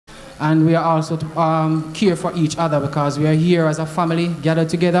And we are also to care for each other because we are here as a family gathered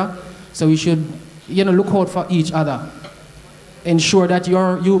together. So we should, look out for each other. Ensure that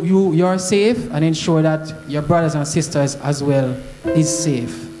you're safe and ensure that your brothers and sisters as well is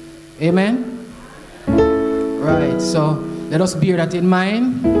safe. Amen? Right, so let us bear that in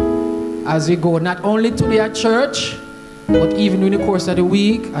mind as we go not only today at church, but even in the course of the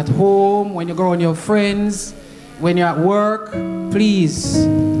week, at home, when you go on your friends, when you're at work, please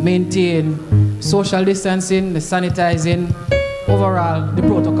maintain social distancing, the sanitizing, overall the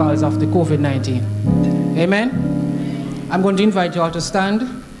protocols of the COVID-19. Amen? I'm going to invite you all to stand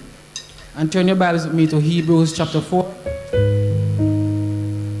and turn your Bibles with me to Hebrews chapter 4.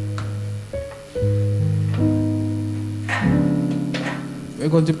 We're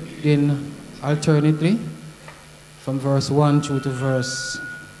going to begin alternately from verse 1 through to verse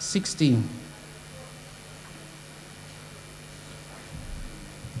 16.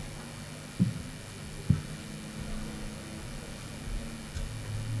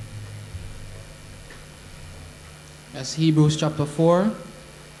 That's Hebrews chapter 4,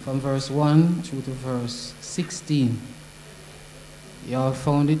 from verse 1 through to verse 16. You all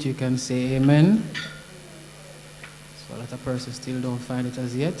found it, you can say amen. So a lot of persons still don't find it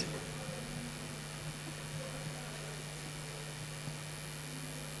as yet.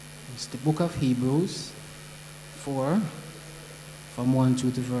 It's the book of Hebrews 4, from 1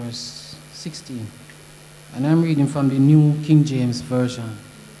 through to verse 16. And I'm reading from the New King James Version.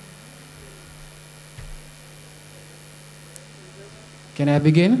 Can I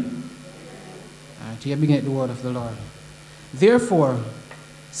begin? All right, here begin the word of the Lord. Therefore,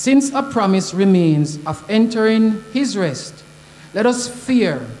 since a promise remains of entering his rest, let us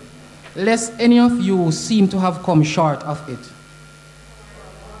fear, lest any of you seem to have come short of it.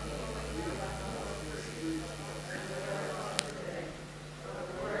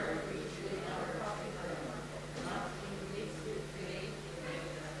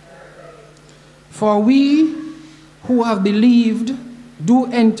 For we who have believed do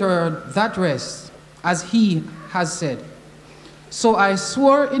enter that rest, as he has said. So I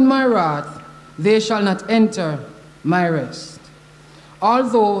swore in my wrath, they shall not enter my rest.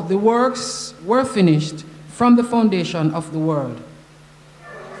 Although the works were finished from the foundation of the world.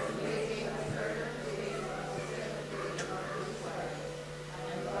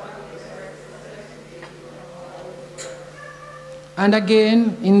 And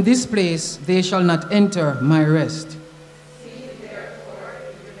again, in this place, they shall not enter my rest.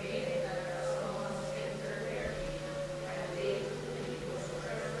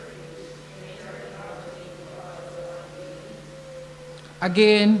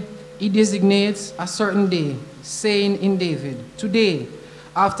 Again, he designates a certain day, saying in David, today,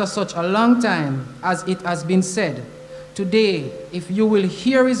 after such a long time as it has been said, today, if you will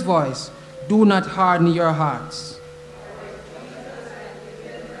hear his voice, do not harden your hearts.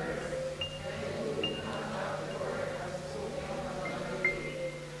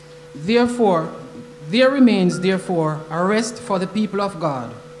 Therefore, there remains, therefore, a rest for the people of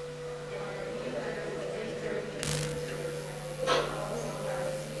God.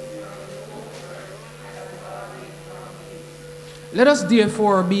 Let us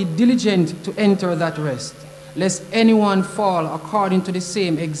therefore be diligent to enter that rest, lest anyone fall according to the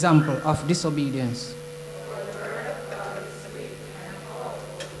same example of disobedience.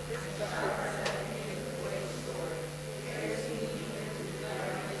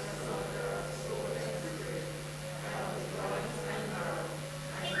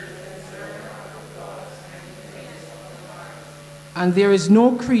 And there is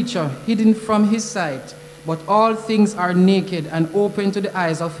no creature hidden from his sight, but all things are naked and open to the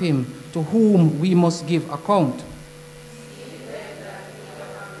eyes of him to whom we must give account.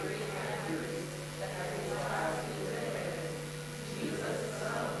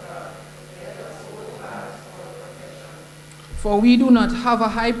 For we do not have a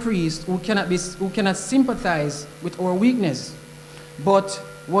high priest who cannot sympathize with our weakness, but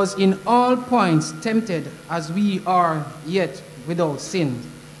was in all points tempted as we are, yet without sin.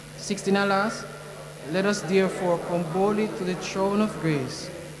 16 and last. Let us therefore come boldly to the throne of grace,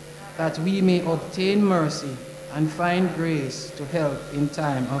 that we may obtain mercy and find grace to help in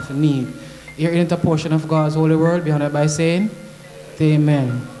time of need. Here in the portion of God's holy word, be honored by saying,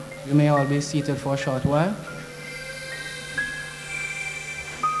 amen. You may all be seated for a short while.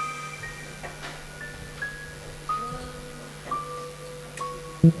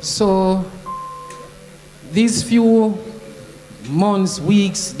 So, these few months,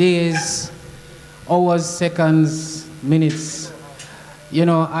 weeks, days, hours, seconds, minutes,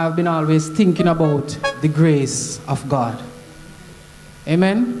 I've been always thinking about the grace of God.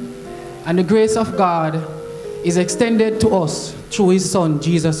 Amen? And the grace of God is extended to us through his Son,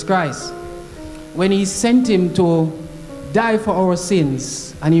 Jesus Christ. When he sent him to die for our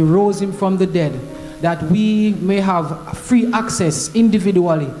sins and he rose him from the dead, that we may have free access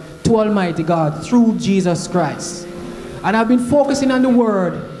individually to Almighty God through Jesus Christ. And I've been focusing on the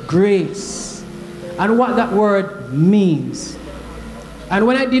word grace and what that word means. And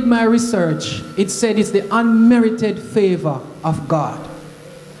when I did my research, it said it's the unmerited favor of God.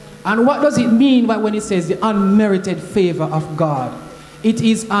 And what does it mean by when it says the unmerited favor of God? It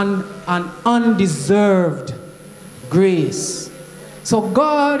is an undeserved grace. So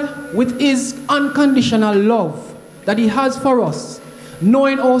God, with his unconditional love that he has for us,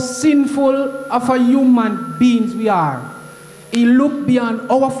 knowing how sinful of a human beings we are, he looked beyond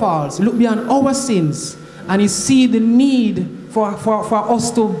our faults, looked beyond our sins, and he see the need for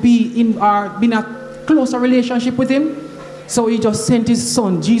us to be in a closer relationship with him. So he just sent his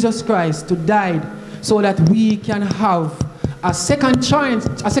Son, Jesus Christ, to die so that we can have a second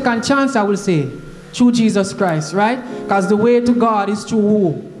chance, I will say, through Jesus Christ, right? Because the way to God is through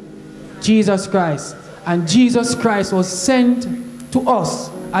who? Jesus Christ. And Jesus Christ was sent to us,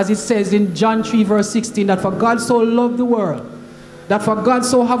 as it says in John 3 verse 16, that for God so loved the world, that for God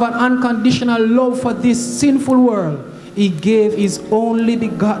so have an unconditional love for this sinful world, he gave his only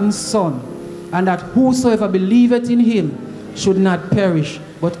begotten Son, and that whosoever believeth in him should not perish,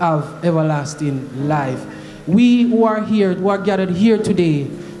 but have everlasting life. We who are here, who are gathered here today,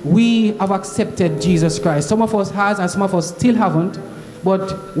 we have accepted Jesus Christ. Some of us has, and some of us still haven't,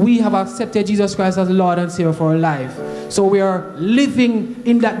 but we have accepted Jesus Christ as Lord and Savior for our life. So we are living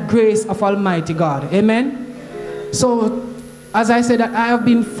in that grace of Almighty God. Amen? So, as I said, I have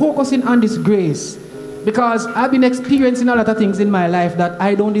been focusing on this grace because I've been experiencing a lot of things in my life that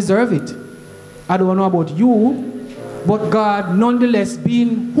I don't deserve it. I don't know about you, but God, nonetheless,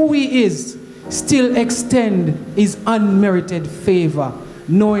 being who he is, still extend his unmerited favor,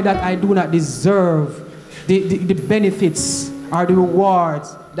 knowing that I do not deserve the benefits or the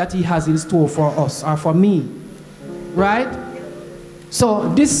rewards that he has in store for us or for me. Right? So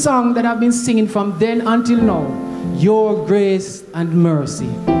this song that I've been singing from then until now, Your Grace and Mercy.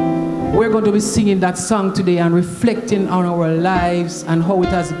 We're going to be singing that song today and reflecting on our lives and how it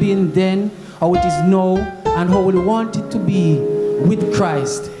has been then, how it is now, and how we want it to be with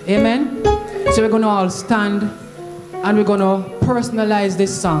Christ. Amen? So we're going to all stand and we're going to personalize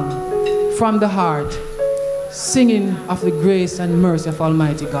this song from the heart, singing of the grace and mercy of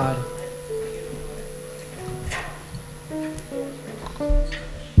Almighty God.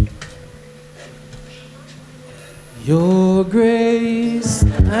 Your grace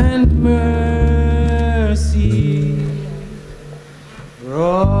and mercy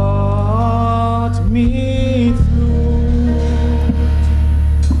brought me through.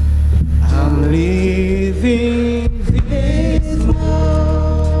 I'm living this moment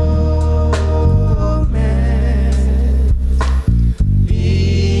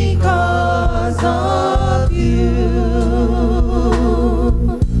because of you.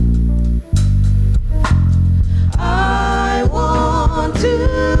 I want to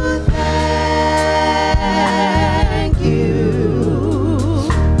thank you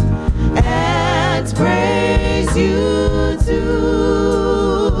and praise you too.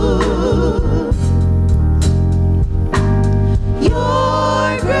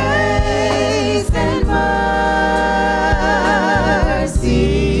 Your grace and mercy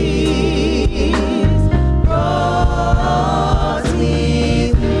brought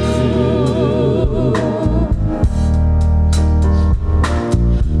me through.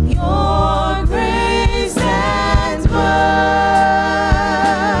 Your grace and mercy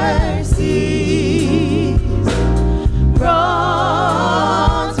brought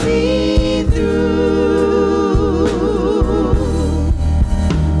me through.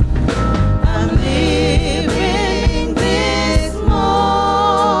 I'm living this moment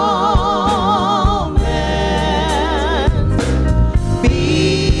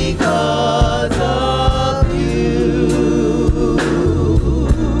because of you.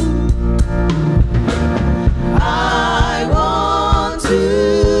 I want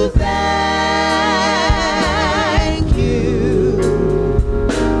to thank you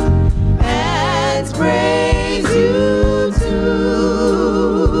and praise you too.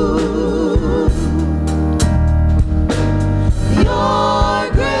 Your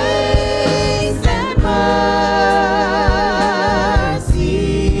grace and mercy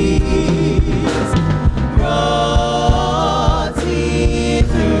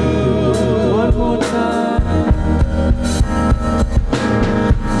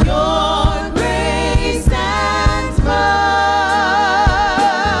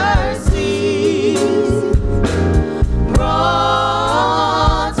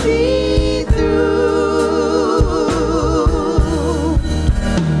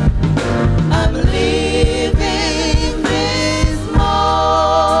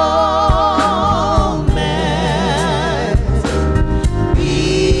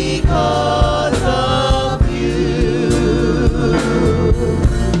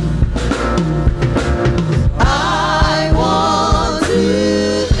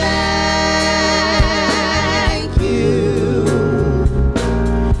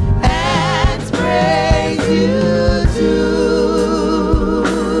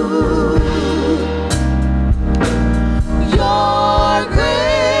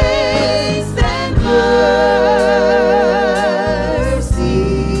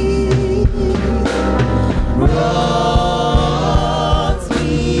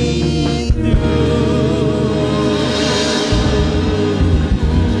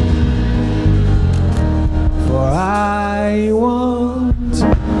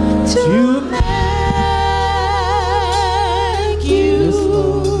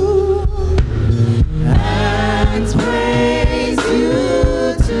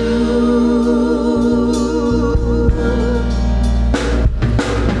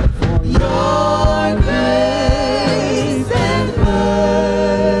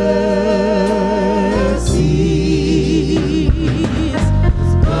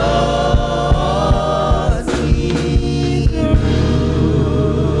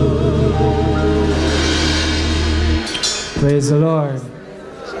Praise the Lord.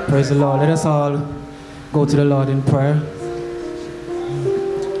 Praise the Lord. Let us all go to the Lord in prayer.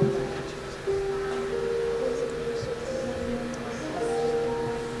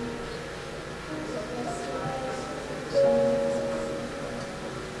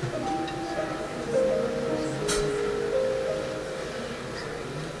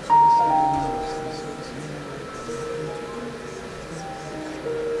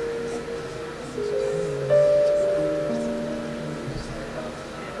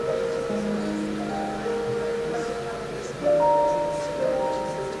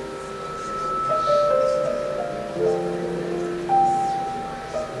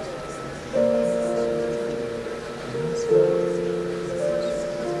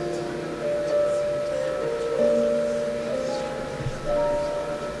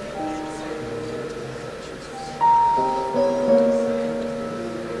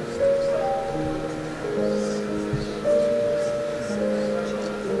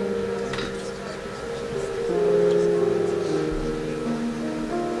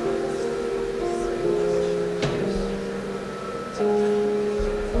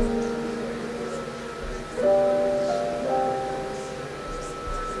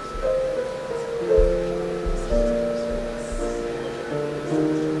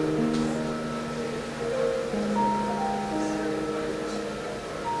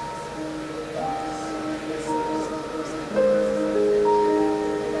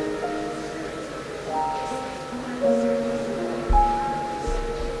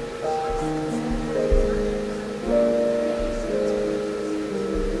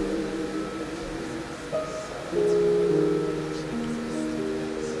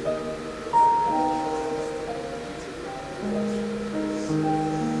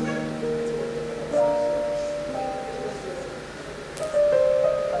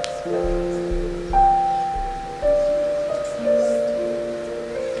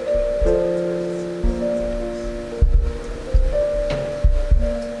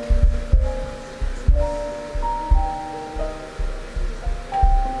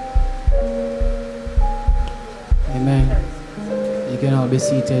 Be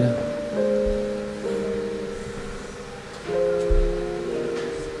seated.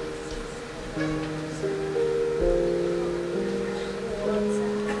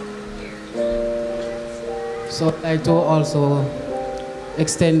 So I'd like to also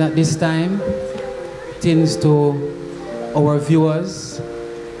extend at this time things to our viewers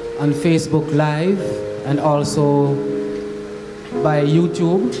on Facebook Live and also by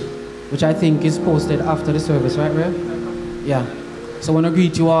YouTube, which I think is posted after the service, right, Rev? Yeah. So I want to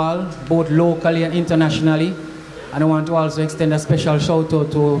greet you all, both locally and internationally. And I want to also extend a special shout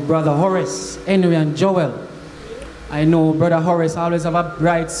out to Brother Horace, Henry and Joel. I know Brother Horace always have a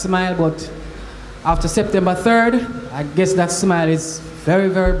bright smile, but after September 3rd, I guess that smile is very,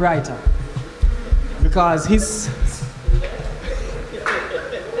 very brighter. Because his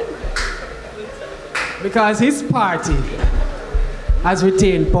party has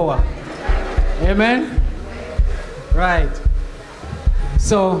retained power. Amen? Right.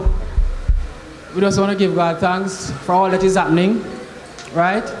 So, we just want to give God thanks for all that is happening,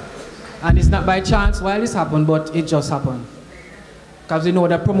 right? And it's not by chance why this happened, but it just happened. Because we know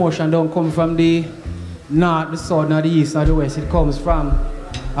that promotion don't come from the north, the south, nor the east, nor the west. It comes from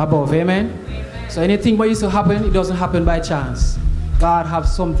above, amen? So anything that used to happen, it doesn't happen by chance. God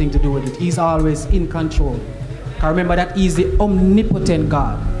has something to do with it. He's always in control. Because remember that He's the omnipotent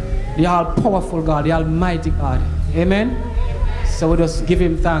God, the all-powerful God, the almighty God, amen? So we just give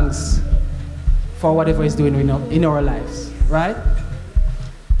Him thanks for whatever He's doing in our lives, right?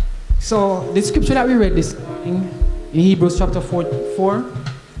 So the scripture that we read this morning in Hebrews chapter 4,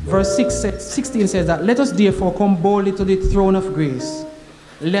 verse 16 says that, "Let us therefore come boldly to the throne of grace,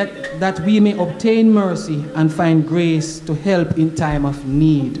 that we may obtain mercy and find grace to help in time of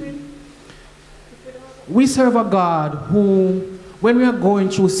need." We serve a God who, when we are going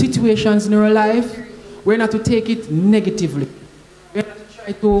through situations in our life, we're not to take it negatively. We're not to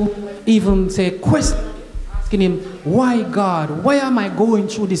try to even say, question, asking Him, why God? Why am I going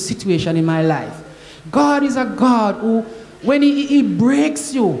through this situation in my life? God is a God who, when He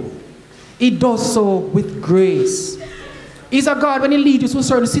breaks you, He does so with grace. He's a God, when He leads you to a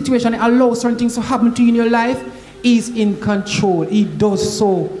certain situation and allows certain things to happen to you in your life, He's in control. He does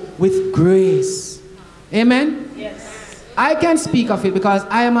so with grace. Amen? Yes. I can speak of it because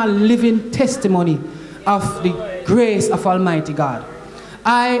I am a living testimony of the grace of Almighty God.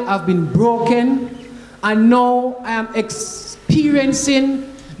 I have been broken, and now I am experiencing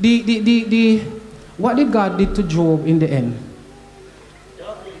what did God did to Job in the end?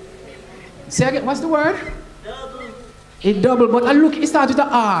 Double. Say again, what's the word? Double. It double, but look, it starts with an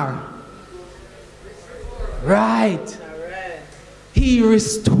R. Right. He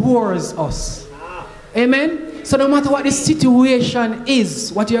restores us. Amen. So no matter what the situation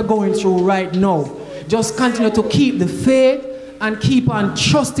is, what you're going through right now, just continue to keep the faith and keep on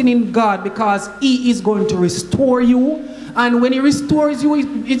trusting in God, because He is going to restore you. And when He restores you,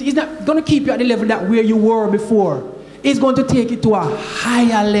 He's not going to keep you at the level that where you were before. He's going to take it to a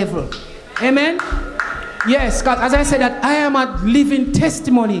higher level. Amen. Yes, because as I said, that I am a living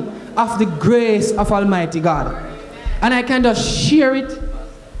testimony of the grace of Almighty God. And I can just share it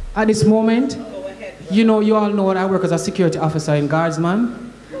at this moment. You know, you all know that I work as a security officer in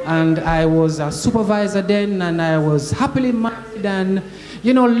Guardsman. And I was a supervisor then, and I was happily married and,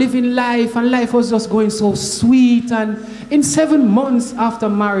 you know, living life. And life was just going so sweet. And in 7 months after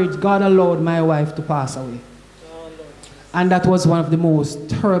marriage, God allowed my wife to pass away. And that was one of the most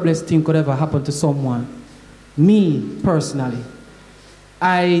terriblest things could ever happen to someone. Me, personally.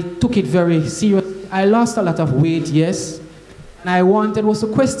 I took it very seriously. I lost a lot of weight, yes. And I wanted was to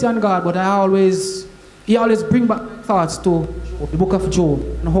question God, but He always bring back thoughts to the book of Job,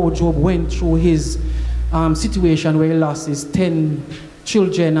 and how Job went through his situation where he lost his 10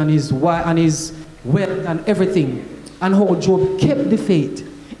 children and his wife and his wealth and everything. And how Job kept the faith.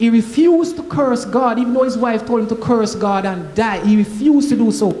 He refused to curse God, even though his wife told him to curse God and die. He refused to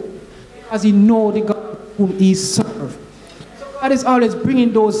do so, because he knew the God whom he served. So God is always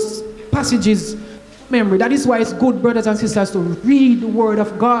bringing those passages to memory. That is why it's good, brothers and sisters, to read the Word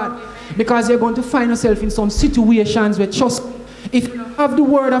of God, because you're going to find yourself in some situations where just if you have the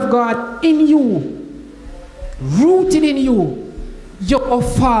Word of God in you, rooted in you, you will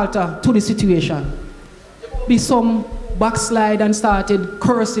falter to the situation. Be some backslide and started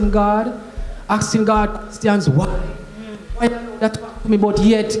cursing God, asking God questions, why that to me, but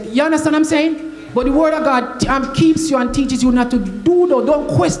yet, you understand what I'm saying? But the Word of God keeps you and teaches you not to do though. Don't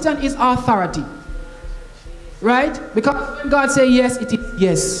question His authority. Right? Because when God says yes, it is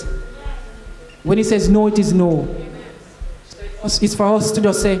yes. When He says no, it is no. It's for us to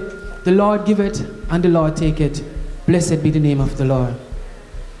just say, the Lord give it and the Lord take it. Blessed be the name of the Lord.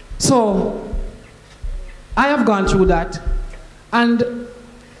 So, I have gone through that, and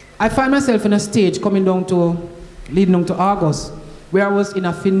I find myself in a stage leading down to August, where I was in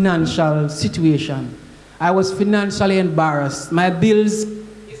a financial situation. I was financially embarrassed. My bills,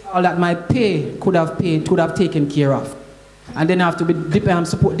 all that my pay could have taken care of. And then I have to be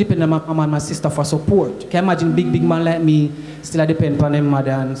dependent on my mom and my sister for support. Can you imagine big man like me still depend on their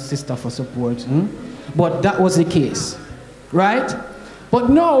mother and sister for support? But that was the case, right? But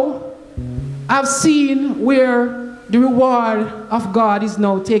now, I've seen where the reward of God is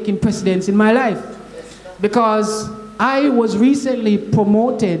now taking precedence in my life. Because I was recently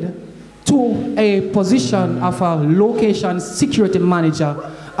promoted to a position of a location security manager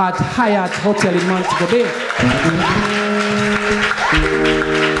at Hyatt Hotel in Montego Bay.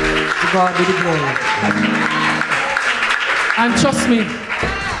 To God be the glory. And trust me,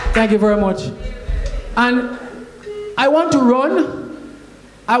 thank you very much. And I want to run,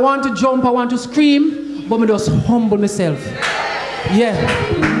 I want to jump, I want to scream, but I just humble myself. Yeah,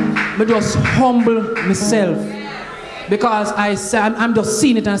 I just humble myself. Because I'm just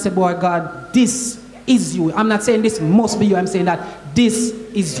seeing it and I say, boy, God, this is you. I'm not saying this must be you, I'm saying that this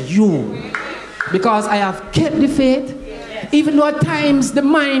is you. Because I have kept the faith, even though at times the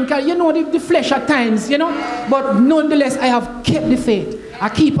mind, you know, the flesh at times, you know, but nonetheless, I have kept the faith. I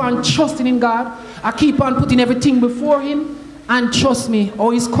keep on trusting in God. I keep on putting everything before Him. And trust me,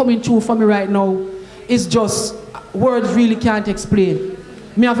 all He's coming through for me right now is just, words really can't explain.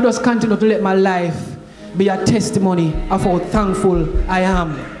 Me have to just continue to let my life be a testimony of how thankful I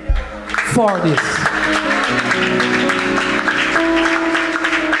am for this.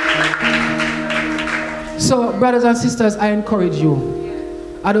 So, brothers and sisters, I encourage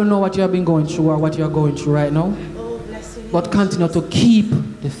you. I don't know what you have been going through or what you are going through right now, but continue to keep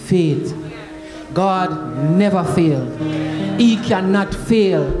the faith. God never failed. He cannot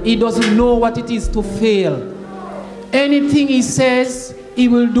fail. He doesn't know what it is to fail. Anything He says He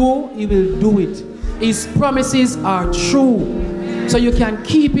will do it. His promises are true. So you can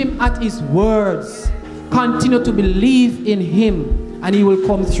keep Him at His words. Continue to believe in Him, and He will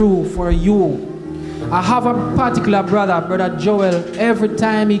come through for you. I have a particular brother, Brother Joel. Every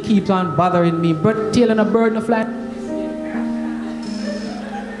time he keeps on bothering me. Brother Tail and a bird in the fly.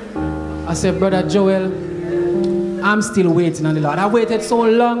 I said, Brother Joel, I'm still waiting on the Lord. I waited so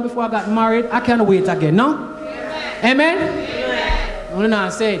long before I got married. I can't wait again, no? Amen? Amen. I'm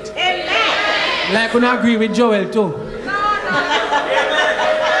not say it. Amen. Like when I agree with Joel too.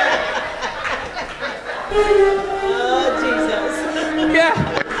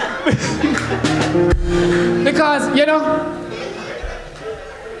 Because, you know,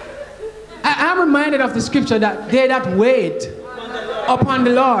 I'm reminded of the scripture that they that wait upon the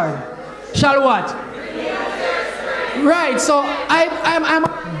Lord shall what? Right, so I'm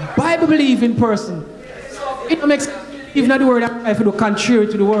a Bible believing person. It makes even the word I have to do contrary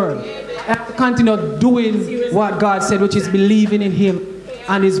to the word. I have to continue doing what God said, which is believing in Him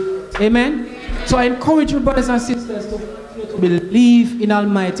and His. Amen? So I encourage you, brothers and sisters, to believe in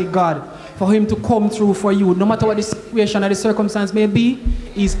Almighty God, for Him to come through for you. No matter what the situation or the circumstance may be,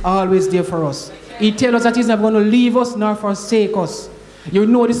 He's always there for us. He tells us that He's never going to leave us nor forsake us. You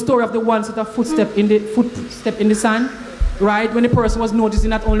know the story of the one set of footstep in the sand, right? When the person was noticing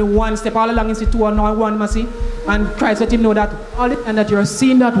that only one step, all along it's two and now one mercy, and Christ let him know that all the time that you're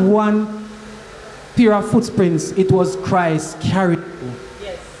seeing that one pair of footprints, it was Christ carrying you.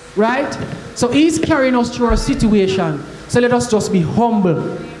 Yes. Right? So He's carrying us through our situation. So let us just be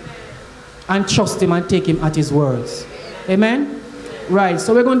humble and trust Him and take Him at His words. Amen? Right,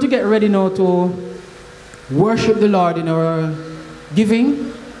 so we're going to get ready now to worship the Lord in our giving,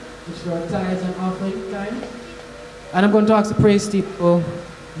 which is our tithes and offering time. And I'm going to ask the praise team to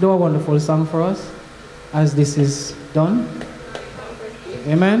do a wonderful song for us as this is done.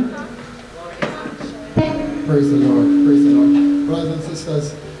 Amen? Praise the Lord, praise the Lord. Brothers and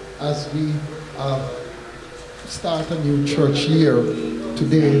sisters, as we start a new church year,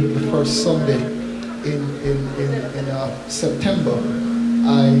 today, the first Sunday in September,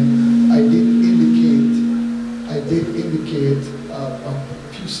 I did indicate a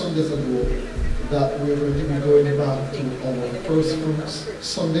few Sundays ago that we're going to be going back to our first fruits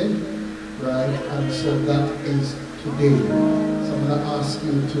Sunday, right? And so that is today. So I'm going to ask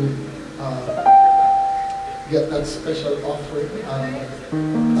you to get that special offering,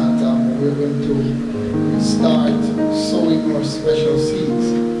 and we're going to start sowing our special seeds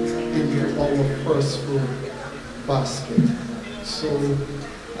into our first fruit basket. So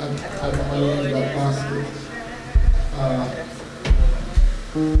I'm honoring that basket. And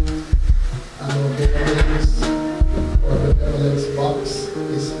our benevolence or the benevolence box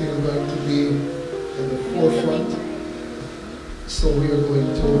is still going to be in the forefront. So we are going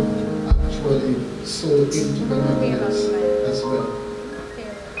to actually sow into benevolence as well.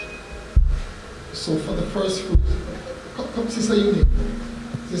 So for the first fruit, come Sister Uni,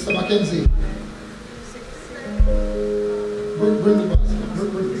 Sister Mackenzie. Bring the basket.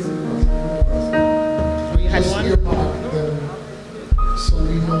 Bring the basket. Just earmark them so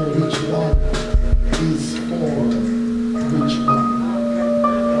we know which one is for which one.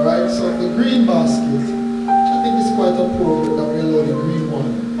 Alright, so the green basket, I think it's quite appropriate that we allow the green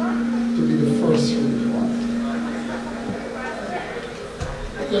one to be the first fruit one.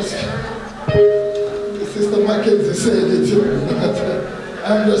 Just, Sister Mackenzie said it too.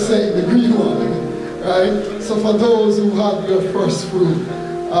 I'm just saying the green one, right? So for those who have your first fruit,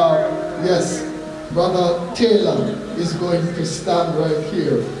 yes, Brother Taylor is going to stand right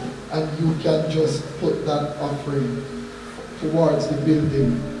here, and you can just put that offering towards the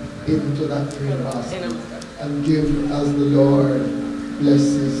building into that green basket and give as the Lord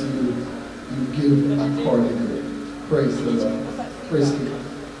blesses you. You give accordingly. Praise the Lord. Praise the Lord.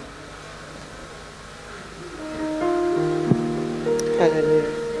 Hallelujah.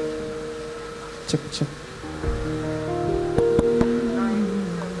 Check.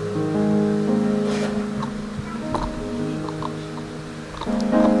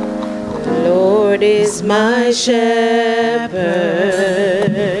 Lord is my shepherd.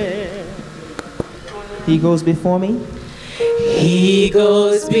 He goes before me. He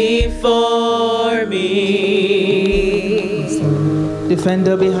goes before me.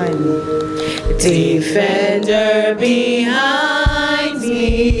 Defender behind me. Defender behind me.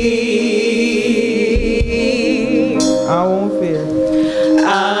 I won't fear.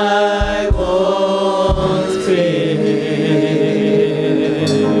 I won't fear.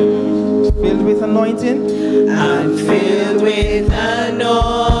 Filled with anointing. I'm filled with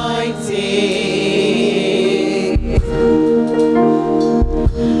anointing.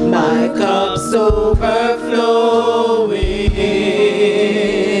 My cup's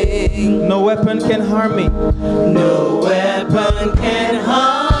overflowing. No weapon can harm me. No weapon can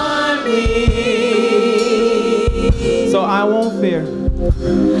harm me. So I won't fear.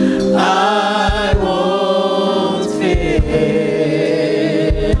 I won't fear.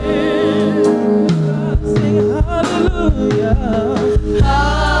 Sing hallelujah.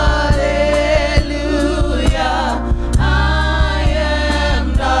 Hallelujah. I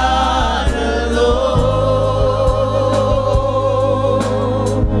am not alone.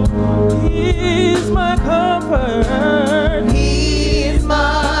 He's my comfort. He's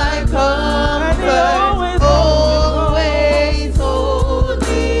my comfort. And he always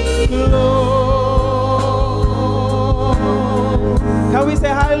close. Can we say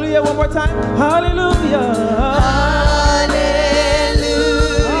hallelujah one more time? Hallelujah.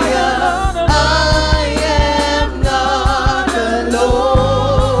 Hallelujah. I am not alone.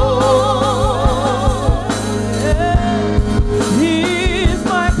 He's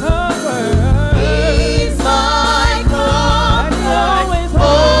my comfort. He's my And he comfort. always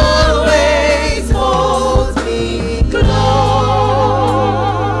Always holds me close.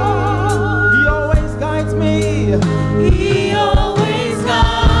 He always guides me. He always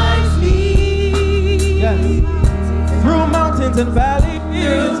guides me. Yes. Through mountains and valleys.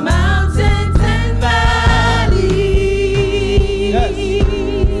 Through mountains and valleys. Yes.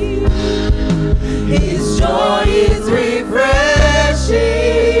 His joy is refreshing.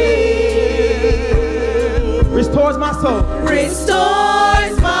 Restores my soul.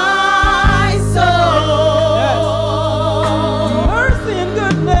 Restores my soul. Mercy and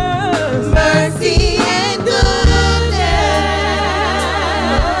goodness. Mercy and goodness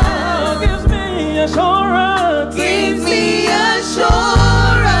Gives me assurance. gives me assurance.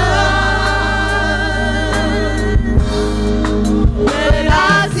 When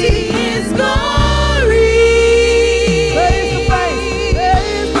I see His glory, Face to face.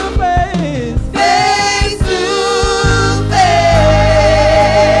 Face to face. face to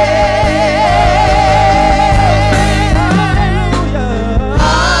Hallelujah.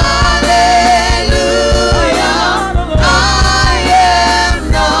 Hallelujah. I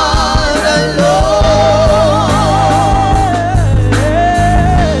am not alone.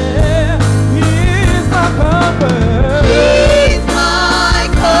 He's my comfort. He's my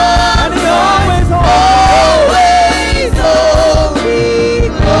And he comfort. always holds Always hold me. me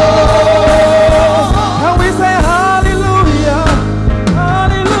close. Can we say hallelujah?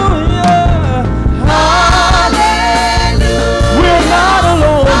 Hallelujah. Hallelujah. We're not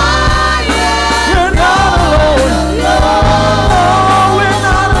alone. I We're not alone. Oh, we're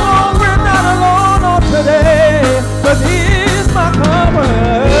not alone. We're not alone on today. But he's my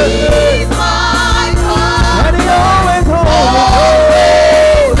comfort. He's my comfort. And he always holds me.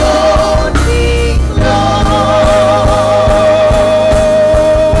 Always hold me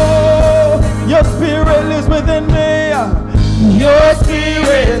close. Your spirit lives within me. Your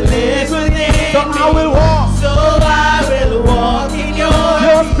spirit lives within So I will walk. So I will walk in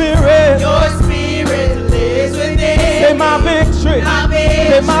Your spirit. Your spirit lives within Say my victory. My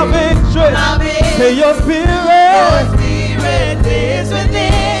Say my victory. My victory. Say your Your spirit. spirit lives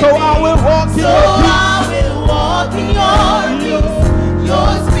within So I will walk in So your peace. I will walk in your peace.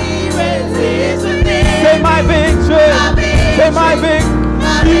 Your spirit lives within Say my victory. My victory. Say my victory.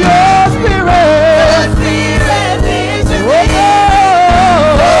 My Your Your spirit. spirit lives Oh,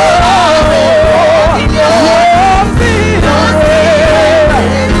 within your spirit.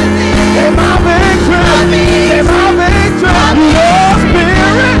 Say my victory. Say my victory. Your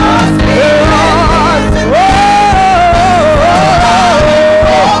spirit. Your spirit.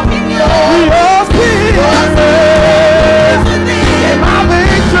 Say my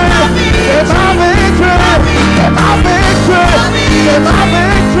victory. Say my victory. Say my victory. Say my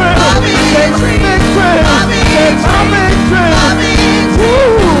victory. Say my victory. Say my victory.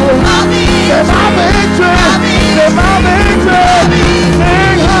 Ooh. Say my victory. Say my victory.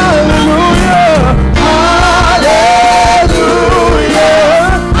 Sing hallelujah.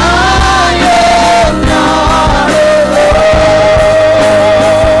 Hallelujah. I am not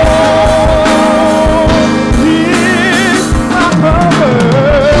alone. He's my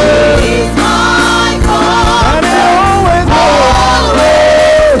comfort. He's my comfort. And he always holds me.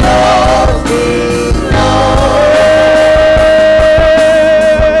 Holds me close.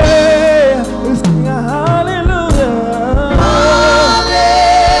 Sing a hallelujah.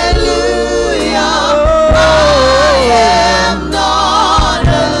 Hallelujah. I am not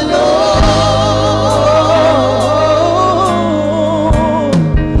alone.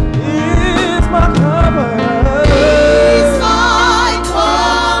 He's my comfort. He's my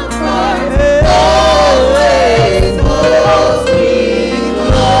comfort. Always holds me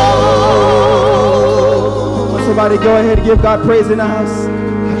close. Somebody go ahead and give God praise in the house.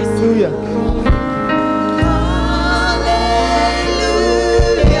 Hallelujah.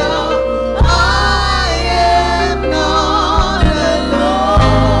 Hallelujah. I am not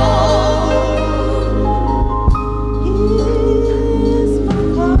alone. He's my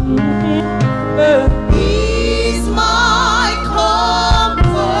comfort. He's my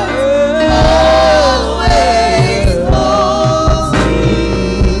comfort. Always holds me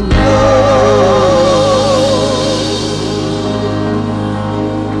close.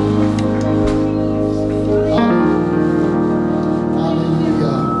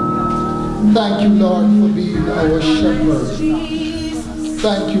 Thank you, Lord, for being our shepherd.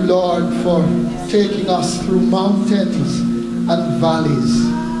 Thank you, Lord, for taking us through mountains and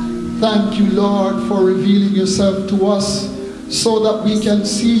valleys. Thank you, Lord, for revealing yourself to us so that we can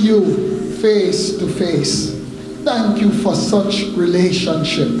see you face to face. Thank you for such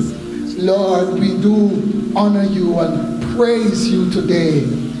relationship. Lord, we do honor you and praise you today.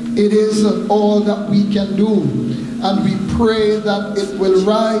 It isn't all that we can do, and we pray that it will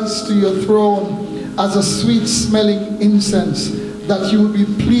rise to your throne as a sweet-smelling incense, that you will be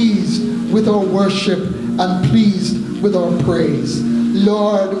pleased with our worship and pleased with our praise.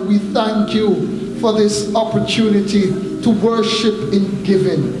 Lord, we thank you for this opportunity to worship in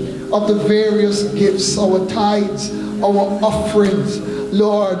giving of the various gifts, our tithes, our offerings,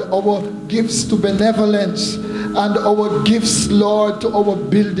 Lord, our gifts to benevolence, and our gifts, Lord, to our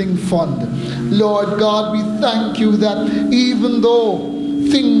building fund. Lord God, we thank you that even though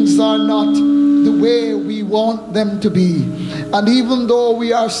things are not the way we want them to be, and even though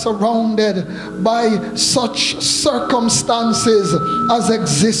we are surrounded by such circumstances as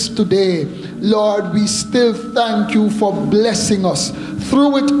exist today, Lord, we still thank you for blessing us.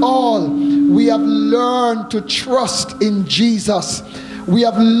 Through it all, we have learned to trust in Jesus. We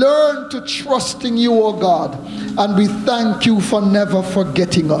have learned to trust in you, O God, and we thank you for never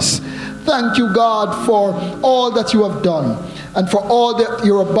forgetting us. Thank you, God, for all that you have done and for all that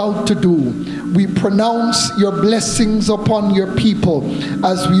you're about to do. We pronounce your blessings upon your people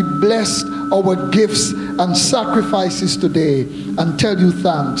as we bless our gifts and sacrifices today and tell you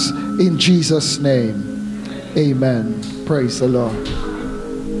thanks in Jesus' name. Amen. Praise the Lord.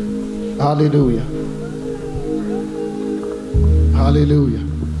 Hallelujah. Hallelujah.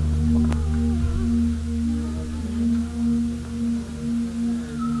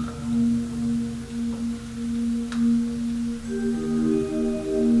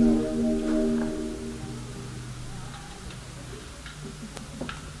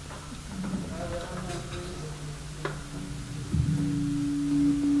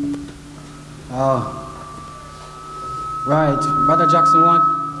 Right, Brother Jackson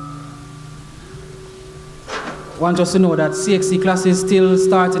want us to know that CXC class is still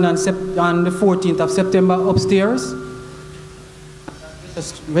starting on the 14th of September upstairs.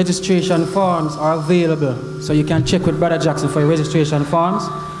 Registration forms are available, so you can check with Brother Jackson for your registration forms.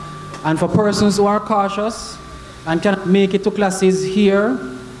 And for persons who are cautious and cannot make it to classes here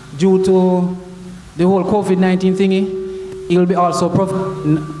due to the whole COVID-19 thingy, he will be also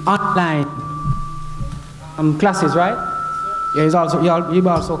providing online classes, right? Yeah, he'll be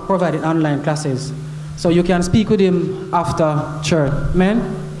also providing online classes. So you can speak with him after church. Amen?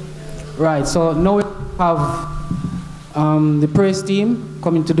 Right, so now we have the praise team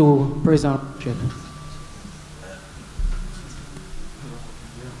coming to do praise and worship.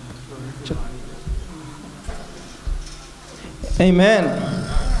 Amen.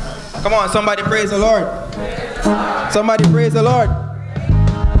 Come on, somebody praise the Lord. Somebody praise the Lord.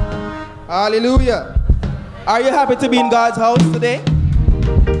 Hallelujah. Are you happy to be in God's house today?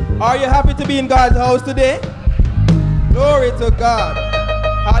 Are you happy to be in God's house today? Glory to God.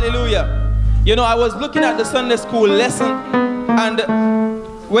 Hallelujah. You know, I was looking at the Sunday school lesson, and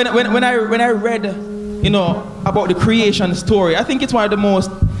when I read, you know, about the creation story, I think it's one of the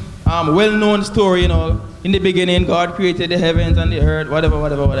most well-known story, you know, in the beginning, God created the heavens and the earth, whatever,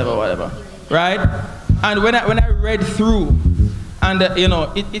 right? And when I read through, and you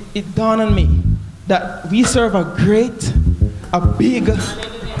know, it dawned on me that we serve a great, a big,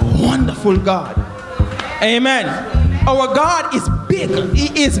 wonderful God. Amen. Our God is big.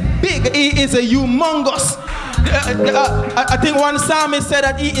 He is big. He is a humongous. I think one psalmist said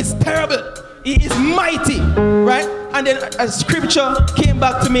that he is terrible. He is mighty, right? And then a scripture came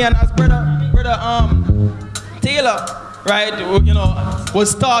back to me, and as brother Taylor, right, you know,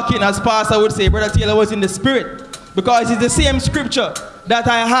 was talking, as pastor would say, Brother Taylor was in the spirit, because it's the same scripture that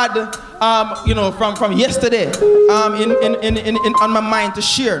I had, you know, from yesterday, on my mind to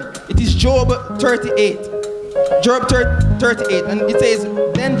share. It is Job 38. Job 38, and it says,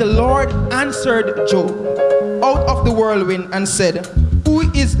 "Then the Lord answered Job out of the whirlwind and said, Who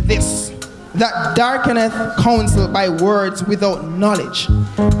is this that darkeneth counsel by words without knowledge?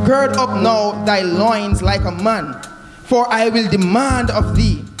 Gird up now thy loins like a man, for I will demand of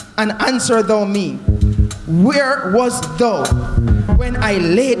thee, and answer thou me. Where was thou when I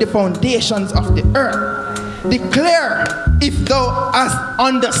laid the foundations of the earth? Declare if thou hast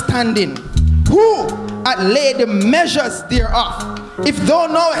understanding. Who hath laid the measures thereof? If thou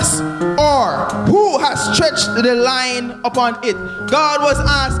knowest, or who has stretched the line upon it?" God was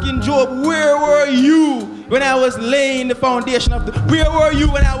asking Job, where were you when I was laying the foundation of the... Where were you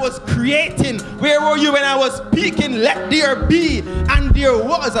when I was creating? Where were you when I was speaking? Let there be, and there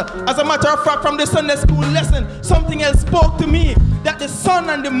was. As a matter of fact, from the Sunday school lesson, something else spoke to me, that the sun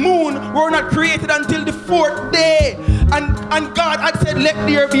and the moon were not created until the 4th day. And God had said, let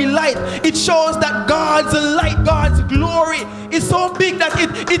there be light. It shows that God's light, God's glory is so big that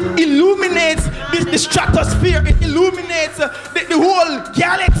it illuminates the stratosphere. It illuminates the whole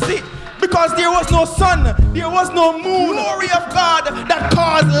galaxy. Because there was no sun, there was no moon. Glory of God that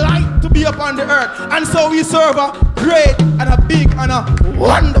caused light to be upon the earth. And so we serve a great and a big and a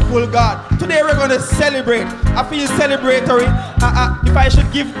wonderful God. Today we're going to celebrate. I feel celebratory. If I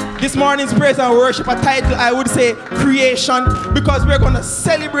should give this morning's praise and worship a title, I would say creation. Because we're going to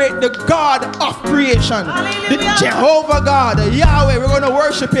celebrate the God of creation. Hallelujah. The Jehovah God, the Yahweh. We're going to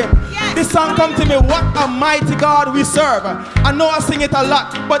worship Him. Yes. This song come to me, what a mighty God we serve. I know I sing it a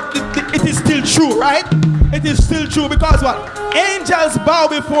lot, but it is still true, right? It is still true because what? Angels bow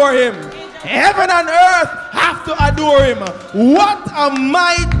before Him. Heaven and earth have to adore Him. What a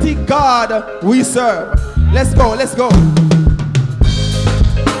mighty God we serve. Let's go, let's go.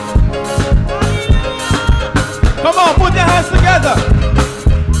 Come on, put your hands together.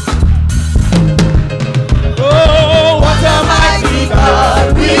 Oh, what a mighty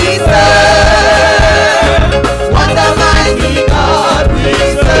God we serve. What a mighty God we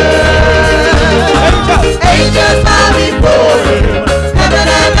serve. Angels bow before Him. Heaven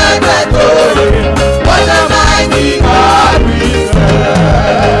and earth adore Him. What a mighty God we serve.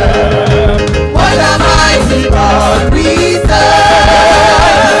 What a mighty God we serve.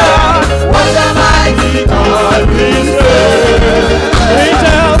 What a mighty God we serve.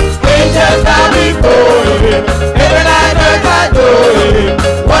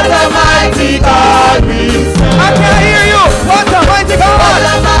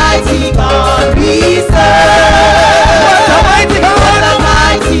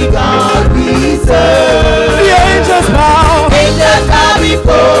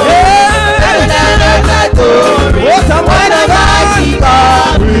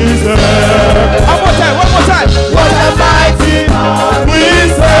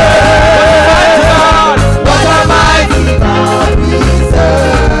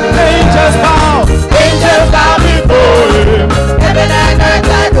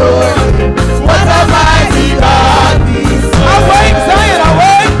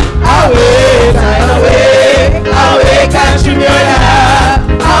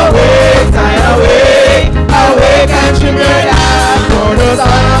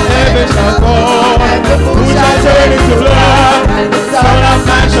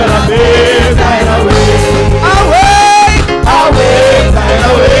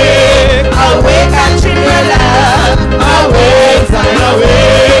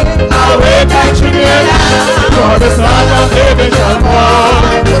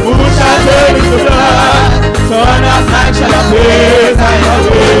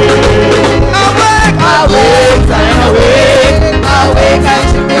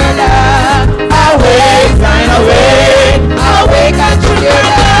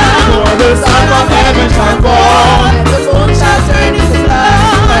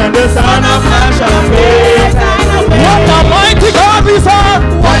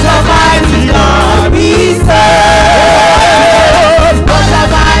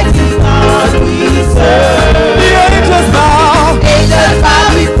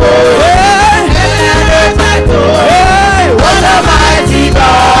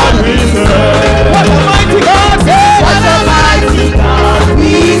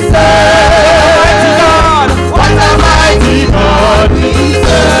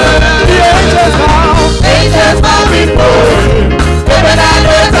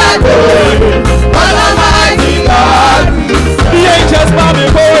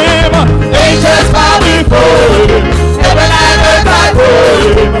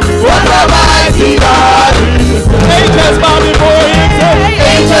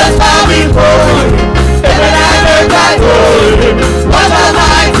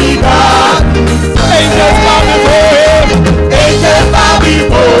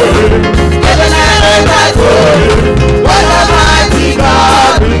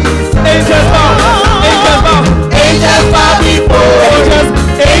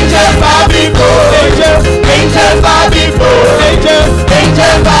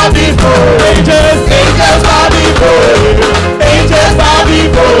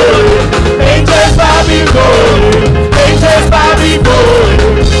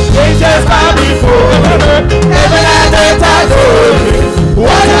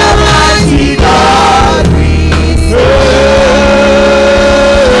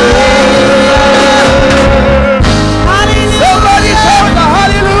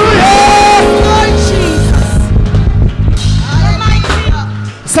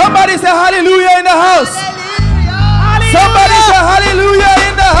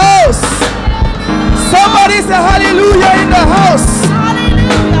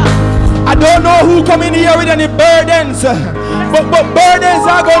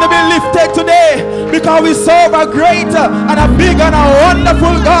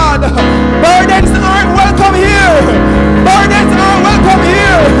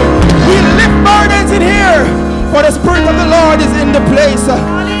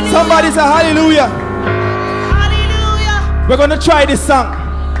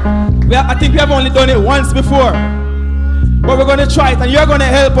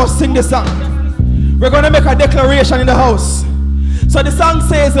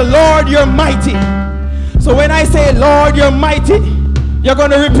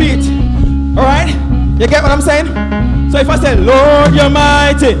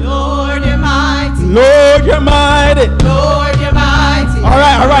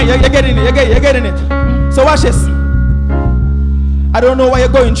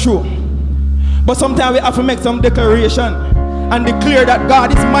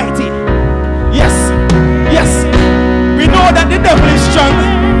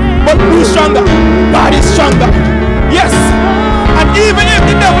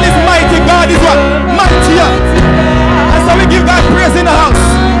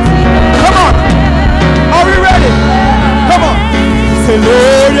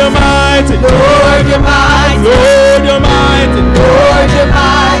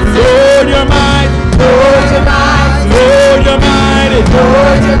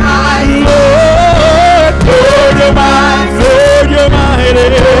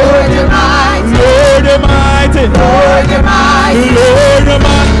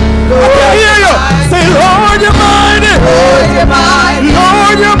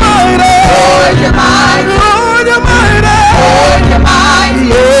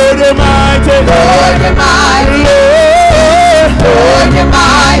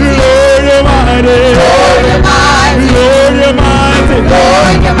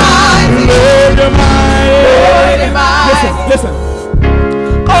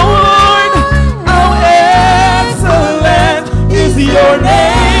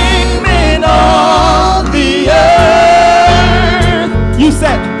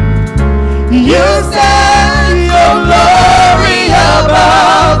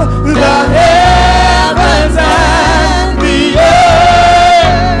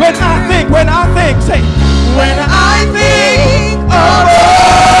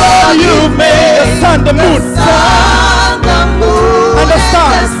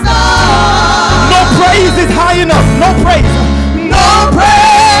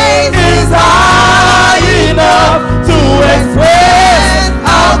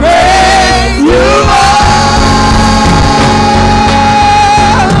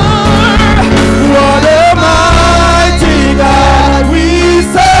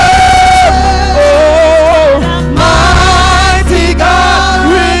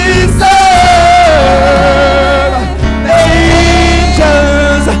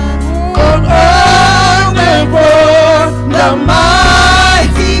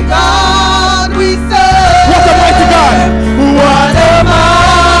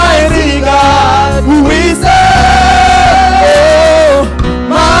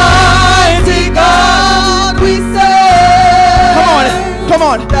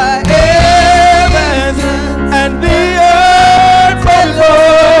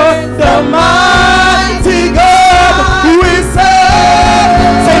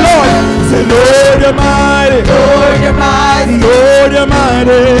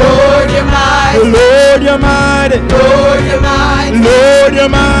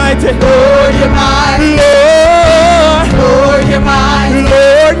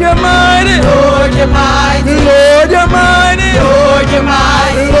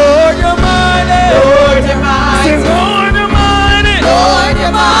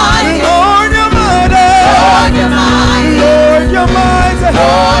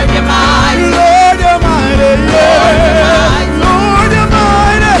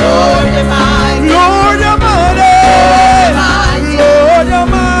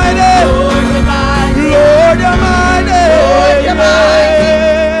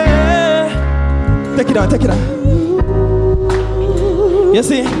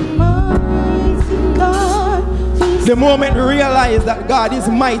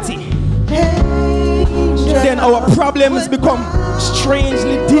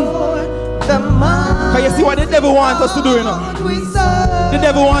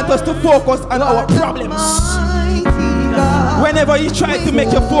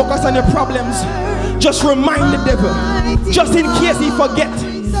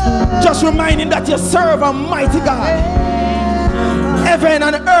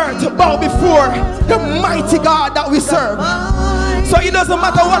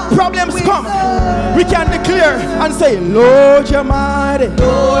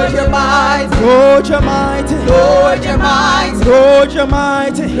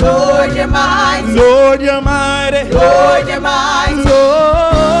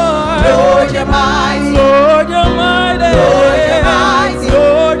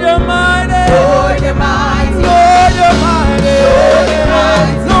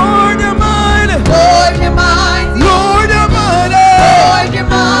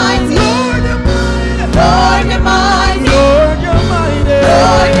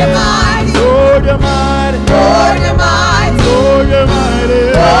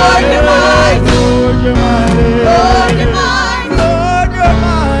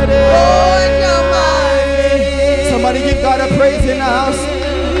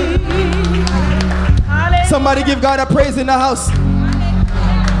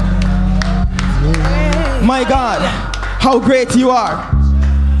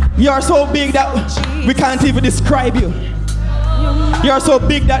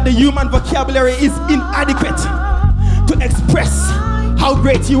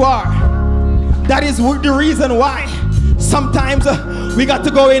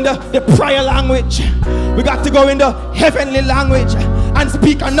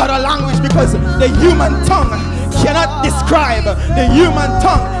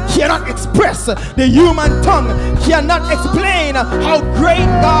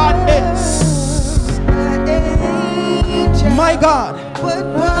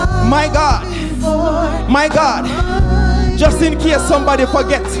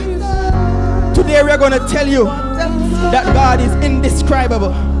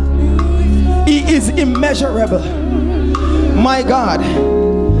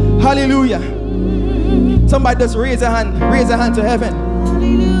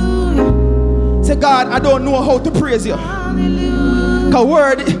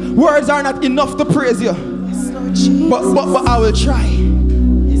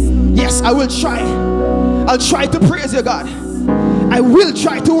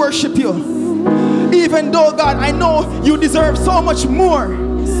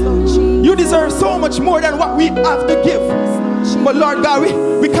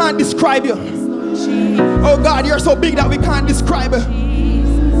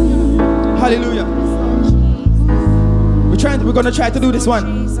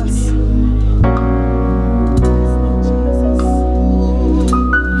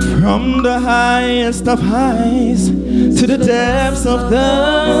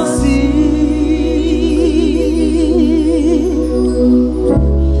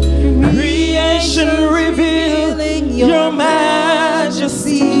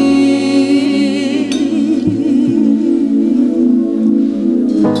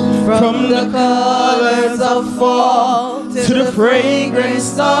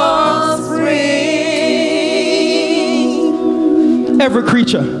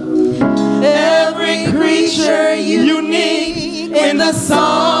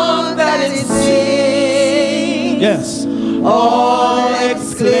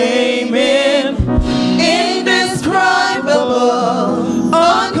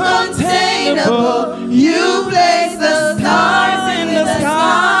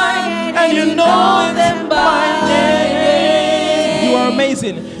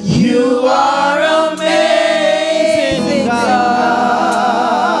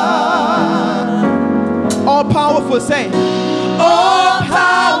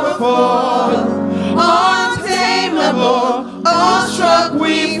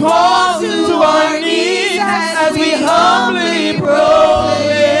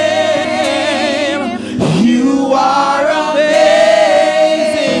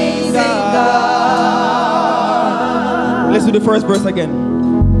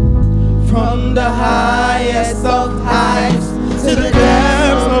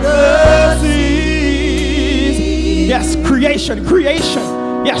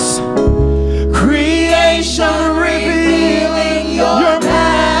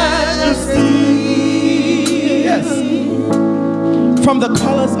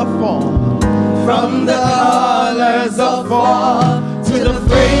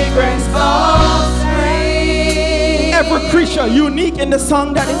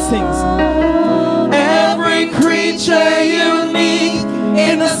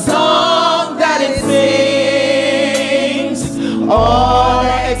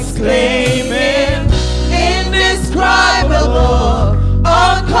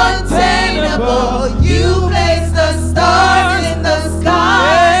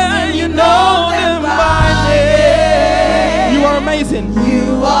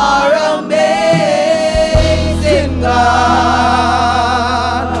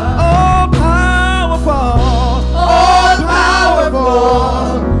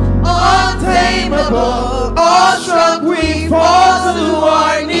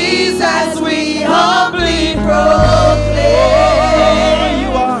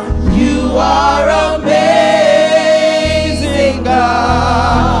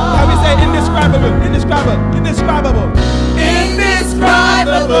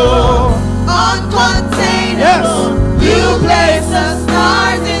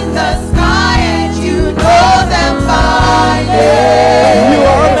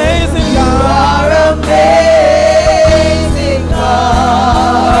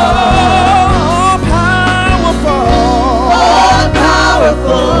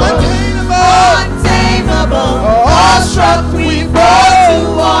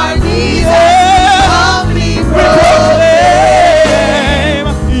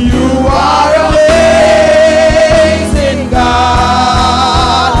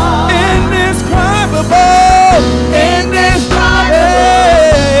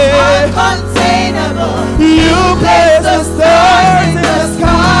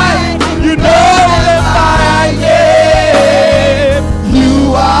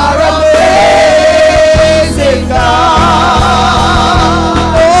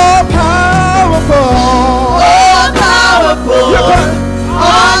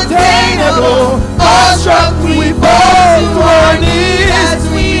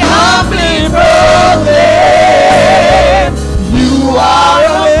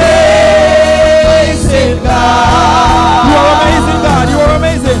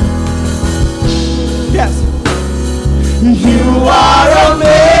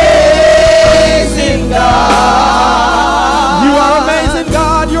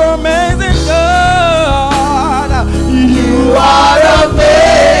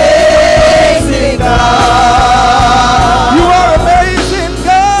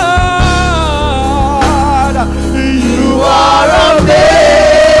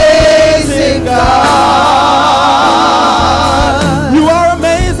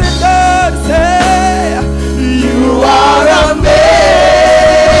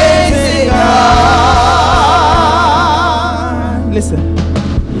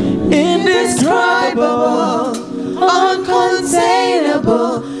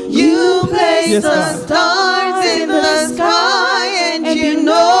 You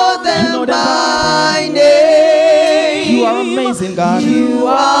know them by name. You are amazing, God. You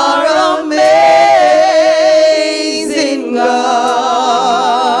are amazing, God.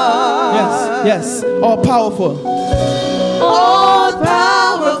 Yes, all powerful. All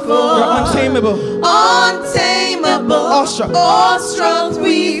powerful. You're untamable. Untamable. Awestruck. Awestruck,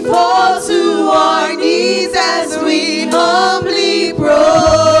 we fall to our knees as we humbly proclaim.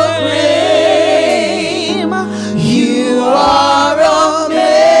 You are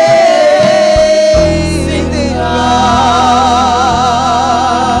amazing, God.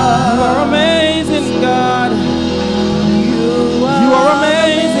 You are amazing, God. You are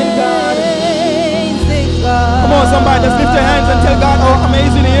amazing, God. Come on, somebody, just lift your hands and tell God how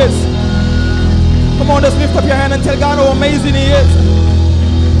amazing He is. Come on, just lift up your hand and tell God how amazing He is.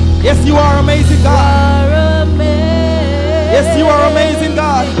 Yes, you are amazing, God. Yes, you are amazing,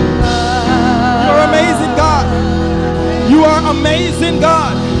 God. You are amazing, God. You are amazing,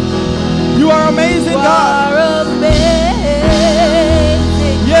 God. You are amazing, God.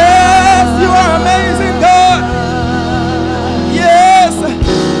 Yes, you are amazing, God. Yes,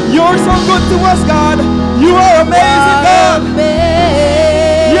 you're so good to us, God. You are amazing, God.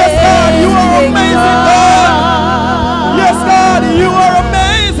 Yes, God, you are amazing, God. Yes, God, you are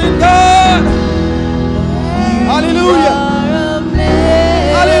amazing, God. Hallelujah.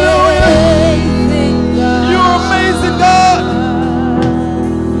 Hallelujah. You are amazing, God.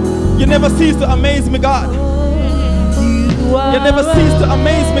 You never cease to amaze me, God. You never cease to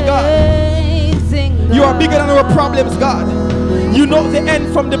amaze me, God. You are bigger than our problems, God. You know the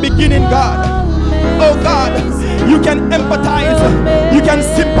end from the beginning, God. Oh, God. You can empathize, you can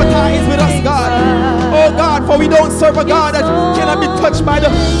sympathize with us, God. Oh God, for we don't serve a God that cannot be touched by the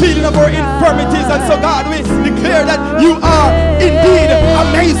feeling of our infirmities. And so God, we declare that you are indeed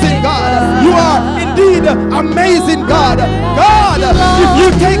amazing, God. You are indeed amazing, God. God, if you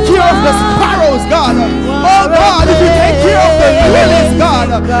take care of the sparrows, God. Oh God, if you take care of the lilies, God.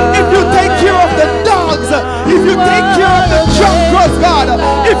 If you take care of the dogs, if you take care of the junglers, God.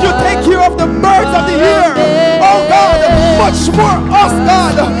 If you take care of the birds of the air. Oh God, much more us,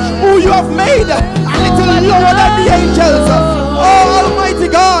 God, who you have made a little lower than the angels. Oh Almighty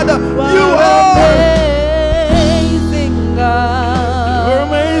God, you are amazing, God. You're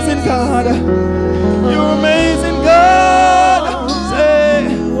amazing, God. You're amazing, God. Say,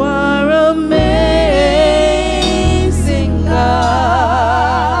 you are amazing,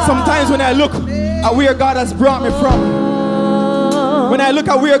 God. Sometimes when I look at where God has brought me from, when I look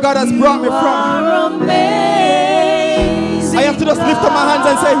at where God has brought me from, I have to just lift up my hands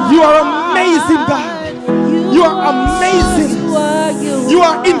and say, you are amazing, God. You are amazing. You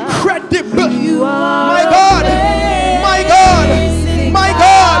are incredible. My God. My God. My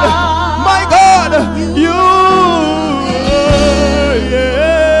God. My God. You.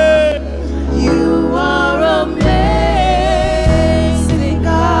 Yeah. You are amazing,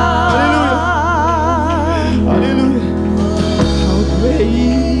 God. Hallelujah. Hallelujah. How great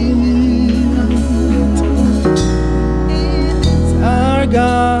our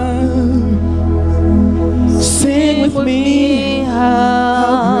God. Sing with me,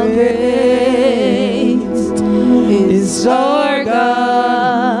 how great is our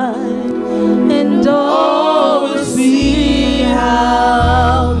God, and all will see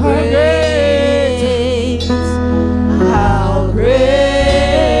how great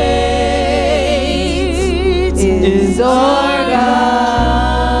is our God.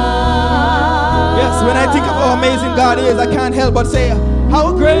 Yes, when I think of how amazing God is, I can't help but say,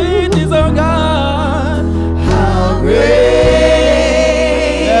 how great is our God? How great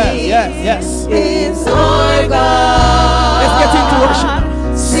yes. Is our God? Let's get into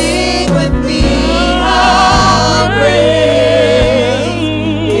worship. Sing with me, how great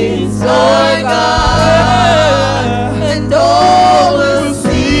is our God, and all will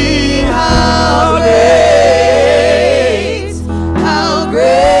see how great is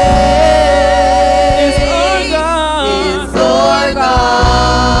our God.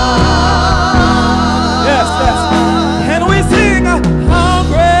 Yes. And we sing, how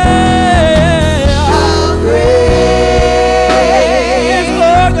great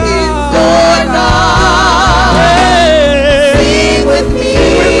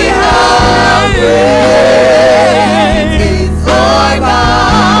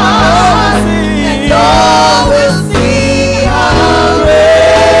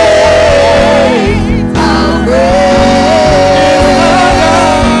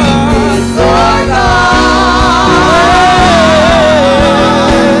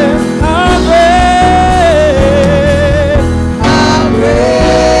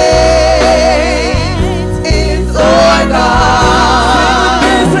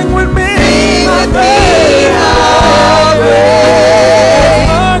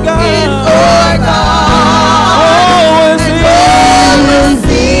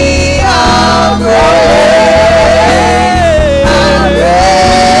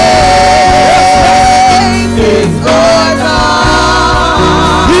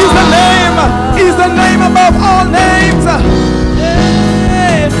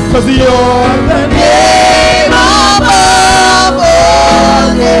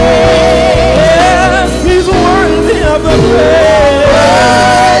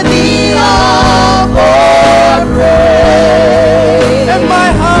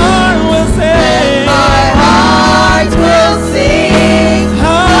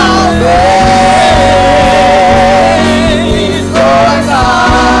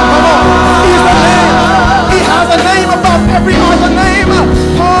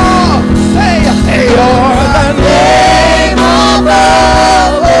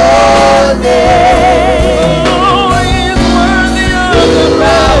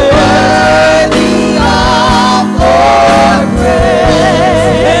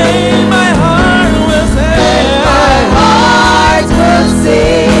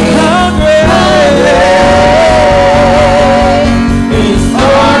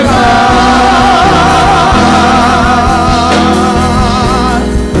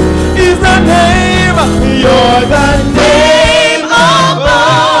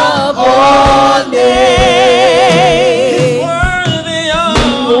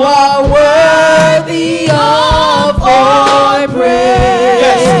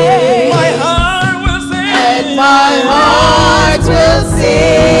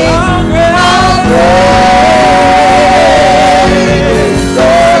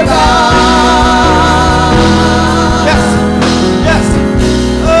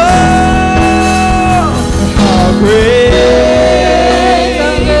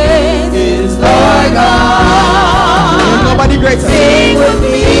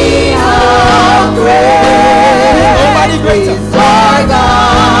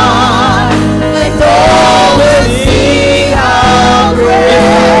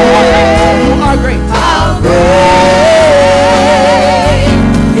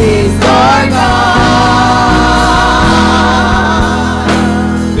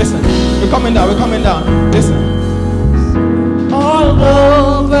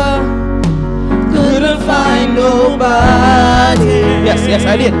Yes,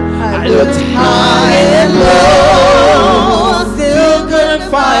 I did. I looked high and low, still couldn't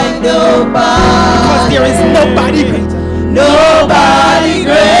find nobody. Because there is nobody greater. Nobody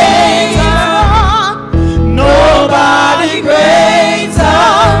greater. Nobody greater.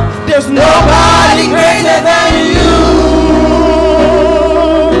 There's Nobody greater than you.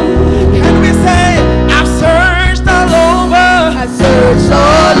 Can we say, I've searched all over. I searched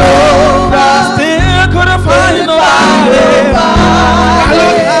all over. Still couldn't find nobody. I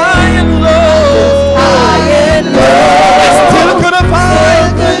looked high and low. High and low. I still couldn't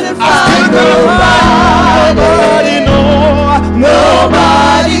find. Couldn't I still find couldn't find nobody. No.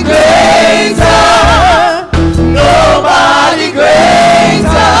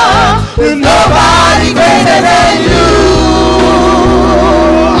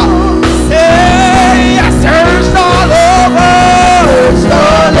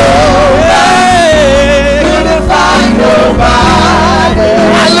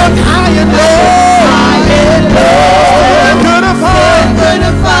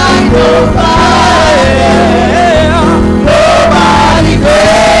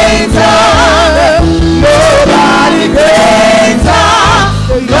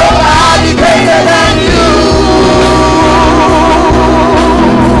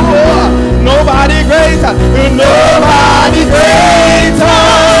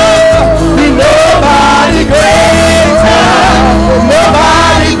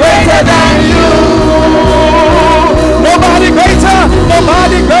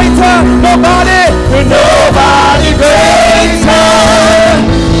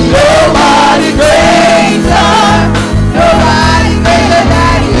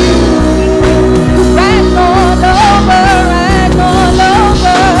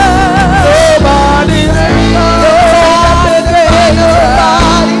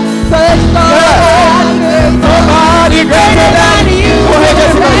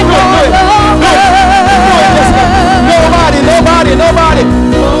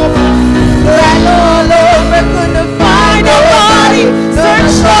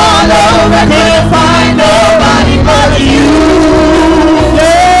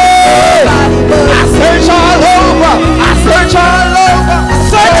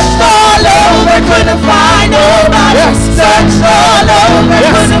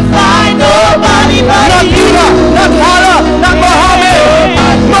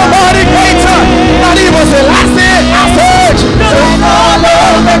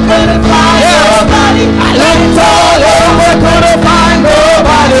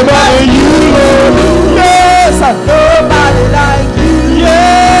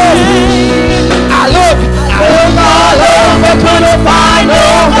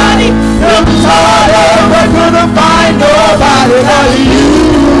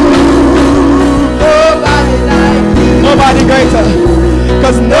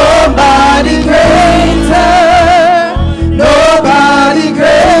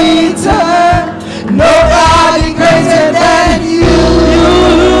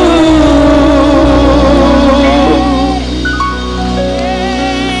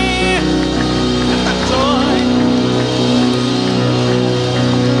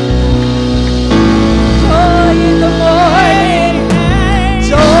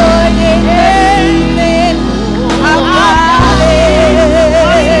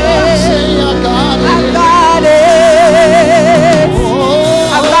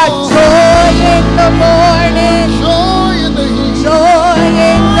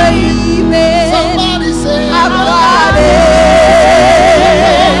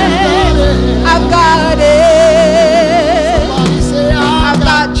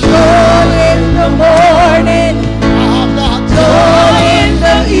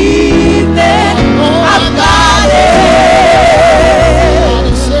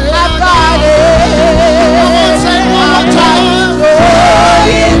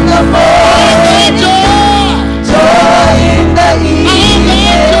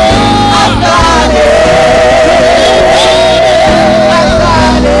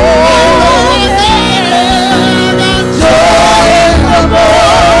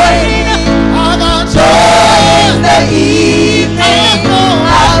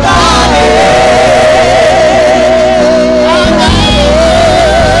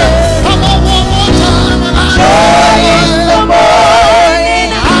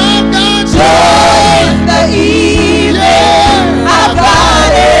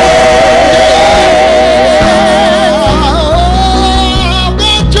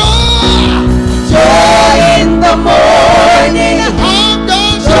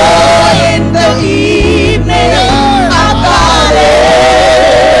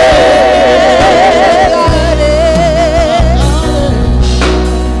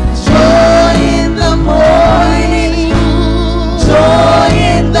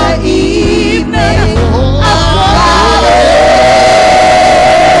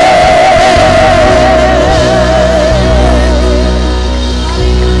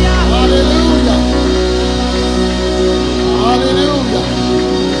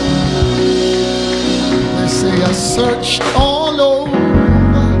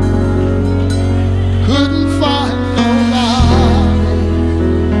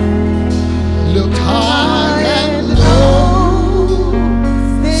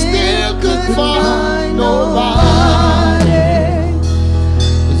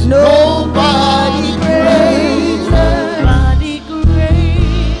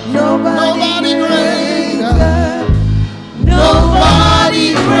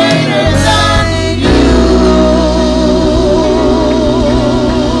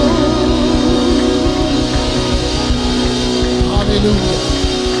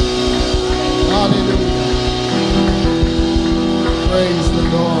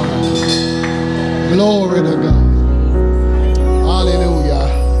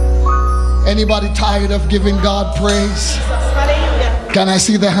 Anybody tired of giving God praise? Can I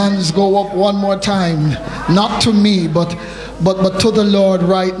see the hands go up one more time? Not to me, but to the Lord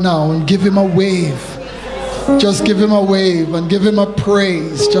right now, and give him a wave. Just give him a wave and give him a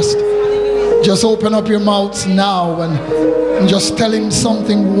praise. Just open up your mouths now and just tell him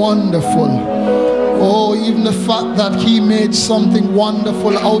something wonderful. Oh, even the fact that he made something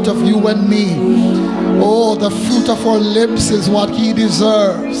wonderful out of you and me. Oh, the fruit of our lips is what he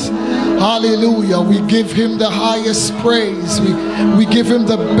deserves. Hallelujah. We give him the highest praise. We give him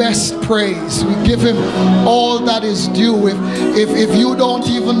the best praise. We give him all that is due. If you don't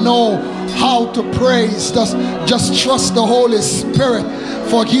even know how to praise, just trust the Holy Spirit,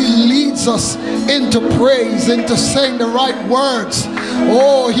 for he leads us into praise, into saying the right words.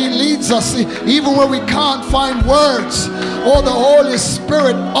 Oh, he leads us even when we can't find words. Oh, the Holy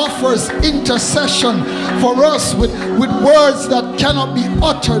Spirit offers intercession for us with words that cannot be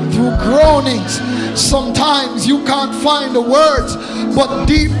uttered through groanings. Sometimes you can't find the words, but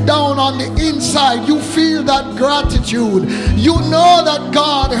deep down on the inside you feel that gratitude. You know that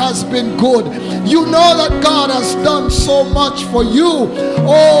God has been good. You know that God has done so much for you.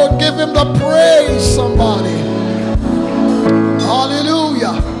 Oh, give him the praise, somebody.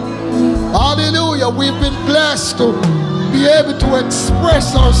 Hallelujah. Hallelujah. We've been blessed to be able to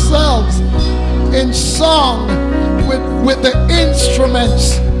express ourselves in song with the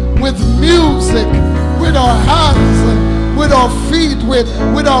instruments, with music, with our hands, and with our feet,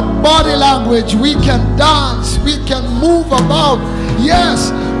 with our body language. We can dance, we can move about.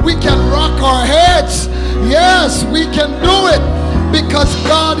 Yes, we can rock our heads. Yes, we can do it because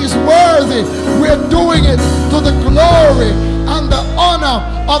God is worthy. We're doing it to the glory and the honor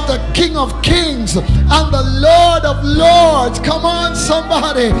of the King of Kings and the Lord of Lords. Come on,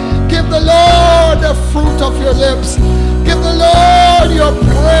 somebody. Give the Lord the fruit of your lips. Give the Lord your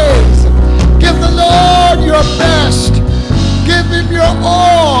praise. Give the Lord your best. Give him your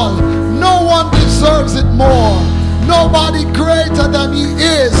all. No one deserves it more. Nobody greater than he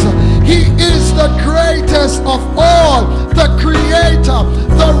is. He is the greatest of all, the creator,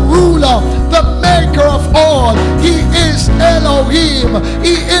 the ruler, the maker of all. He is Elohim.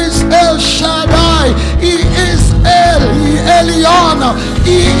 He is El Shaddai. He is Elion.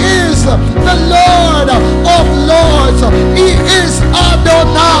 He is the Lord of Lords. He is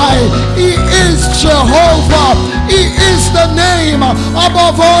Adonai. He is Jehovah. He is the name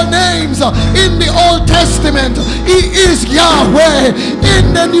above all names. In the Old Testament, he is Yahweh.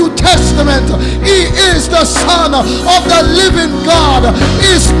 In the New Testament, he is the Son of the living God.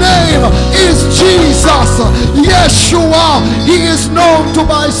 His name is Jesus, Yeshua. He is known to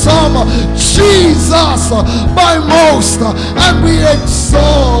by some, Jesus by most, and we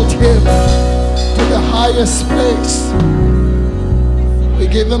exalt him to the highest place. We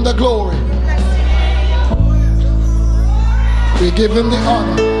give him the glory. We give him the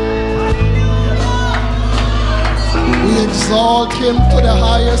honor. We exalt him to the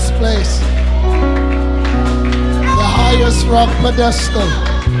highest place, the highest rock pedestal.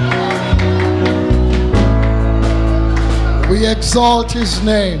 We exalt his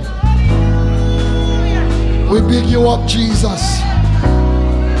name. We big you up, Jesus.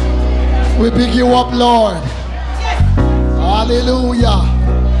 We big you up, Lord. Hallelujah.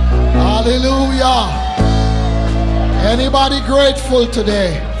 Hallelujah. Anybody grateful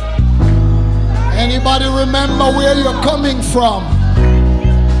today? Anybody remember where you're coming from?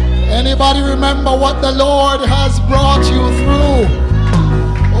 Anybody remember what the Lord has brought you through?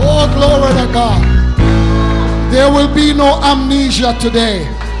 Oh, glory to God. There will be no amnesia today.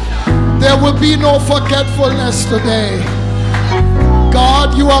 There will be no forgetfulness today.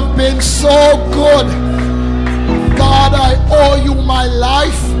 God, you have been so good. God, I owe you my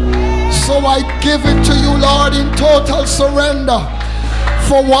life. So I give it to you, Lord, in total surrender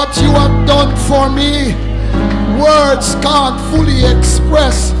for what you have done for me. Words can't fully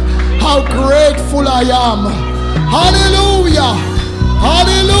express how grateful I am. Hallelujah.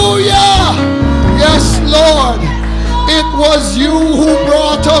 Hallelujah. Yes, Lord. It was you who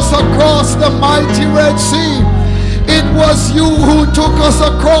brought us across the mighty Red Sea. It was you who took us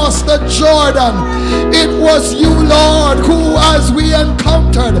across the Jordan. It was you, Lord, who, as we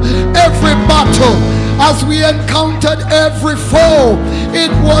encountered every battle, as we encountered every foe,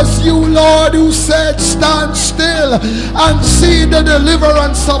 it was you, Lord, who said, stand still and see the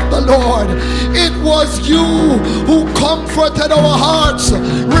deliverance of the Lord. It was you who comforted our hearts,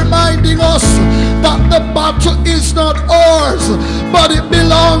 reminding us that the battle is not ours, but it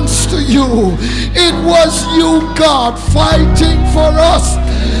belongs to you. It was you, God, fighting for us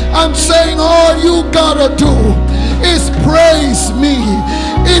and saying all you gotta do is praise me.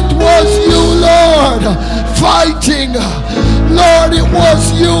 It was you, fighting. Lord, it was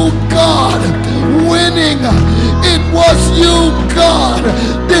you, God, winning. It was you, God,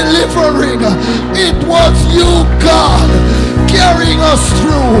 delivering. It was you, God, carrying us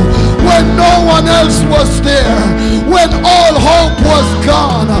through when no one else was there, when all hope was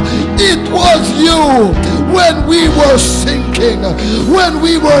gone. It was you when we were sinking, when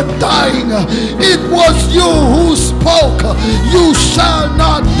we were dying. It was you who spoke, you shall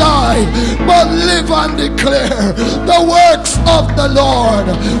not die, but live and declare the works of the Lord.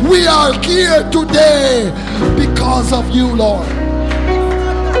 We are here today because of you, Lord.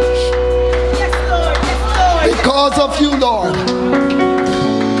 Because of you, Lord.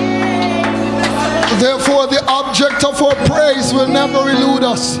 Therefore, the object of our praise will never elude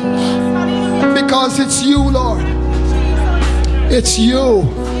us. Because it's you, Lord. It's you.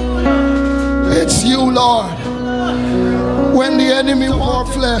 It's you, Lord. When the enemy wore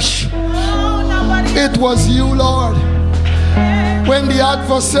flesh, it was you, Lord. When the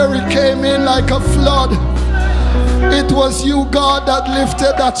adversary came in like a flood, it was you, God, that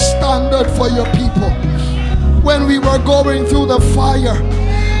lifted that standard for your people. When we were going through the fire,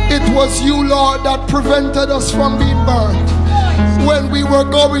 it was you, Lord, that prevented us from being burned. When we were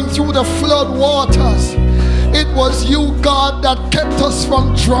going through the flood waters, it was you, God, that kept us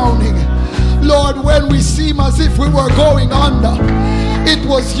from drowning. Lord, when we seem as if we were going under, it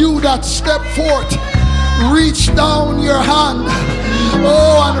was you that stepped forth, reached down your hand,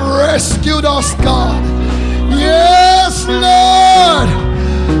 oh, and rescued us, God. Yes, Lord.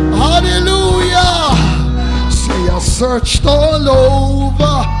 Hallelujah. See, I searched all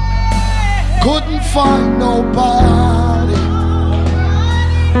over, couldn't find nobody.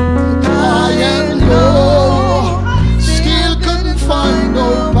 High and low, still couldn't find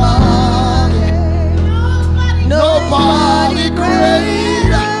nobody. Nobody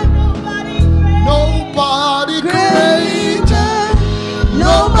greater, nobody greater,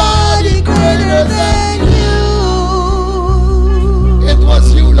 nobody greater than you. It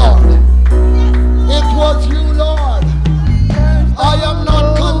was you, Lord. It was you, Lord. I am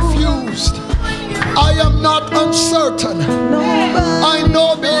not confused. I am not uncertain. I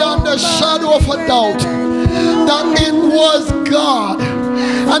know beyond the shadow of a doubt that it was God.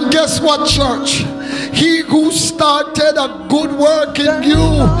 And guess what, church? He who started a good work in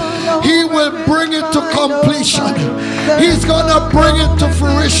you, he will bring it to completion. He's gonna bring it to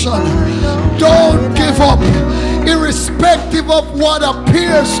fruition. Don't give up, irrespective of what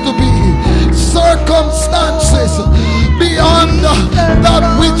appears to be circumstances beyond that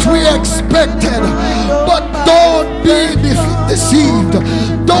which we expected. But don't be deceived.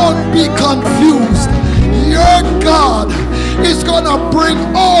 Don't be confused. Your God is gonna bring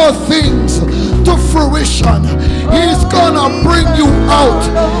all things to fruition. He's gonna bring you out.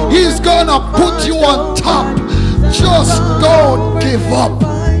 He's gonna put you on top. Just don't give up.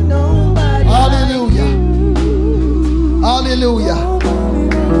 Hallelujah. Hallelujah.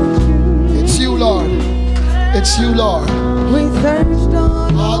 It's you, Lord. It's you, Lord. We searched all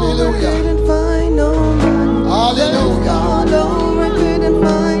Hallelujah. over, couldn't find nobody. Hallelujah. All over, couldn't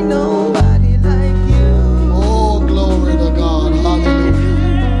find nobody like you. Oh, glory to God. Hallelujah.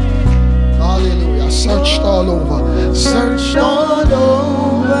 Hallelujah. Searched all over. Searched all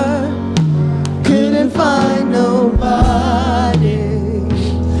over, couldn't find nobody.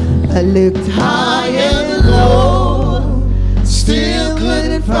 I looked high and low, still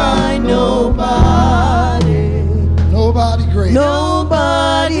couldn't find nobody. Nobody great.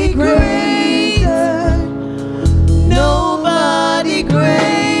 Nobody greater, nobody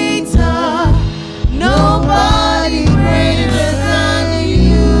greater, nobody greater than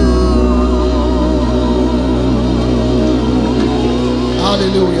you.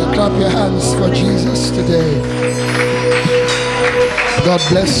 Hallelujah. Clap your hands for Jesus today. God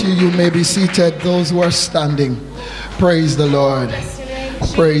bless you. You may be seated. Those who are standing, praise the Lord.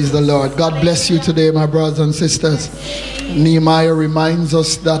 Praise the Lord. God bless you today, my brothers and sisters. Nehemiah reminds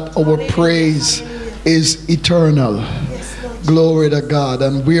us that our praise is eternal. Glory to God.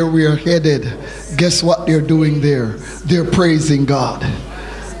 And where we are headed, guess what they're doing there? They're praising God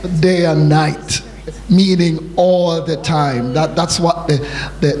day and night, meaning all the time. That's what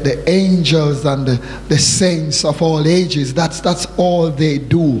the angels and the saints of all ages, that's all they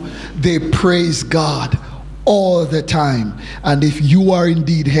do. They praise God all the time. And if you are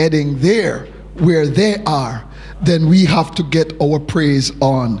indeed heading there where they are, then we have to get our praise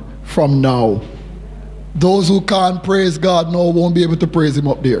on from now. Those who can't praise God now won't be able to praise him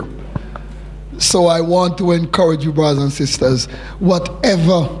up there. So I want to encourage you, brothers and sisters,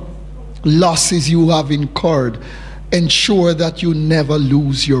 whatever losses you have incurred, ensure that you never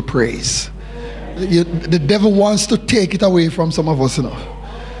lose your praise. The devil wants to take it away from some of us, you know.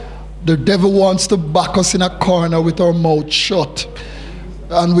 The devil wants to back us in a corner with our mouth shut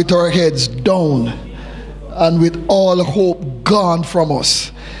and with our heads down and with all hope gone from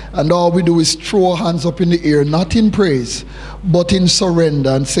us. And all we do is throw our hands up in the air, not in praise, but in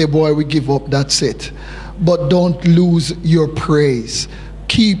surrender, and say, boy, we give up, that's it. But don't lose your praise.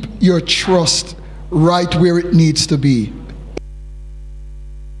 Keep your trust right where it needs to be.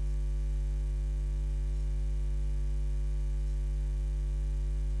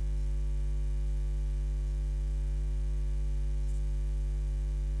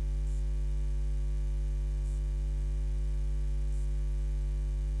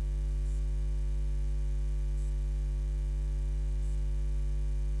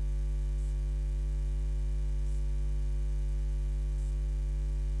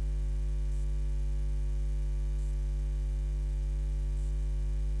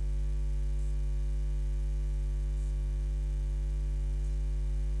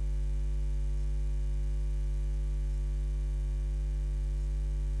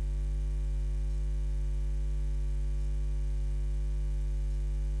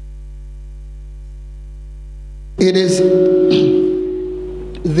 It is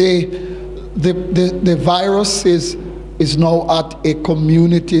the virus is now at a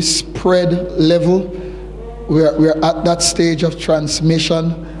community spread level. We're at that stage of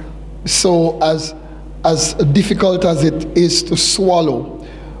transmission. So as difficult as it is to swallow,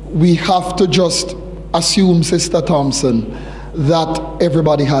 we have to just assume, Sister Thompson, that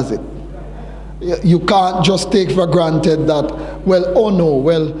everybody has it. You can't just take for granted that, well, oh no,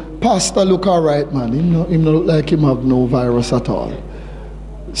 well, Pastor look all right, man. Him not look like him have no virus at all.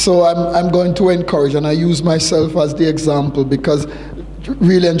 So I'm going to encourage, and I use myself as the example, because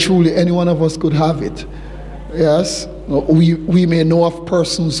really and truly any one of us could have it. Yes, we may know of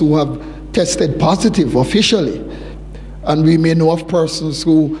persons who have tested positive officially, and we may know of persons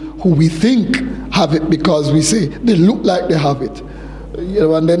who we think have it because we say they look like they have it. You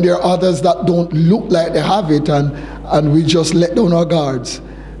know, and then there are others that don't look like they have it, and we just let down our guards.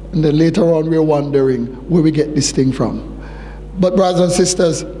 And then later on we're wondering where we get this thing from. But brothers and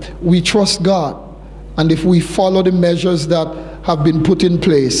sisters, we trust God. And if we follow the measures that have been put in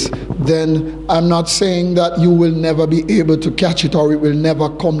place, then I'm not saying that you will never be able to catch it or it will never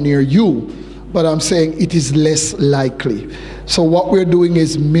come near you. But I'm saying it is less likely. So what we're doing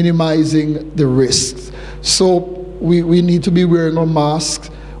is minimizing the risks. So we need to be wearing our masks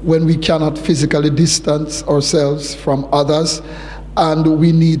when we cannot physically distance ourselves from others. And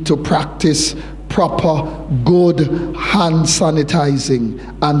we need to practice proper, good hand sanitizing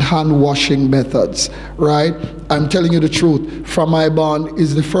and hand washing methods, right? I'm telling you the truth. From my bond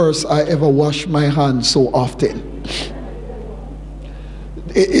is the first I ever washed my hands so often.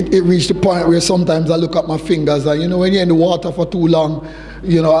 It reached the point where sometimes I look at my fingers and, you know, when you're in the water for too long,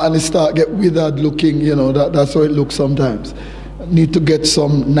 you know, and it start get withered looking, you know, that's how it looks sometimes. Need to get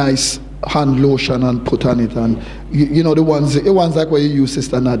some nice hand lotion and put on it, and you know the ones like what you use,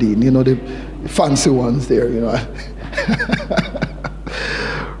 Sister Nadine, you know, the fancy ones there, you know.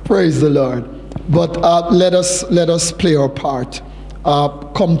 Praise the Lord. But let us play our part.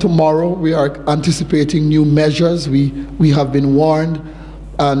 Come tomorrow, we are anticipating new measures. We have been warned,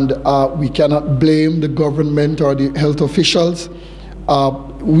 and we cannot blame the government or the health officials.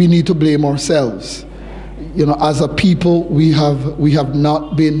 We need to blame ourselves. You know, as a people, we have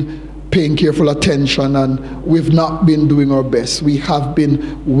not been paying careful attention, and we've not been doing our best. We have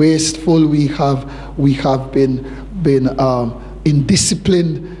been wasteful. We have been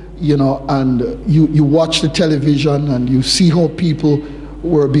indisciplined. You know, and you watch the television and you see how people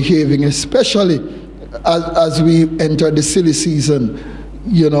were behaving, especially as we enter the silly season.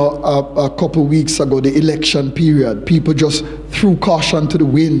 You know, a couple weeks ago, the election period, people just threw caution to the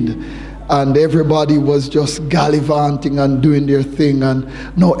wind. And everybody was just gallivanting and doing their thing, and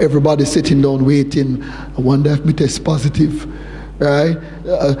now everybody's sitting down waiting. I wonder if me test positive, right?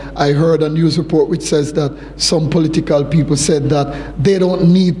 I heard a news report which says that some political people said that they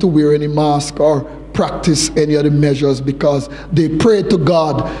don't need to wear any mask or practice any of the measures because they prayed to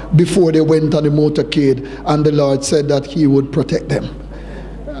God before they went on the motorcade, and the Lord said that He would protect them.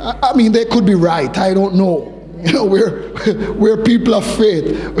 I mean, they could be right, I don't know. You know, we're people of faith.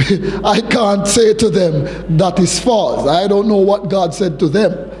 I can't say to them that is false. I don't know what God said to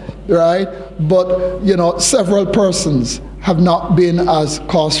them, right? But, you know, several persons have not been as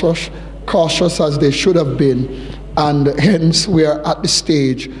cautious as they should have been. And hence we are at the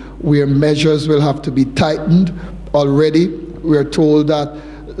stage where measures will have to be tightened already. We're told that,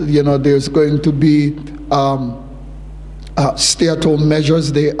 you know, there's going to be stay-at-home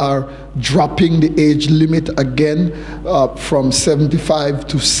measures. They are dropping the age limit again from 75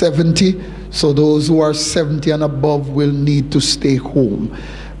 to 70. So those who are 70 and above will need to stay home,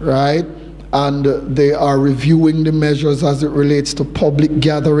 right? And they are reviewing the measures as it relates to public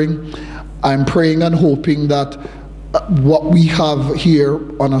gathering. I'm praying and hoping that what we have here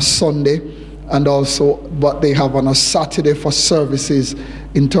on a Sunday and also what they have on a Saturday for services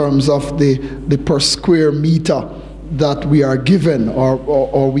in terms of the per square meter that we are given,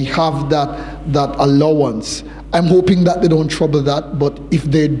 or we have that allowance. I'm hoping that they don't trouble that, but if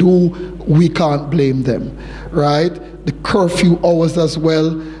they do, we can't blame them, right? The curfew hours as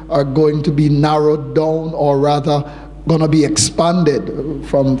well are going to be narrowed down, or rather going to be expanded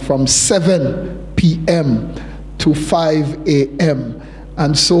from 7 p.m. to 5 a.m.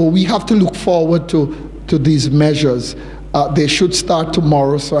 And so we have to look forward to these measures. They should start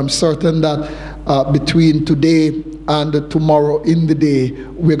tomorrow, so I'm certain that between today and tomorrow in the day,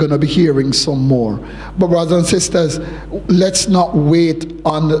 we're going to be hearing some more. But brothers and sisters, let's not wait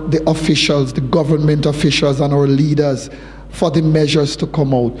on the officials, the government officials and our leaders for the measures to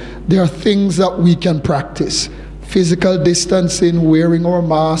come out. There are things that we can practice. Physical distancing, wearing our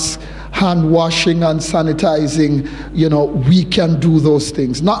masks, hand washing and sanitizing, we can do those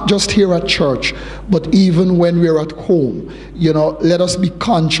things. Not just here at church, but even when we're at home. Let us be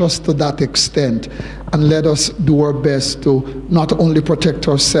conscious to that extent, and let us do our best to not only protect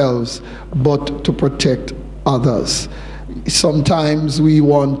ourselves, but to protect others. Sometimes we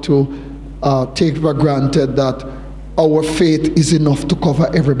want to take for granted that our faith is enough to cover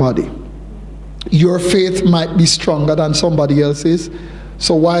everybody. Your faith might be stronger than somebody else's.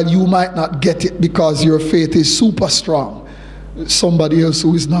 So while you might not get it because your faith is super strong, somebody else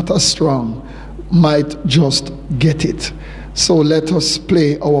who is not as strong might just get it. So let us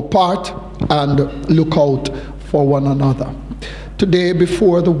play our part and look out for one another. Today,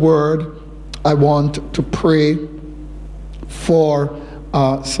 before the word, I want to pray for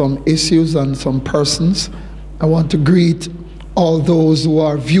some issues and some persons. I want to greet all those who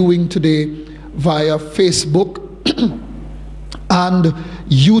are viewing today via Facebook and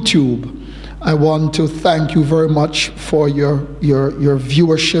YouTube. I want to thank you very much for your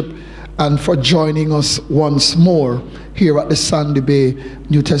viewership and for joining us once more here at the Sandy Bay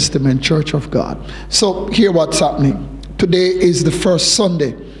New Testament Church of God. So here what's happening. Today is the first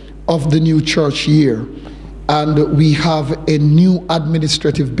Sunday of the new church year, and we have a new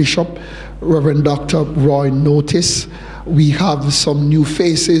administrative bishop, Reverend Dr. Roy Notice. We have some new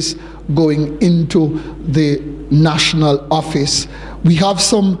faces going into the national office. We have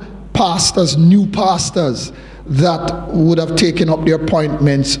some pastors, new pastors, that would have taken up their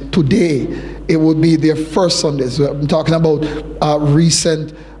appointments today. It would be their first Sundays. I'm talking about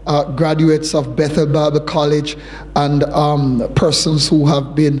recent graduates of Bethel Bible College and persons who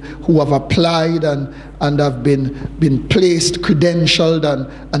have applied and have been placed, credentialed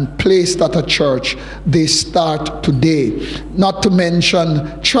and placed at a church. They start today. Not to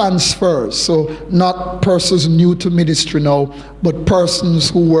mention transfers, so not persons new to ministry now, but persons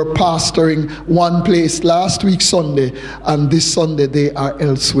who were pastoring one place last week Sunday, and this Sunday they are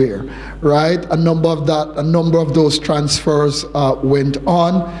elsewhere, right? A number of those transfers went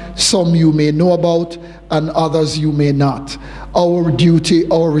on. Some you may know about, and others you may not. Our duty,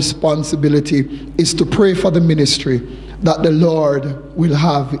 our responsibility is to pray for the ministry, that the Lord will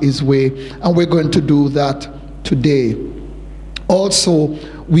have his way, and we're going to do that today. Also,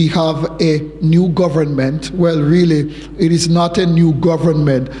 we have a new government. Well, really, it is not a new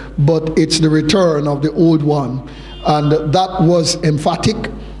government, but it's the return of the old one, and that was emphatic,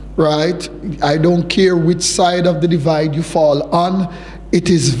 right? I don't care which side of the divide you fall on. It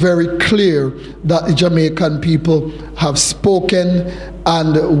is very clear that the Jamaican people have spoken,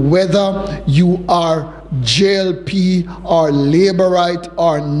 and whether you are JLP or Labourite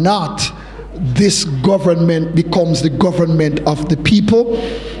or not, this government becomes the government of the people,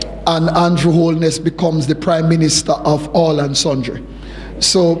 and Andrew Holness becomes the Prime Minister of all and sundry.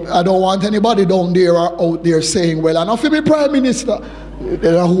 So I don't want anybody down there or out there saying, well, I know if you be Prime Minister.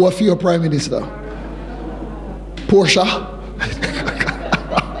 Who are your Prime Minister? Portia?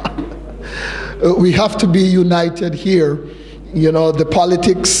 We have to be united here. The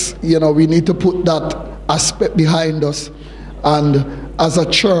politics, we need to put that aspect behind us. And as a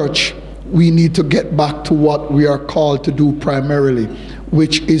church, we need to get back to what we are called to do primarily,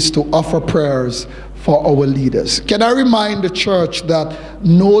 which is to offer prayers for our leaders. Can I remind the church that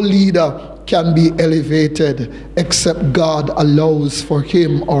no leader can be elevated except God allows for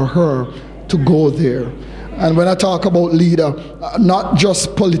him or her to go there. And when I talk about leader, not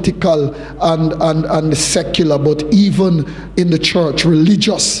just political and secular, but even in the church,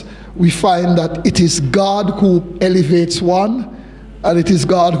 religious, we find that it is God who elevates one and it is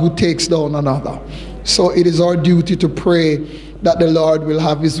God who takes down another. So it is our duty to pray that the Lord will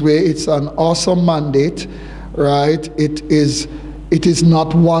have his way. It's an awesome mandate, right? It is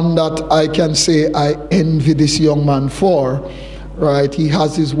not one that I can say I envy this young man for, right? He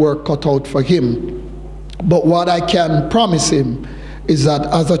has his work cut out for him. But what I can promise him is that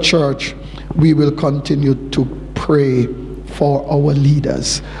as a church, we will continue to pray for our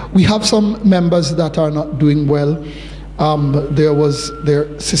leaders. We have some members that are not doing well.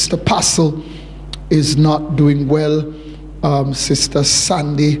 Their Sister Passel is not doing well. Sister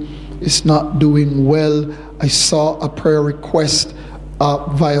Sandy is not doing well. I saw a prayer request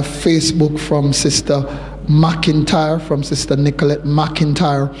via Facebook from Sister McIntyre, from Sister Nicolette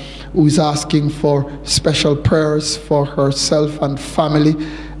McIntyre, who is asking for special prayers for herself and family,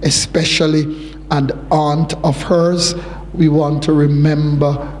 especially an aunt of hers. We want to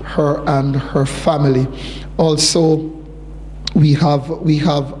remember her and her family. Also, we have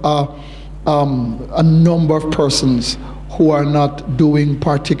a number of persons who are not doing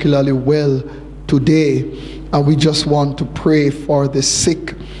particularly well today, and we just want to pray for the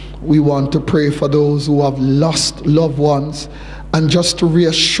sick. We want to pray for those who have lost loved ones, and just to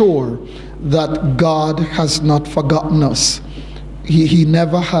reassure that God has not forgotten us. He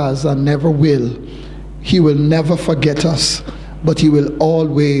never has and never will. He will never forget us, but he will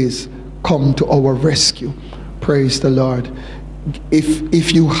always come to our rescue. Praise the Lord.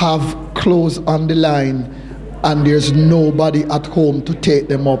 If you have clothes on the line and there's nobody at home to take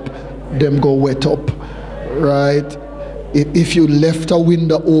them up, them go wet up, right? If you left a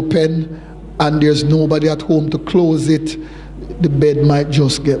window open and there's nobody at home to close it, the bed might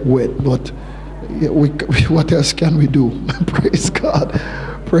just get wet. But what else can we do? Praise God.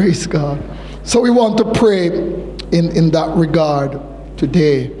 Praise God. So we want to pray in that regard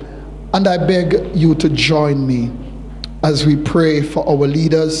today. And I beg you to join me as we pray for our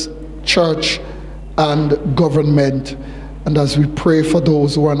leaders, church, and government. And as we pray for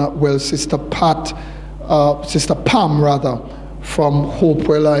those who are not well, Sister Pam rather, from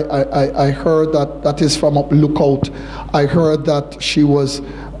Hopewell, I heard that is from up Lookout. I heard that she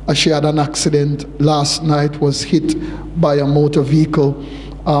had an accident last night, was hit by a motor vehicle,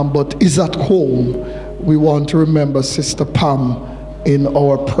 but is at home. We want to remember Sister Pam in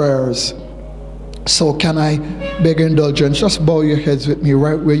our prayers. So can I beg your indulgence? Just bow your heads with me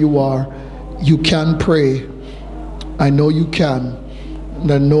right where you are. You can pray. I know you can.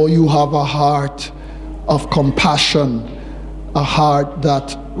 And I know you have a heart of compassion, a heart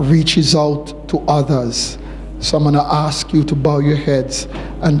that reaches out to others. So I'm going to ask you to bow your heads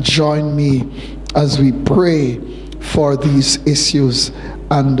and join me as we pray for these issues,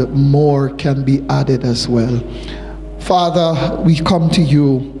 and more can be added as well. Father, we come to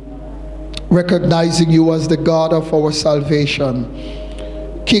you recognizing you as the God of our salvation,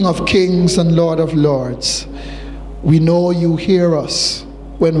 King of kings and Lord of lords. We know you hear us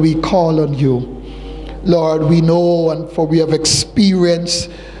when we call on you. Lord, we know, and for we have experienced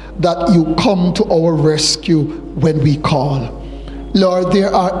that you come to our rescue when we call. Lord,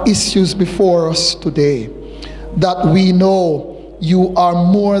 there are issues before us today that we know you are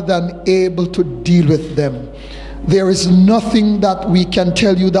more than able to deal with them. There is nothing that we can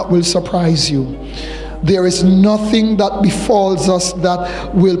tell you that will surprise you. There is nothing that befalls us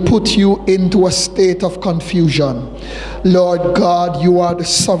that will put you into a state of confusion. Lord God, you are the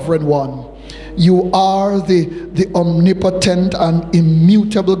sovereign one. You are the omnipotent and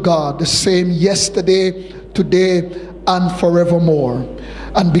immutable God, the same yesterday, today, and forevermore.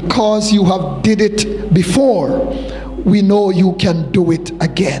 And because you have did it before, we know you can do it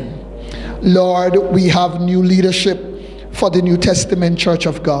again. Lord, we have new leadership for the New Testament Church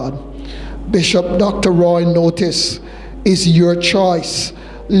of God. Bishop Dr. Roy Notice is your choice,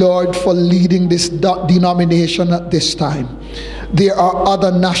 Lord, for leading this denomination at this time. There are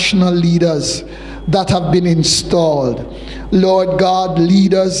other national leaders that have been installed. Lord God,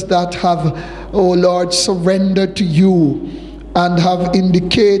 leaders that have, oh Lord, surrendered to you and have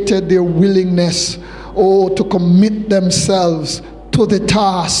indicated their willingness, oh, to commit themselves to the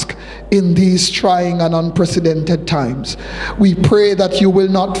task in these trying and unprecedented times. We pray that you will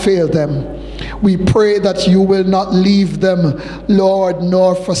not fail them. We pray that you will not leave them, Lord,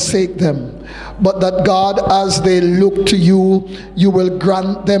 nor forsake them. But that God, as they look to you, you will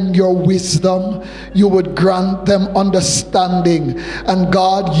grant them your wisdom. You would grant them understanding. And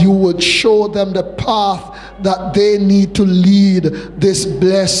God, you would show them the path that they need to lead this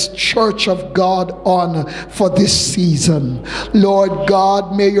blessed church of God on for this season. Lord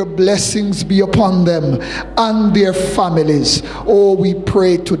God, may your blessings be upon them and their families. Oh, we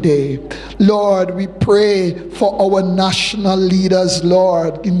pray today. Lord, we pray for our national leaders,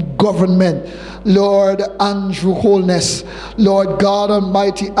 Lord, in government. Lord, Andrew Holness, Lord God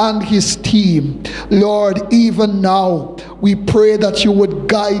Almighty, and his team. Lord, even now, we pray that you would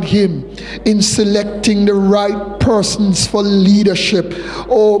guide him in selecting the right persons for leadership.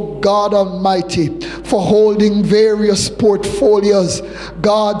 Oh God Almighty, for holding various portfolios,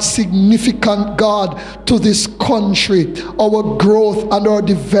 God, significant, God, to this country, our growth and our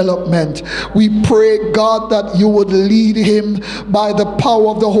development. We pray, God, that you would lead him by the power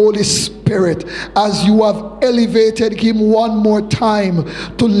of the Holy Spirit, as you have elevated him one more time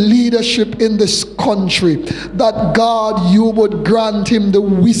to leadership in this country, that God, you would grant him the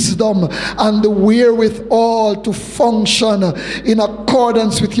wisdom and the wherewithal to function in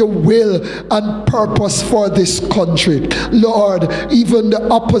accordance with your will and purpose for this country. Lord, even the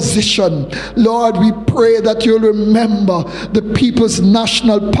opposition, Lord, we pray that you'll remember the People's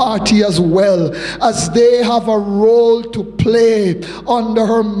National Party as well, as they have a role to play under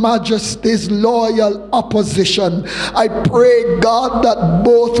Her Majesty's loyal opposition. I pray, God, that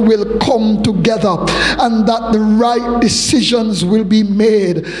both will come together and that the right decisions will be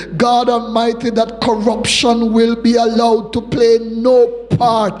made. God Almighty, that corruption will be allowed to play no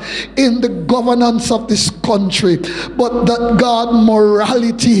part in the governance of this country, but that, God,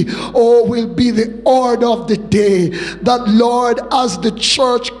 morality, oh, will be the order of the day. That, Lord, as the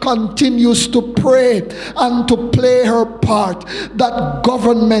church continues to pray and to play her part, that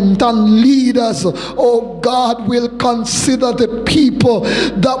government and leaders, oh God, will consider the people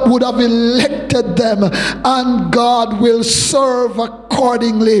that would have elected them, and God will serve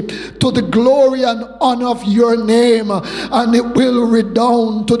accordingly to the glory and honor of your name, and it will redound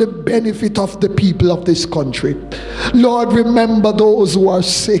to the benefit of the people of this country. Lord, remember those who are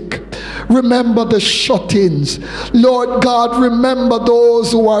sick. Remember the shut-ins. Lord God, remember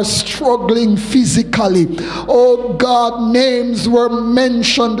those who are struggling physically. Oh God, names were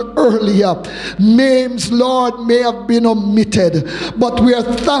mentioned earlier. Names, Lord, may have been omitted, but we are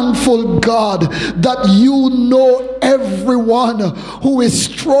thankful, God, that you know everyone who is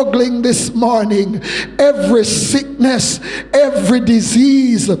struggling this morning. Every sickness, every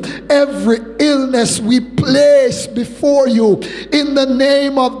disease, every illness we place before you in the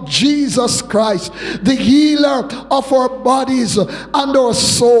name of Jesus Christ, the healer of our bodies and our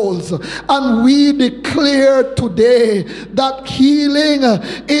souls. And we declare today that healing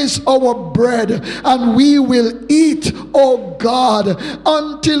is our bread, and we will eat, oh God,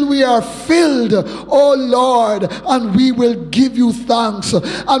 until we are filled, oh Lord, and we will give you thanks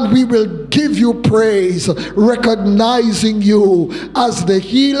and we will give you praise, recognizing you as the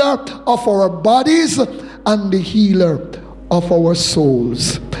healer of our bodies and the healer of our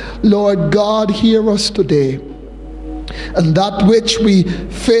souls. Lord God, hear us today, and that which we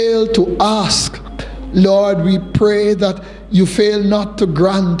fail to ask, Lord, we pray that you fail not to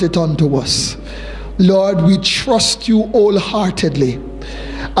grant it unto us. Lord, we trust you wholeheartedly,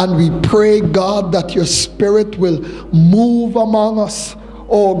 and we pray, God, that your Spirit will move among us,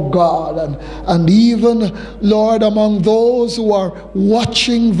 oh God, and even, Lord, among those who are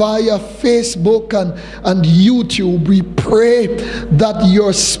watching via Facebook and YouTube, we pray that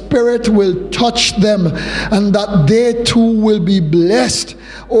your Spirit will touch them and that they too will be blessed,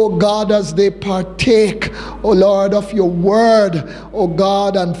 oh God, as they partake, oh Lord, of your word, oh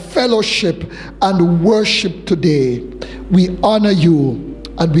God, and fellowship and worship today. We honor you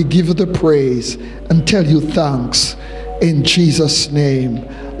and we give you the praise and tell you thanks. In Jesus' name.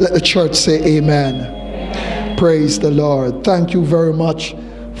 Let the church say amen. Amen. Praise the Lord. Thank you very much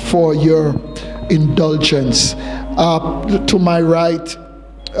for your indulgence. To my right,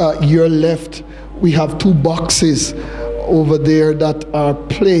 your left, we have two boxes over there that are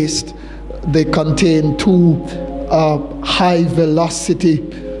placed. They contain two high velocity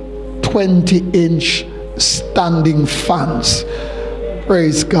 20-inch standing fans.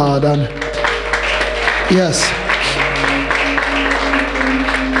 Praise God. And yes,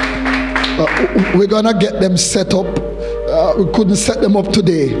 we're gonna get them set up. We couldn't set them up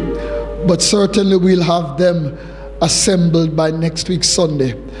today, but certainly we'll have them assembled by next week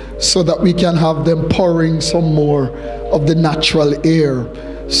Sunday, so that we can have them pouring some more of the natural air,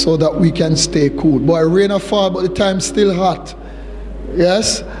 so that we can stay cool. Boy, rain or fall, but the time's still hot.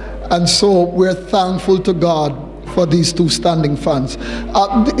 Yes, and so we're thankful to God for these two standing fans.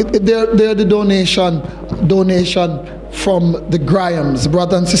 They're the donation from the Grahams,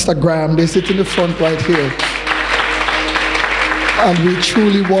 brother and sister Graham. They sit in the front right here. And we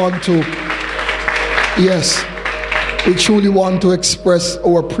truly want to, yes, we truly want to express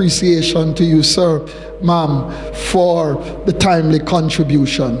our appreciation to you, sir, ma'am, for the timely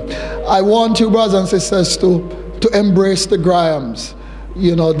contribution. I want you, brothers and sisters, to embrace the Grahams.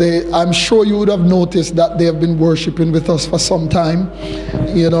 You know, I'm sure you would have noticed that they have been worshiping with us for some time.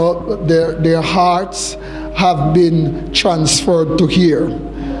 You know, their hearts have been transferred to here.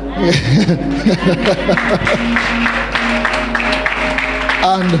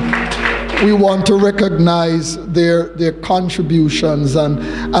 And we want to recognize their contributions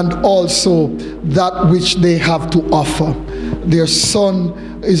and also that which they have to offer. Their son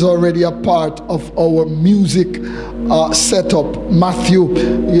is already a part of our music setup. Matthew,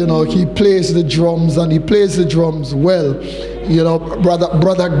 you know, he plays the drums, and he plays the drums well. You know,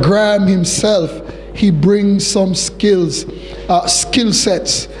 brother Graham himself, he brings some skill sets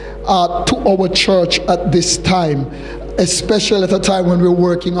to our church at this time, especially at a time when we're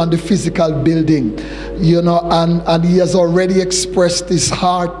working on the physical building, you know, and he has already expressed his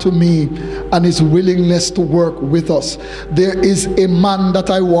heart to me and his willingness to work with us. There is a man that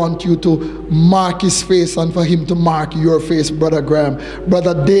I want you to mark his face and for him to mark your face, Brother Graham.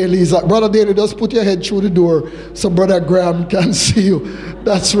 Brother Daly, just put your head through the door so Brother Graham can see you.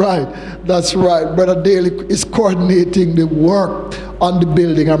 That's right. That's right. Brother Daly is coordinating the work on the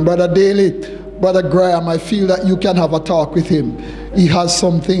building. And Brother Daly, Brother Graham, I feel that you can have a talk with him. He has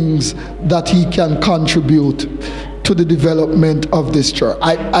some things that he can contribute to the development of this church.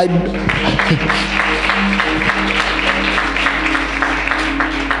 I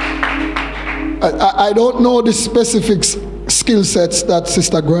don't know the specific skill sets that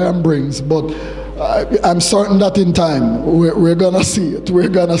Sister Graham brings, but I'm certain that in time we're gonna see it. We're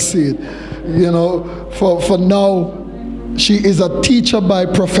gonna see it. You know, for now, she is a teacher by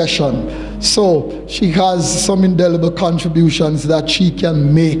profession. So she has some indelible contributions that she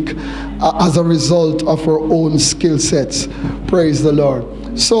can make as a result of her own skill sets. Praise the Lord.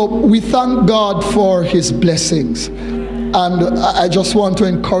 So we thank God for his blessings. And I just want to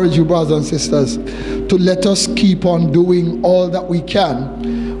encourage you, brothers and sisters, to let us keep on doing all that we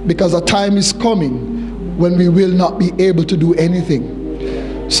can, because a time is coming when we will not be able to do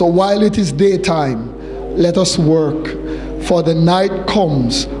anything. So while it is daytime, let us work, for the night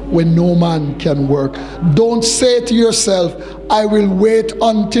comes when no man can work. Don't say to yourself, I will wait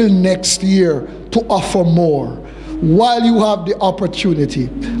until next year to offer more. While you have the opportunity,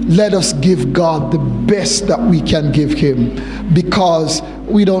 let us give God the best that we can give him, because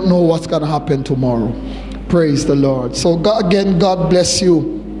we don't know what's going to happen tomorrow. Praise the Lord. So again, God bless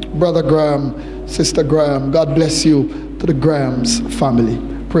you, Brother Graham, Sister Graham. God bless you to the Graham's family.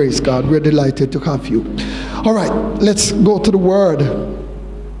 Praise God. We're delighted to have you. All right, let's go to the Word.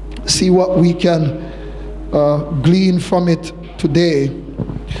 See what we can glean from it today.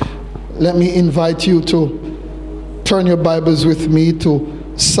 Let me invite you to turn your Bibles with me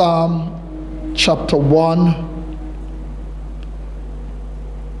to Psalm chapter 1.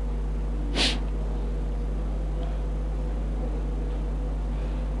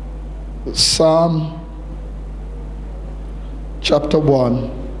 Psalm chapter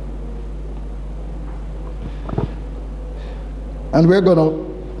 1. And we're going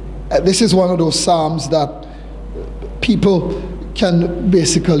to, this is one of those Psalms that people can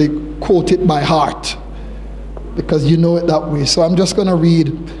basically quote it by heart, because you know it that way. So I'm just going to read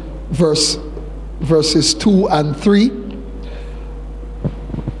verses 2 and 3,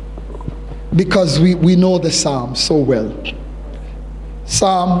 because we know the Psalm so well.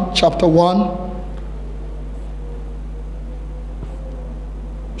 Psalm chapter 1.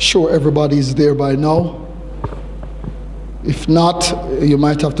 Sure, everybody is there by now. If not, you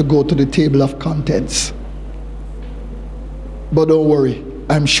might have to go to the table of contents. But don't worry,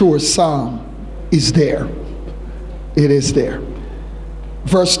 I'm sure Psalm is there. It is there.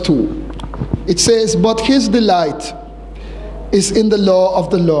 Verse 2. It says, but his delight is in the law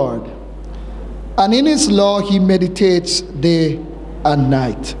of the Lord, and in his law he meditates day and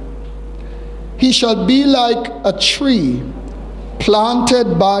night. He shall be like a tree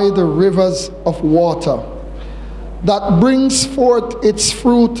planted by the rivers of water, that brings forth its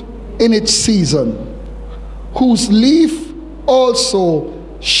fruit in its season, whose leaf also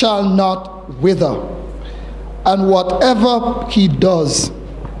shall not wither, and whatever he does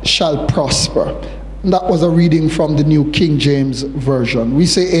shall prosper. And that was a reading from the New King James Version. We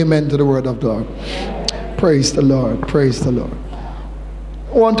say amen to the word of God. Praise the Lord. Praise the Lord.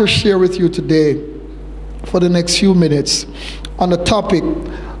 I want to share with you today for the next few minutes on the topic,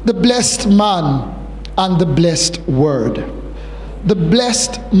 the blessed man and the blessed word. The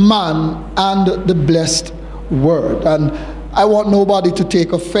blessed man and the blessed word. And I want nobody to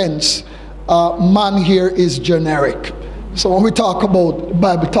take offense. Man here is generic. So when we talk about, the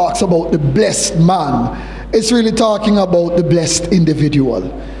Bible talks about the blessed man, it's really talking about the blessed individual.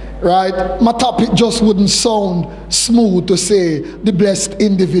 Right? My topic just wouldn't sound smooth to say the blessed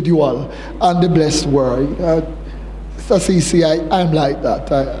individual and the blessed word. So see, I'm like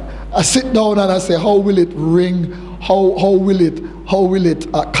that. I sit down and I say, how will it ring? How will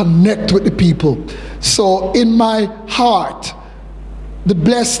it connect with the people? So in my heart, the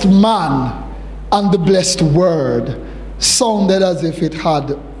blessed man and the blessed word sounded as if it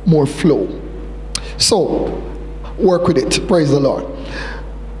had more flow. So work with it. Praise the Lord.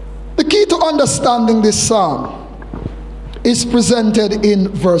 The key to understanding this psalm is presented in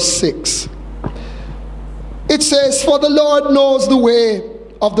verse 6. It says, for the Lord knows the way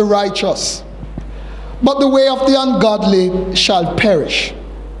of the righteous, but the way of the ungodly shall perish.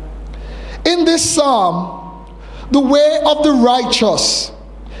 In this psalm, the way of the righteous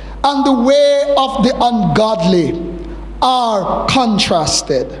and the way of the ungodly are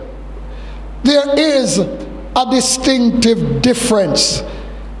contrasted. There is a distinctive difference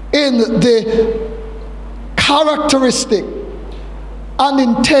in the characteristic and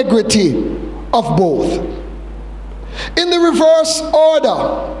integrity of both. In the reverse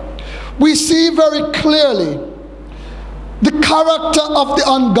order, we see very clearly the character of the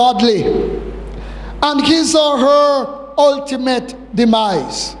ungodly and his or her ultimate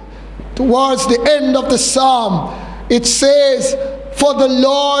demise. Towards the end of the psalm, it says, for the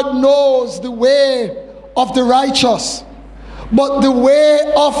Lord knows the way of the righteous, but the way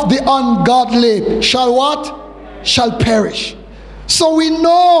of the ungodly shall what? Shall perish. So we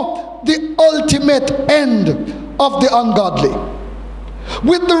know the ultimate end of the ungodly.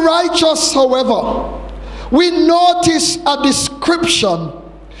 With the righteous, however, we notice a description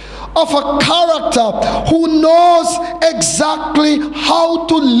of a character who knows exactly how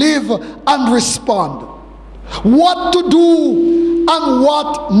to live and respond, what to do and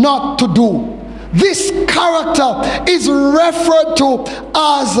what not to do. This character is referred to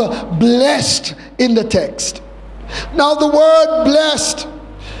as blessed in the text. Now the word blessed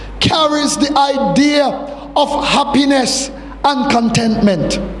carries the idea of happiness and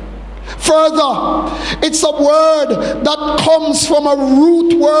contentment. Further, it's a word that comes from a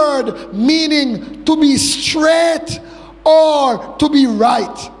root word meaning to be straight or to be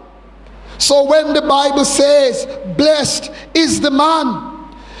right. So when the Bible says blessed is the man,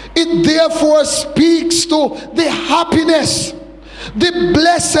 it therefore speaks to the happiness, the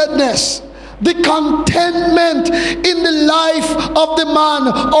blessedness, the contentment in the life of the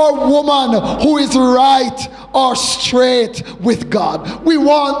man or woman who is right or straight with God. We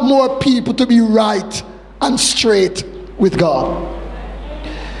want more people to be right and straight with God.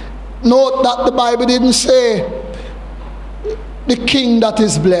 Note that the Bible didn't say the king that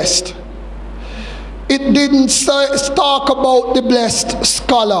is blessed. It didn't talk about the blessed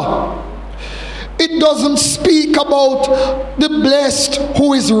scholar. It doesn't speak about the blessed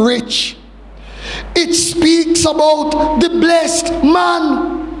who is rich. It speaks about the blessed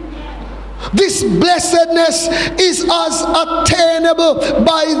man. This blessedness is as attainable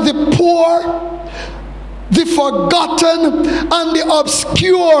by the poor, the forgotten, and the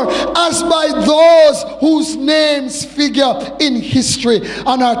obscure as by those whose names figure in history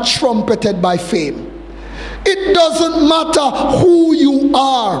and are trumpeted by fame. It doesn't matter who you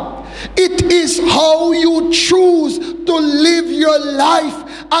are. It is how you choose to live your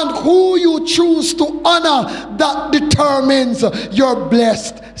life and who you choose to honor that determines your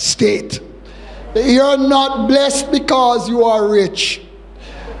blessed state. You're not blessed because you are rich,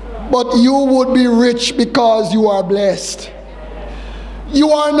 but you would be rich because you are blessed. You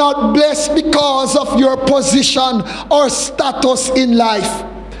are not blessed because of your position or status in life,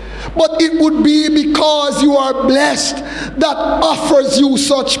 but it would be because you are blessed that offers you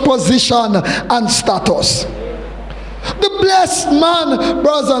such position and status. The blessed man,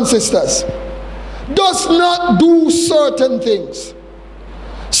 brothers and sisters, does not do certain things.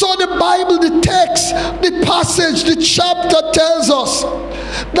 So the Bible, the text, the passage, the chapter tells us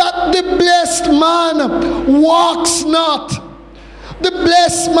that the blessed man walks not. The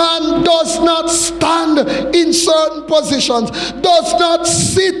blessed man does not stand in certain positions, does not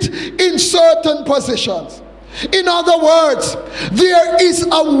sit in certain positions. In other words, there is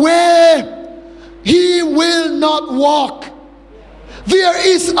a way he will not walk. There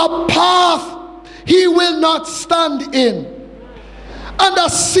is a path he will not stand in. and a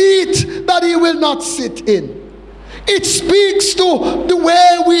seat that he will not sit in. It speaks to the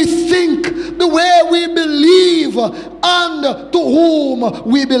way we think, the way we believe, and to whom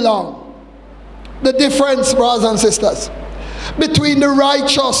we belong. The difference, brothers and sisters, between the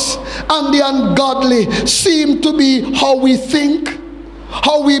righteous and the ungodly seem to be how we think,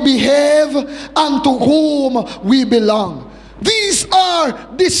 how we behave, and to whom we belong. These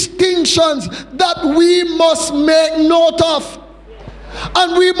are distinctions that we must make note of.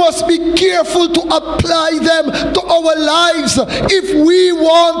 And we must be careful to apply them to our lives if we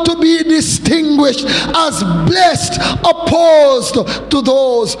want to be distinguished as blessed, opposed to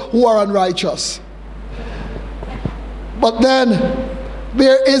those who are unrighteous. But then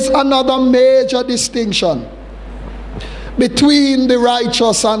there is another major distinction between the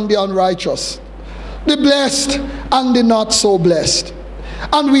righteous and the unrighteous, the blessed and the not so blessed.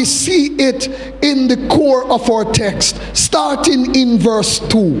 And we see it in the core of our text, starting in verse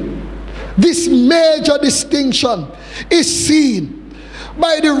 2. This major distinction is seen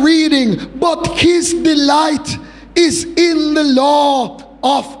by the reading, but his delight is in the law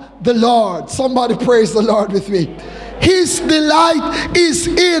of the Lord. Somebody praise the Lord with me. His delight is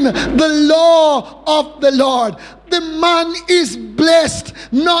in the law of the Lord. The man is blessed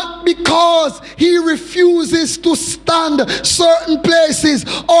not because he refuses to stand certain places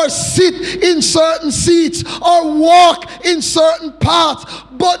or sit in certain seats or walk in certain paths,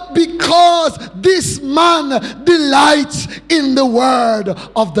 but because this man delights in the word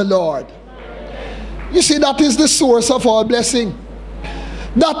of the Lord. You see, that is the source of our blessing.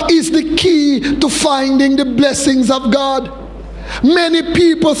 That is the key to finding the blessings of God. Many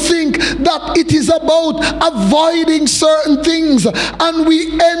people think that it is about avoiding certain things, and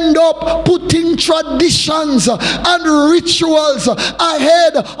we end up putting traditions and rituals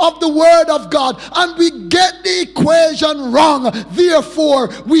ahead of the word of God, and we get the equation wrong. Therefore,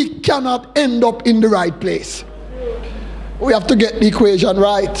 we cannot end up in the right place. We have to get the equation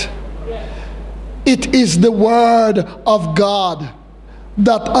right. It is the word of God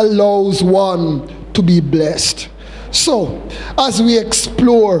that allows one to be blessed. So, as we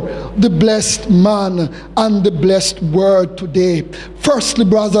explore the blessed man and the blessed word today, firstly,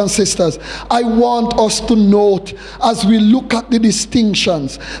 brothers and sisters, I want us to note, as we look at the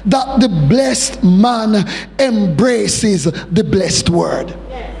distinctions, that the blessed man embraces the blessed word.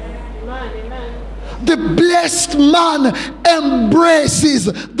 The blessed man embraces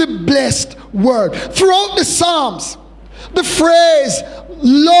the blessed word. Throughout the Psalms, the phrase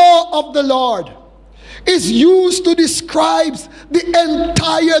law of the Lord is used to describe the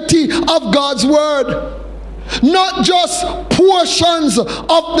entirety of God's word. Not just portions of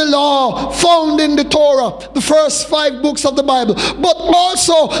the law found in the Torah, the first 5 books of the Bible, but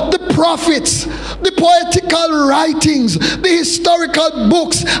also the prophets, the poetical writings, the historical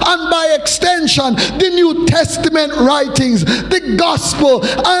books, and by extension, the New Testament writings, the gospel,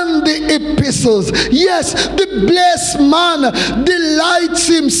 and the epistles. Yes, the blessed man delights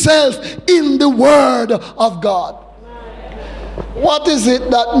himself in the word of God. What is it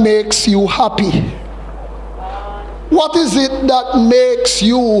that makes you happy? What is it that makes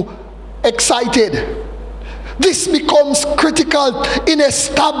you excited? This becomes critical in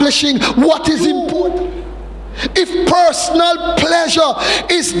establishing what is important. If personal pleasure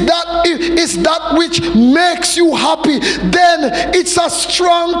is that which makes you happy, then it's a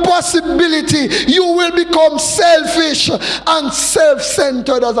strong possibility you will become selfish and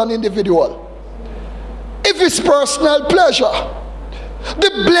self-centered as an individual. If it's personal pleasure,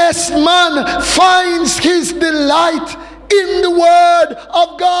 the blessed man finds his delight in the word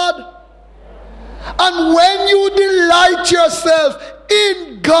of God. And when you delight yourself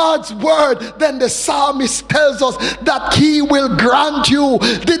in God's word, then the psalmist tells us that he will grant you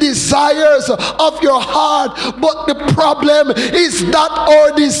the desires of your heart. But the problem is that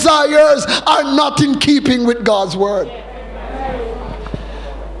our desires are not in keeping with God's word.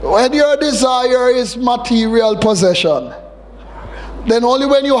 When your desire is material possession, then only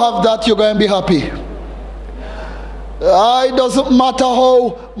when you have that you're going to be happy. It doesn't matter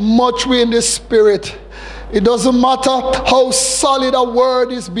how much we're in the spirit. It doesn't matter how solid a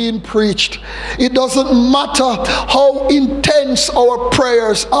word is being preached. It doesn't matter how intense our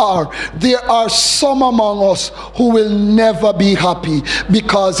prayers are. There are some among us who will never be happy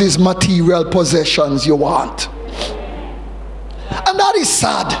because it's material possessions you want. And that is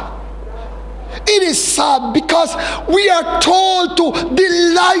sad. It is sad because we are told to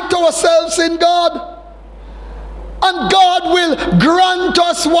delight ourselves in God, and God will grant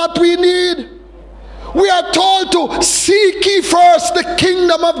us what we need. We are told to seek ye first the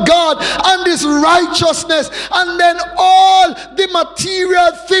kingdom of God and his righteousness, and then all the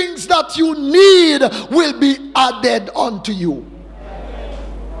material things that you need will be added unto you.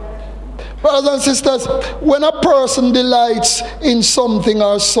 Brothers and sisters, when a person delights in something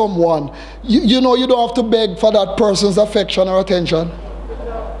or someone, you know you don't have to beg for that person's affection or attention.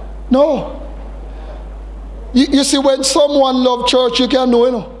 No. You see, when someone loves church, you can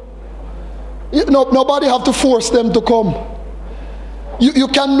know, nobody have to force them to come. You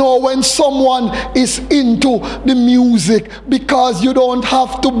can know when someone is into the music because you don't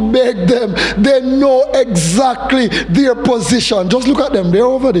have to beg them. They know exactly their position. Just look at them, they're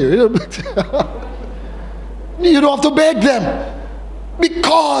over there. You don't have to beg them.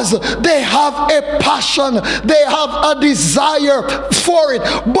 Because they have a passion, they have a desire for it.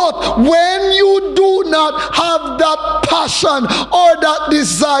 But when you do not have that passion or that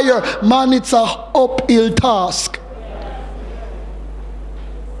desire, man, it's an uphill task.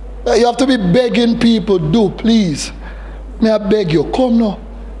 You have to be begging people, do please. May I beg you, come now.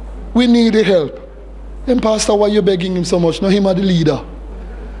 We need the help. And Pastor, why are you begging him so much? No, him are the leader.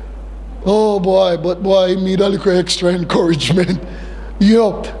 Oh boy, but boy, he need a little extra encouragement. You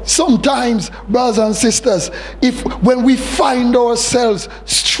know, sometimes, brothers and sisters, when we find ourselves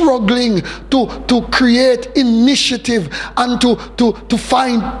struggling to create initiative and to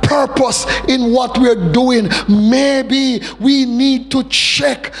find purpose in what we're doing, maybe we need to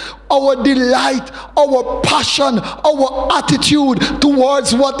check our delight, our passion, our attitude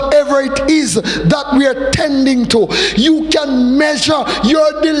towards whatever it is that we are tending to. You can measure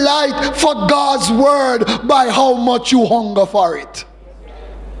your delight for God's word by how much you hunger for it.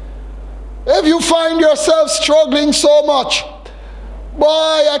 If you find yourself struggling so much, boy,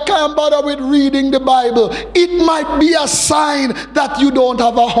 I can't bother with reading the Bible, it might be a sign that you don't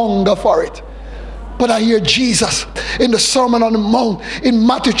have a hunger for it. But I hear Jesus in the Sermon on the Mount in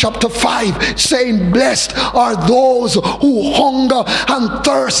Matthew chapter 5 saying, blessed are those who hunger and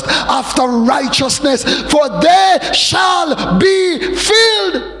thirst after righteousness, for they shall be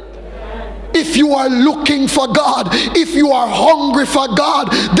filled. If you are looking for God, if you are hungry for God,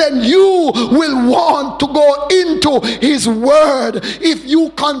 then you will want to go into his word. If you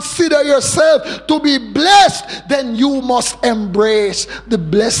consider yourself to be blessed, then you must embrace the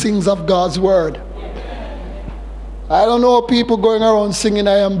blessings of God's word. I don't know people going around singing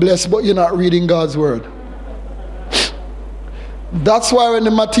I am blessed, but you're not reading God's word. That's why when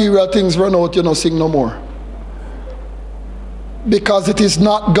the material things run out, you don't sing no more. Because it is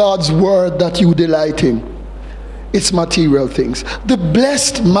not God's word that you delight in. It's material things. The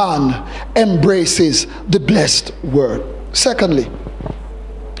blessed man embraces the blessed word. Secondly,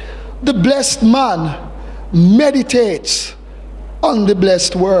 the blessed man meditates on the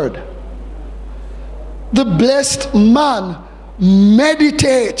blessed word. The blessed man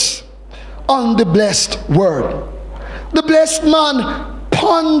meditates on the blessed word. The blessed man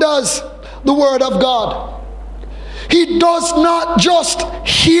ponders the word of God. He does not just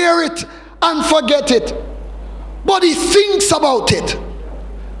hear it and forget it, but he thinks about it.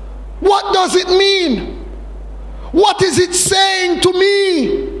 What does it mean? What is it saying to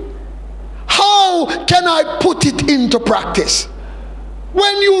me? How can I put it into practice?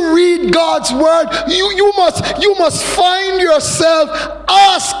 When you read God's word, you must find yourself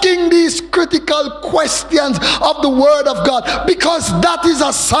asking these critical questions of the word of God, because that is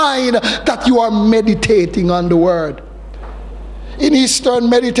a sign that you are meditating on the word. In Eastern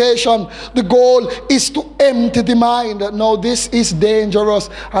meditation, the goal is to empty the mind. Now this is dangerous,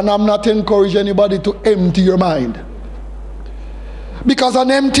 and I'm not encouraging anybody to empty your mind. Because an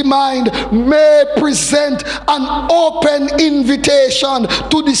empty mind may present an open invitation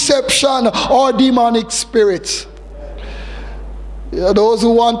to deception or demonic spirits. Those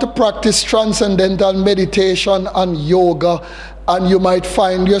who want to practice transcendental meditation and yoga, and you might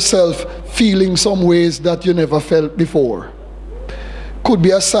find yourself feeling some ways that you never felt before. Could be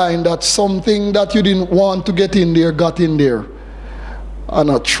a sign that something that you didn't want to get in there got in there. And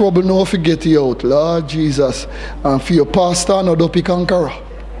a trouble no fi get you out, Lord Jesus. And for your pastor, no dopey conqueror.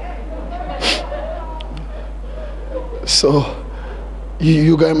 So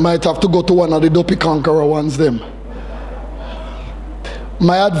you guys might have to go to one of the dopey conqueror ones them.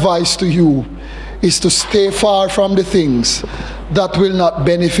 My advice to you is to stay far from the things that will not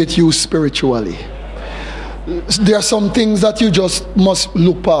benefit you spiritually. There are some things that you just must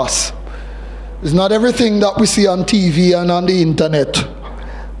look past. It's not everything that we see on TV and on the internet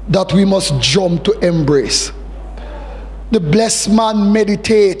that we must jump to embrace. The blessed man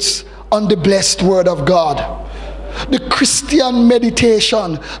meditates on the blessed word of God. the Christian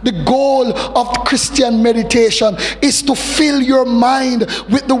meditation, the goal of the Christian meditation is to fill your mind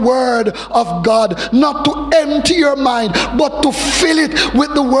with the Word of God. Not to empty your mind, but to fill it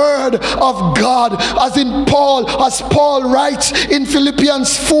with the Word of God. As Paul writes in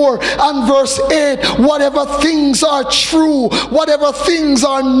Philippians 4 and verse 8, whatever things are true, whatever things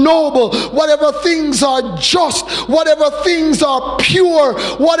are noble, whatever things are just, whatever things are pure,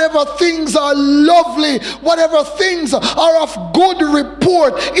 whatever things are lovely, whatever things are of good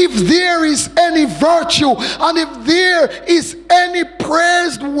report, if there is any virtue and if there is any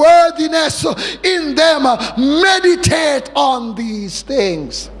praiseworthiness in them, meditate on these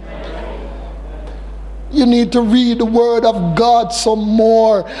things. You need to read the Word of God some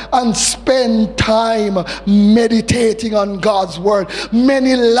more and spend time meditating on God's Word.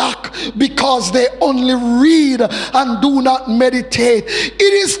 Many lack because they only read and do not meditate. It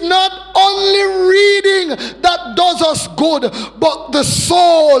is not only reading that does us good, but the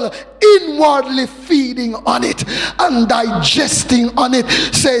soul inwardly feeding on it and digesting on it,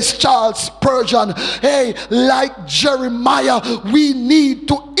 says Charles Spurgeon. Hey, like Jeremiah, we need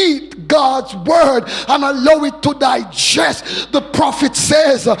to eat God's Word and allow it to digest. The prophet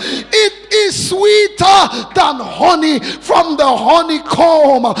says it is sweeter than honey from the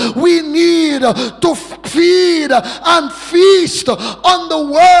honeycomb. We need to feed and feast on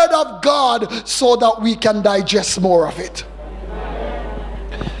the Word of God so that we can digest more of it.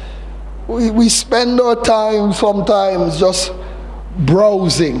 We spend our time sometimes just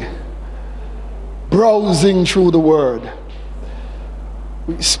browsing through the Word.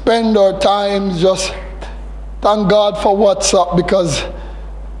 We spend our time just, thank God for WhatsApp, because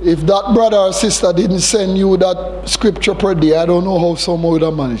if that brother or sister didn't send you that scripture per day, I don't know how someone would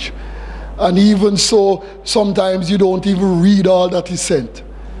have managed. And even so, sometimes you don't even read all that is sent,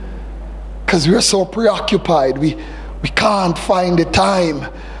 because we're so preoccupied. We can't find the time.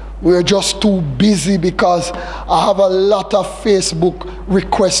 We're just too busy because I have a lot of Facebook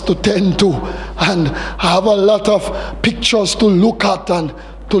requests to tend to, and I have a lot of pictures to look at and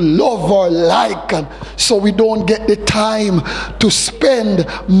to love or like, and so we don't get the time to spend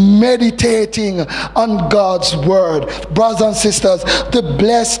meditating on God's Word. Brothers and sisters, the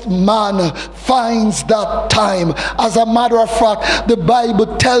blessed man finds that time. As a matter of fact, the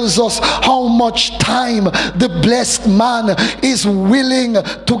Bible tells us how much time the blessed man is willing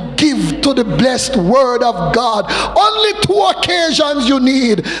to give to the blessed Word of God. Only 2 occasions you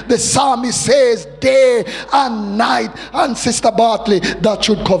need. The psalmist says day and night, and Sister Bartley, that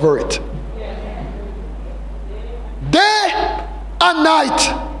should cover it. Day and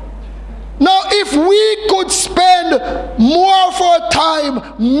night. Now, if we could spend more of our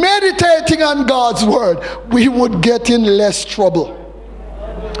time meditating on God's Word, we would get in less trouble.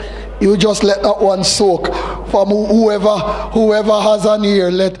 You just let that one soak. From whoever has an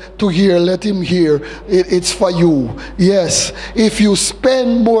ear let him hear. It's for you. Yes, if you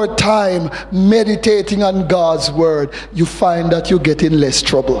spend more time meditating on God's Word, you find that you get in less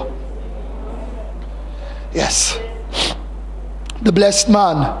trouble. Yes. The blessed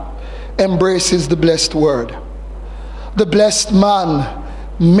man embraces the blessed Word. The blessed man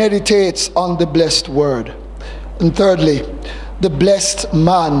meditates on the blessed Word. And thirdly, the blessed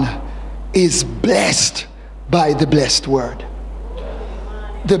man is blessed by the blessed Word.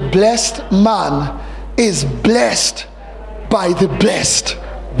 The blessed man is blessed by the blessed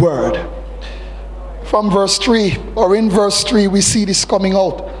Word. From verse 3, or in verse 3, we see this coming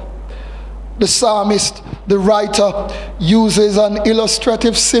out. The psalmist, the writer, uses an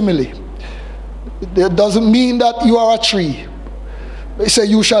illustrative simile. It doesn't mean that you are a tree. They say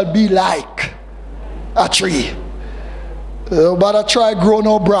you shall be like a tree. Don't bother try grow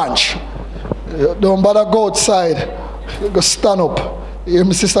no branch. Don't bother go outside. Go stand up. Hear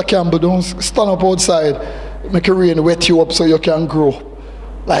me, Sister Campbell, don't stand up outside. Make it rain, wet you up so you can grow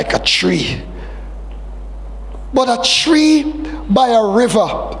like a tree. But a tree by a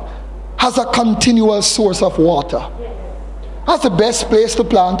river has a continual source of water. That's the best place to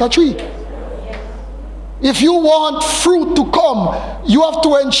plant a tree. If you want fruit to come, you have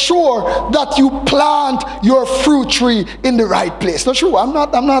to ensure that you plant your fruit tree in the right place. Not true. I'm not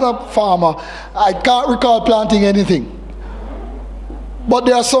a farmer. I can't recall planting anything. But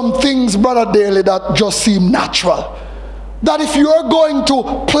there are some things, Brother Daly, that just seem natural. That if you're going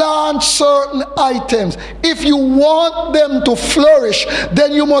to plant certain items, if you want them to flourish,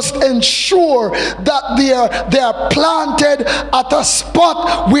 then you must ensure that they are planted at a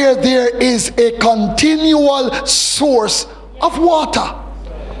spot where there is a continual source of water.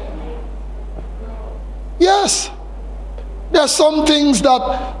 Yes, there are some things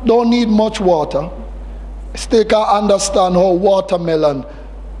that don't need much water. Still can't understand how watermelon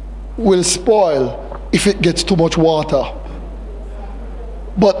will spoil if it gets too much water.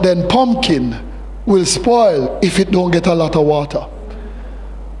 But then pumpkin will spoil if it don't get a lot of water.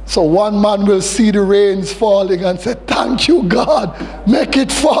 So one man will see the rains falling and say, thank you, God, make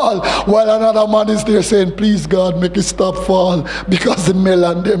it fall. While another man is there saying, please, God, make it stop fall, because the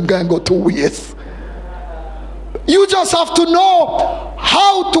melon them can go to waste. You just have to know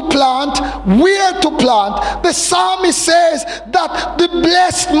how to plant, where to plant. The psalmist says that the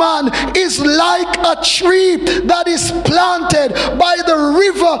blessed man is like a tree that is planted by the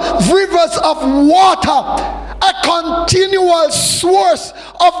rivers of water. A continual source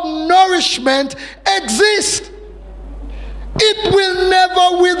of nourishment exists. It will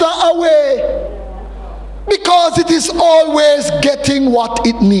never wither away, because it is always getting what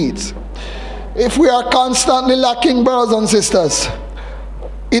it needs. If we are constantly lacking, brothers and sisters,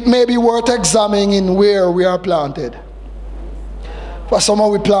 it may be worth examining where we are planted. For some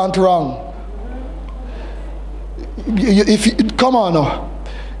of we plant wrong. Come on now.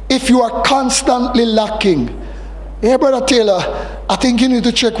 If you are constantly lacking, hey, Brother Taylor, I think you need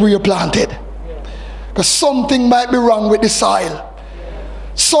to check where you're planted. Because something might be wrong with the soil.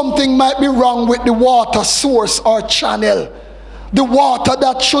 Something might be wrong with the water source or channel. The water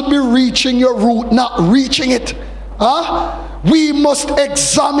that should be reaching your root, not reaching it. We must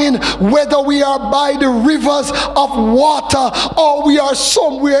examine whether we are by the rivers of water or we are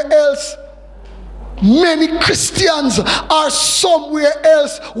somewhere else. Many Christians are somewhere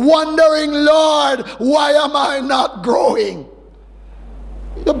else wondering, Lord, why am I not growing?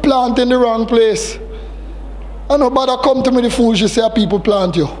 You're planting the wrong place. I know, but I come to me the fools, you say people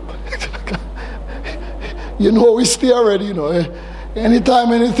plant you. You know, we stay already, you know.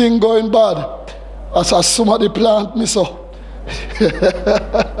 Anytime anything going bad, I say somebody plant me so.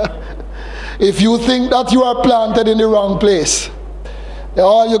 If you think that you are planted in the wrong place,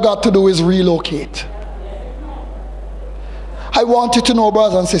 all you got to do is relocate. I want you to know,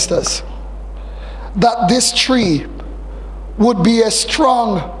 brothers and sisters, that this tree would be a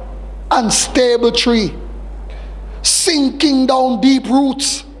strong and stable tree, sinking down deep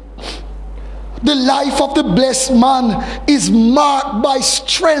roots. The life of the blessed man is marked by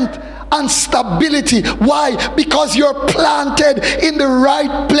strength and stability. Why? Because you're planted in the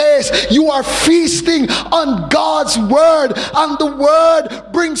right place. You are feasting on God's word, and the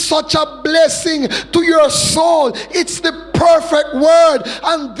word brings such a blessing to your soul. It's the perfect word,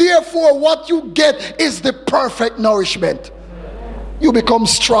 and therefore what you get is the perfect nourishment. You become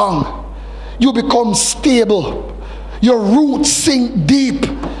strong. You become stable. Your roots sink deep.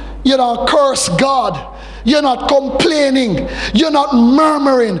 You don't curse God. You're not complaining. You're not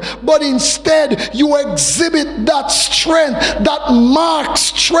murmuring. But instead, you exhibit that strength, that marked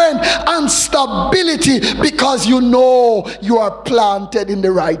strength and stability, because you know you are planted in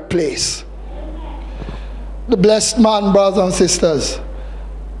the right place. The blessed man, brothers and sisters,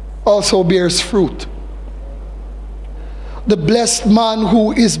 also bears fruit. The blessed man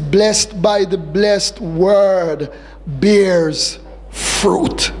who is blessed by the blessed word bears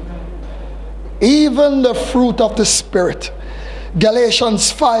fruit. Even the fruit of the Spirit.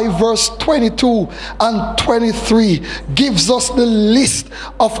 Galatians 5 verse 22 and 23 gives us the list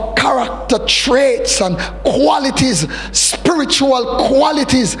of character traits and qualities, spiritual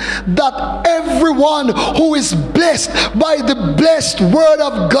qualities, that everyone who is blessed by the blessed word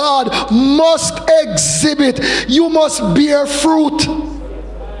of God must exhibit. You must bear fruit.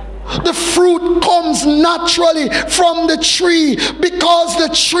 The fruit comes naturally from the tree, because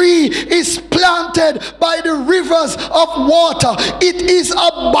the tree is planted by the rivers of water. It is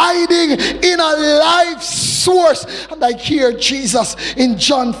abiding in a life source. And I hear Jesus in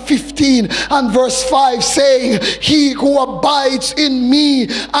John 15 and verse 5 saying, he who abides in me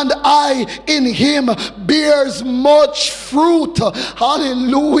and I in him bears much fruit.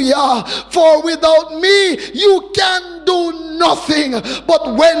 Hallelujah. For without me you can do nothing.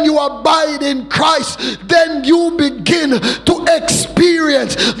 But when you abide in Christ, then you begin to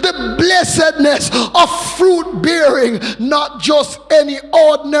experience the blessedness of fruit bearing. Not just any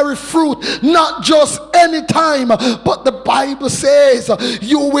ordinary fruit, not just any time, but the Bible says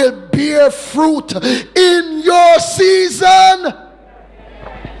you will bear fruit in your season.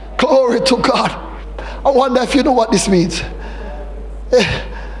 Glory to God. I wonder if you know what this means.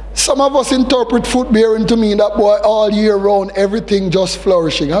 Some of us interpret fruit bearing to mean that boy all year round everything just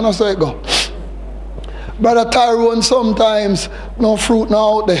flourishing. I know so it go. Brother Tyrone, sometimes no fruit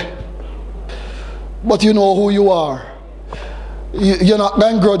now out there, but you know who you are. You're not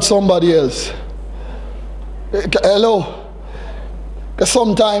going to grudge somebody else. Hello. Because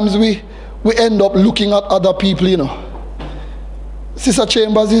sometimes we we end up looking at other people, you know. Sister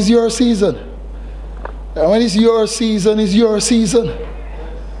Chambers, is your season. And when it's your season, it's your season.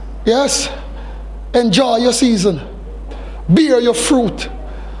 Yes? Enjoy your season. Bear your fruit.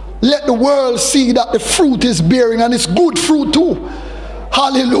 Let the world see that the fruit is bearing, and it's good fruit too.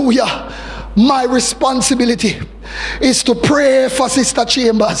 Hallelujah. My responsibility is to pray for Sister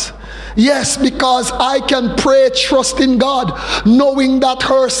Chambers. Yes, because I can pray trusting God, knowing that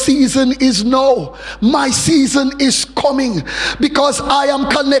her season is now. My season is coming, because I am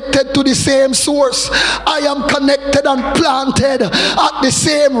connected to the same source. I am connected and planted at the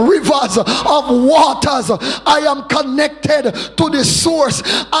same rivers of waters. I am connected to the source.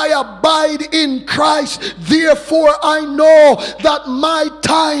 I abide in Christ. Therefore, I know that my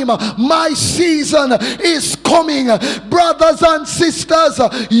time, my season is coming. Brothers and sisters,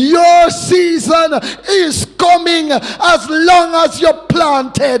 your season is coming as long as you're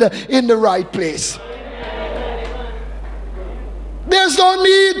planted in the right place. There's no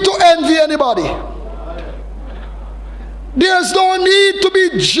need to envy anybody. There's no need to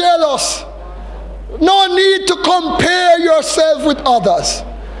be jealous. No need to compare yourself with others.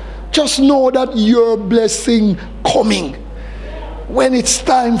 Just know that your blessing coming. When it's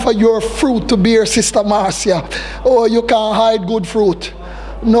time for your fruit to bear, Sister Marcia, oh, you can't hide good fruit.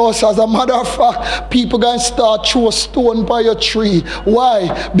 No, so as a matter of fact, people going to start throw a stone by your tree.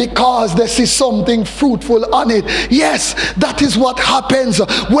 Why? Because they see something fruitful on it. Yes, that is what happens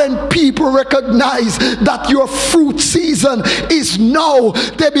when people recognize that your fruit season is now.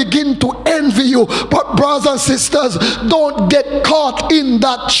 They begin to envy you. But brothers and sisters, don't get caught in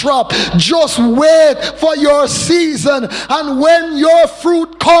that trap. Just wait for your season, and when your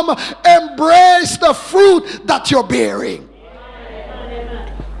fruit come, embrace the fruit that you're bearing.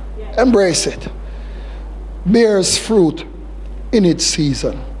 Embrace it. Bears fruit in its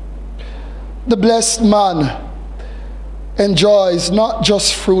season. The blessed man enjoys not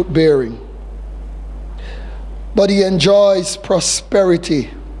just fruit bearing, but he enjoys prosperity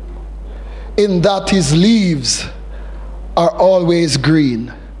in that his leaves are always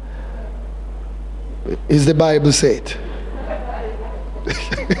green. Is the Bible say it?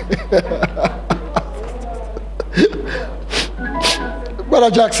 Brother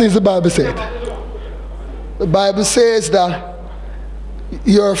Jack says the Bible said. The Bible says that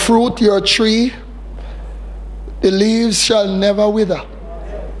your fruit, your tree, the leaves shall never wither.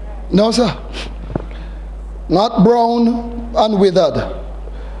 No, sir. Not brown and withered,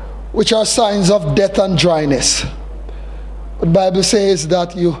 which are signs of death and dryness. The Bible says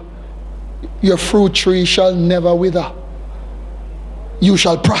that your fruit tree shall never wither. You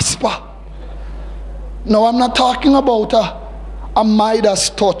shall prosper. No, I'm not talking about a Midas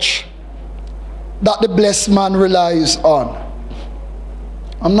touch that the blessed man relies on.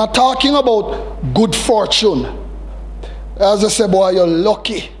 I'm not talking about good fortune. As I say, boy, you're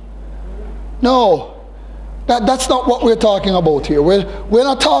lucky. No, that's not what we're talking about here. We're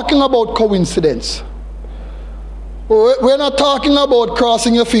not talking about coincidence. We're not talking about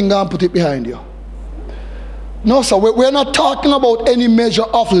crossing your finger and put it behind you. No, sir, we're not talking about any measure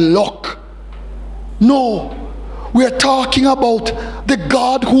of luck. No. We're talking about the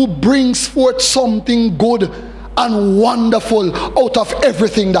God who brings forth something good and wonderful out of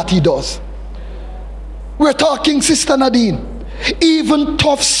everything that he does. We're talking, Sister Nadine, even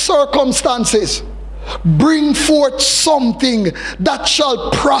tough circumstances bring forth something that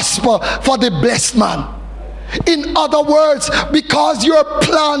shall prosper for the blessed man. In other words, because you're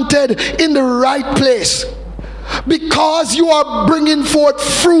planted in the right place, because you are bringing forth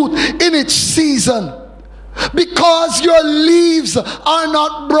fruit in its season, because your leaves are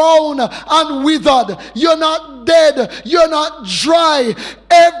not brown and withered, you're not dead, you're not dry,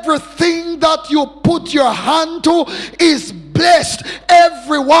 everything that you put your hand to is blessed.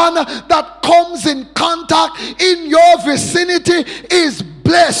 Everyone that comes in contact in your vicinity is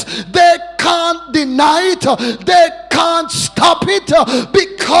blessed. They can't deny it, they can't stop it,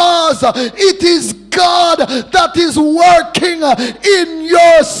 because it is God that is working in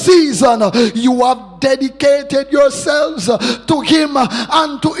your season. You have dedicated yourselves to him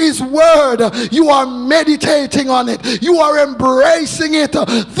and to his word. You are meditating on it, you are embracing it.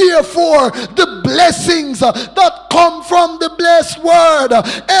 Therefore, the blessings that come from the blessed word,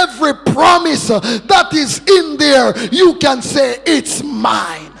 every promise that is in there, you can say, it's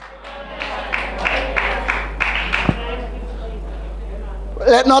mine.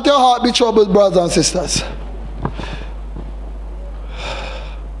 Let not your heart be troubled, brothers and sisters.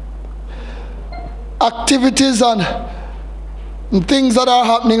 Activities and things that are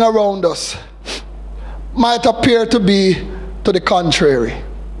happening around us might appear to be to the contrary.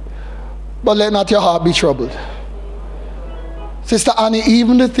 but let not your heart be troubled. Sister Annie,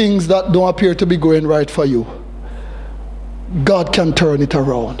 even the things that don't appear to be going right for you, God can turn it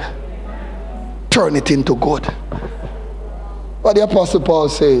around. Turn it into good. But the Apostle Paul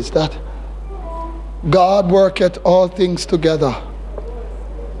says that God worketh all things together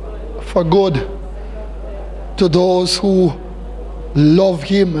for good to those who love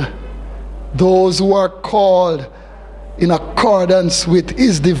him, those who are called in accordance with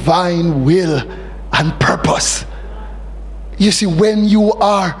his divine will and purpose. You see, when you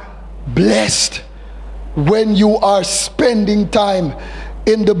are blessed, when you are spending time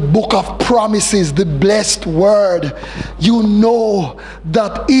in the book of promises, the blessed word, you know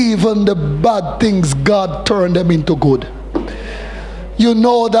that even the bad things, God turned them into good. You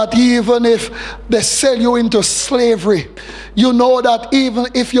know that even if they sell you into slavery, you know that even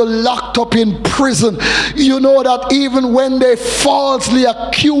if you're locked up in prison, you know that even when they falsely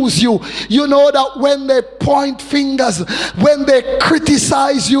accuse you, you know that when they point fingers, when they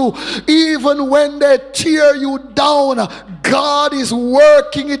criticize you, even when they tear you down, God is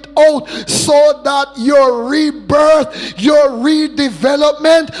working it out so that your rebirth, your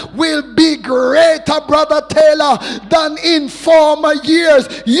redevelopment will be greater, Brother Taylor, than in former years.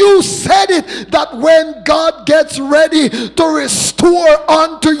 You said it, that when God gets ready to restore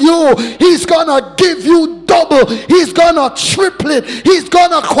unto you, he's gonna give you double, he's gonna triple it, he's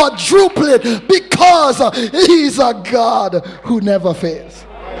gonna quadruple it, because he's a God who never fails.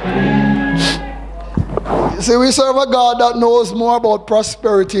 See, we serve a God that knows more about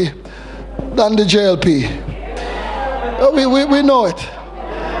prosperity than the JLP. We know it.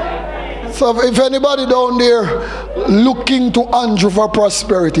 So if anybody down there looking to Andrew for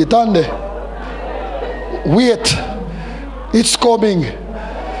prosperity, Tande, wait, it's coming.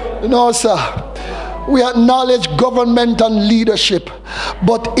 No, sir. We acknowledge government and leadership,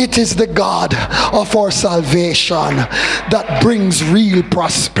 but it is the God of our salvation that brings real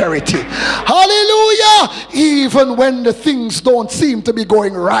prosperity. Hallelujah! Even when the things don't seem to be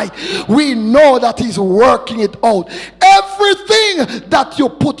going right, we know that he's working it out. Everything that you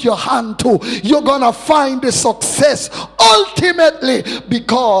put your hand to, you're gonna find the success ultimately,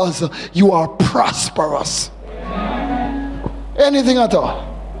 because you are prosperous. Anything at all.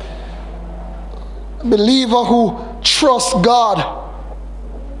 Believer who trusts God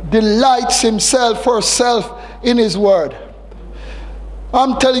delights himself or herself in his word.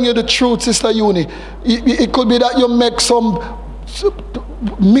 I'm telling you the truth, Sister Uni. It could be that you mix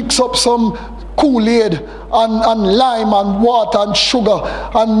up some Kool-Aid and lime and water and sugar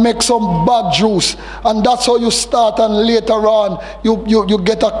and make some bad juice, and that's how you start, and later on you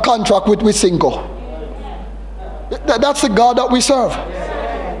get a contract with Wisynco. That's the God that we serve.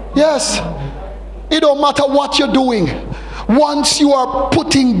 Yes. It don't matter what you're doing. Once you are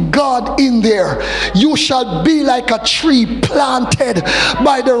putting God in there, you shall be like a tree planted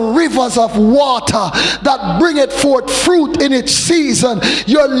by the rivers of water that bringeth forth fruit in its season.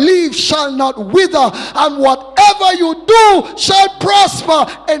 Your leaves shall not wither, and whatever you do shall prosper.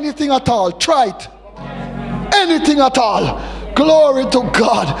 Anything at all. Try it. Anything at all. Glory to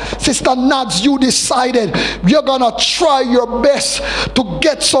God. Sister Nads, you decided you're gonna try your best to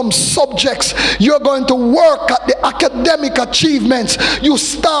get some subjects. You're going to work at the academic achievements. You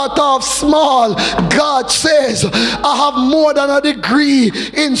start off small. God says, I have more than a degree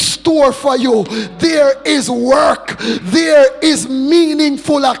in store for you. There is work. There is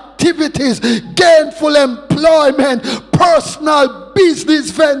meaningful activities, gainful employment, personal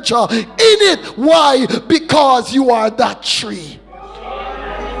business venture in it. Why? Because you are that tree.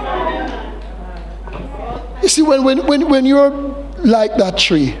 You see, when you're like that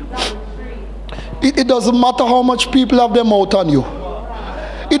tree, it doesn't matter how much people have their mouth on you.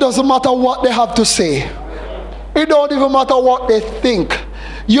 It doesn't matter what they have to say. It don't even matter what they think.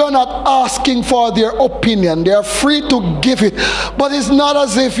 You're not asking for their opinion. They're free to give it. But it's not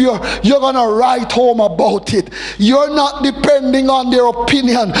as if you're going to write home about it. You're not depending on their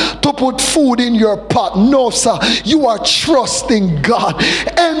opinion to put food in your pot. No, sir. You are trusting God.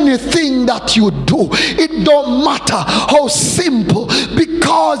 Anything that you do, it don't matter how simple,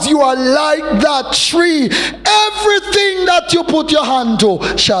 because you are like that tree. Everything that you put your hand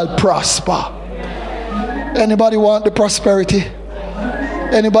to shall prosper. Anybody want the prosperity?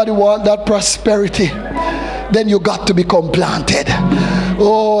 Anybody want that prosperity? Then you got to become planted.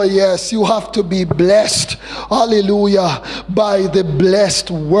 Oh yes, you have to be blessed, hallelujah, by the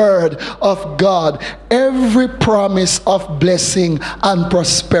blessed word of God. Every promise of blessing and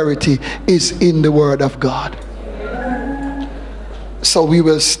prosperity is in the word of God. So we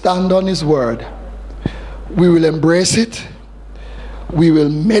will stand on his word. We will embrace it. we will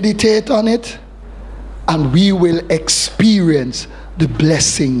meditate on it, and we will experience the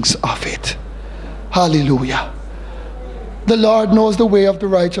blessings of it. Hallelujah. The Lord knows the way of the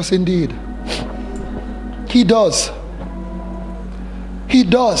righteous indeed. He does. He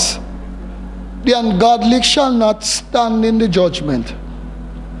does. The ungodly shall not stand in the judgment.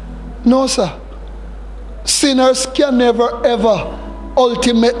 No, sir. Sinners can never ever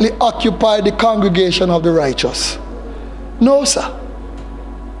ultimately occupy the congregation of the righteous. No, sir.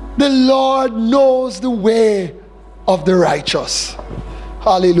 The Lord knows the way of the righteous.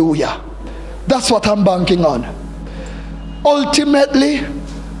 Hallelujah. That's what I'm banking on. Ultimately,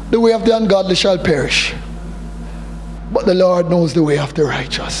 the way of the ungodly shall perish, but the Lord knows the way of the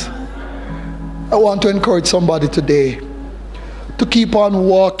righteous. I want to encourage somebody today to keep on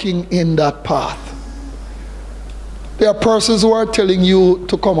walking in that path. There are persons who are telling you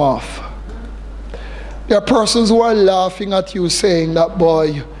to come off. There are persons who are laughing at you, saying that,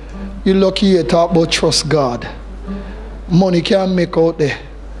 boy, you lucky you talk about trust God. Money can't make out there.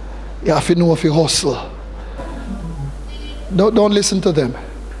 You have to know if you hustle. Don't listen to them.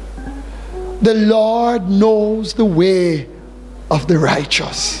 The Lord knows the way of the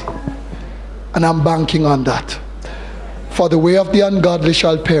righteous. And I'm banking on that. For the way of the ungodly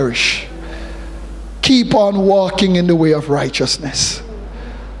shall perish. Keep on walking in the way of righteousness.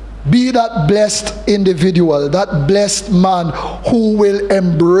 Be that blessed individual, that blessed man who will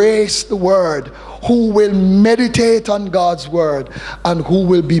embrace the word, who will meditate on God's word, and who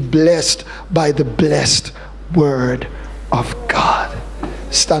will be blessed by the blessed word of God.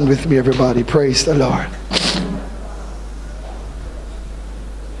 Stand with me, everybody. Praise the Lord.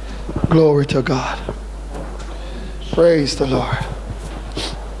 Glory to God. Praise the Lord.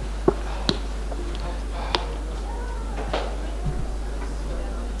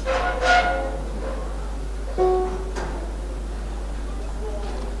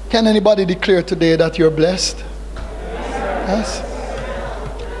 Can anybody declare today that you're blessed? Yes?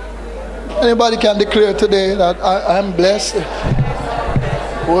 Anybody can declare today that I'm blessed?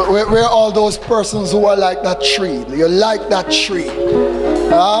 Where are all those persons who are like that tree? You're like that tree.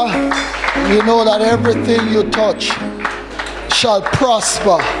 You know that everything you touch shall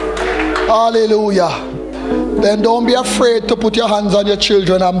prosper. Hallelujah. Then don't be afraid to put your hands on your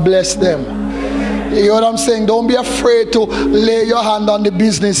children and bless them. You know what I'm saying? Don't be afraid to lay your hand on the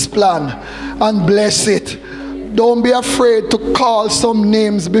business plan and bless it. Don't be afraid to call some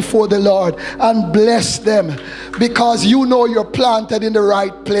names before the Lord and bless them, because you know you're planted in the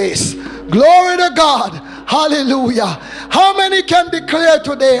right place. Glory to God. Hallelujah. How many can declare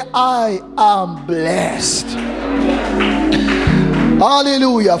today, I am blessed?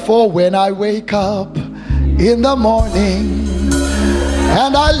 Hallelujah. For when I wake up in the morning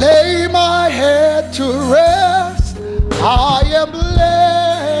and I lay my head to rest, I am blessed.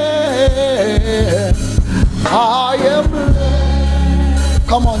 I am blessed.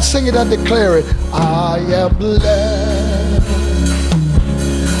 Come on, sing it and declare it. I am blessed.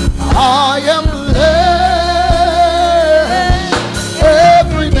 I am blessed.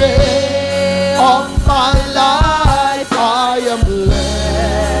 Every day of my life I am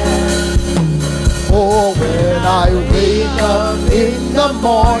blessed. Oh, when I wake up in the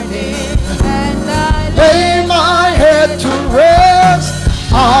morning and I lay my head to rest,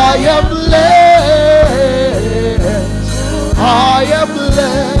 I am blessed. I am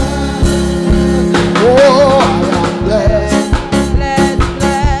blessed. Oh, I am blessed.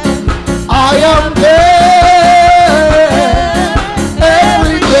 I am blessed.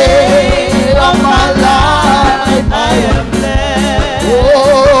 Every day of my life I am blessed.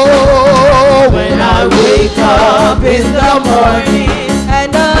 Oh, when I wake up in the morning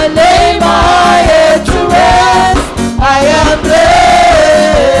and I lay my head to rest, I am blessed.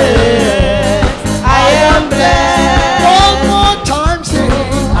 I am blessed. One more time, sing.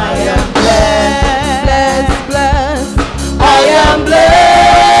 I am blessed. Blessed. I am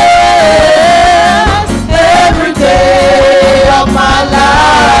blessed. Every day of my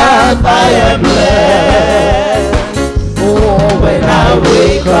life I am blessed. Oh, when I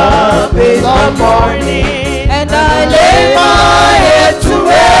wake up in the morning and I lay my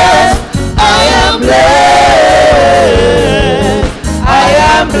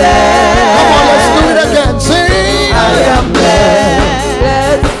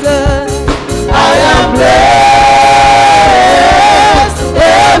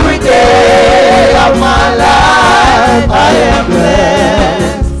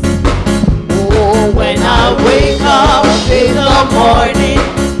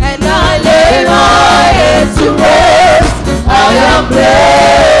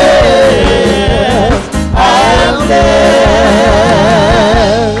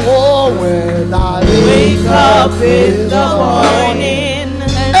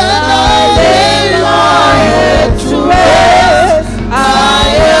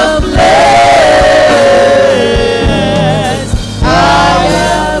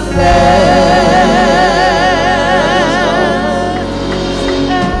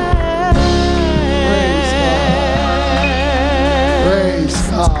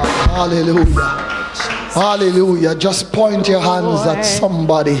Hallelujah. Hallelujah. Just point your hands at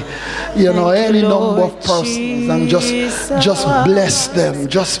somebody, you know, any number of persons, and just bless them.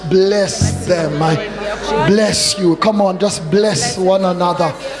 Just bless them. I bless you. Come on, just bless one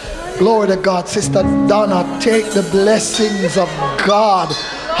another. Glory to God. Sister Donna, take the blessings of God.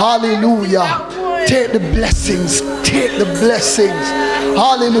 Hallelujah. Take the blessings. Take the blessings.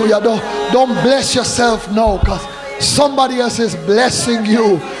 Hallelujah. Don't bless yourself now, because somebody else is blessing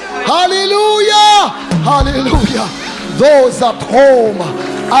you. Hallelujah. Hallelujah. Those at home,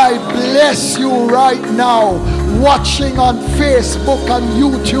 I bless you right now, watching on Facebook and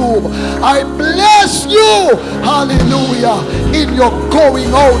YouTube. I bless you, hallelujah, in your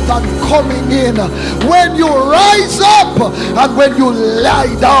going out and coming in. When you rise up and when you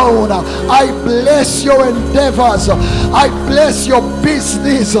lie down, I bless your endeavors. I bless your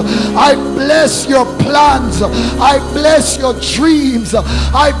business. I bless your plans. I bless your dreams.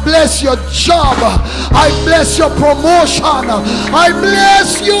 I bless your job. I bless your promotion. I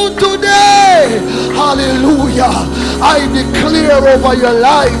bless you today. Hallelujah. I declare over your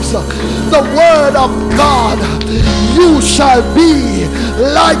lives the word of God. You shall be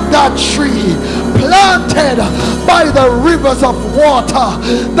like that tree planted by the rivers of water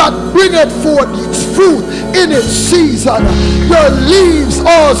that bringeth forth its fruit in its season. Your leaves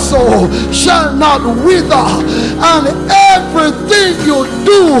also shall not wither, and everything you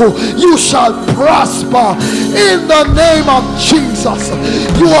do, you shall prosper in the name of Jesus.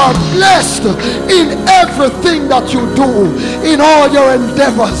 You are blessed in everything that you do, in all your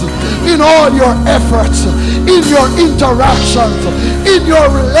endeavors, in all your efforts, in your interactions, in your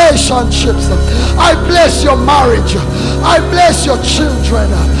relationships. I bless your marriage. I bless your children.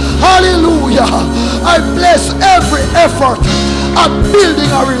 Hallelujah. I bless every effort at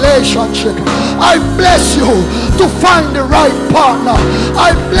building a relationship. I bless you to find the right partner.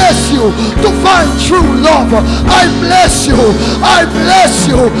 I bless you to find true love. I bless you. I bless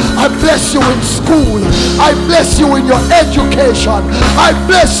you. I bless you in school. I bless you in your education. I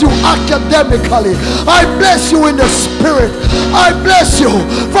bless you academically. I bless you in the spirit. I bless you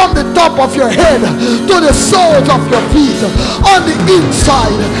from the top of your head to the soles of your feet. On the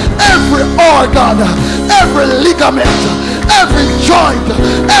inside, every organ, every ligament, every joint,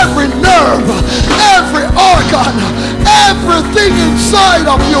 every nerve, every organ, everything inside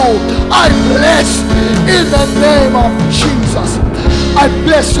of you, I bless in the name of Jesus. I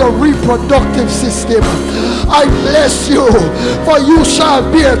bless your reproductive system. I bless you, for you shall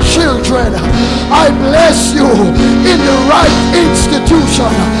bear children. I bless you in the right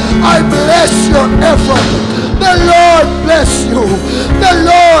institution. I bless your effort. The Lord bless you. The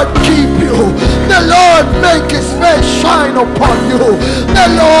Lord keep you. The Lord make his face shine upon you. The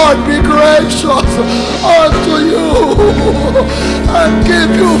Lord be gracious unto you and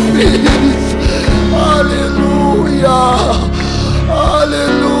give you peace. Hallelujah.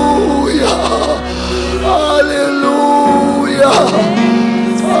 Hallelujah. Hallelujah.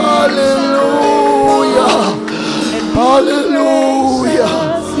 Hallelujah. Hallelujah.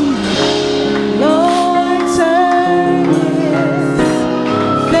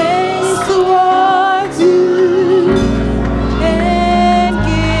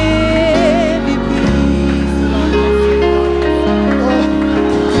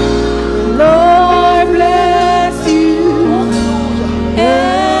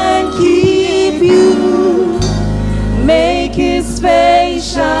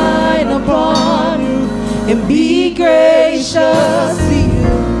 And be gracious to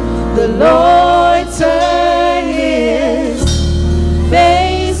you. The Lord turn his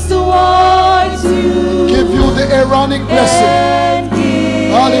face towards you. Give you the Aaronic blessing.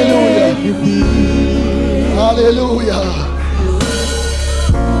 Hallelujah. Hallelujah.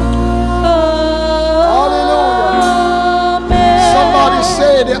 Hallelujah. Somebody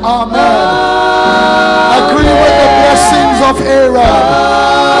say the amen. Agree with the blessings of Aaron.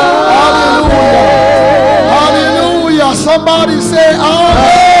 Hallelujah. Somebody say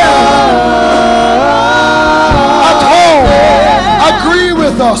amen. At home, agree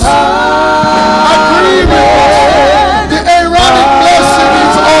with us. Agree with us. The Aaronic blessing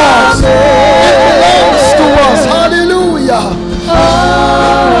is ours. It belongs to us. Hallelujah.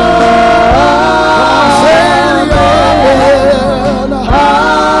 Say amen.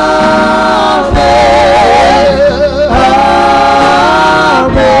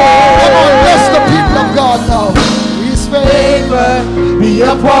 Amen. Come on, bless the people of God now. Be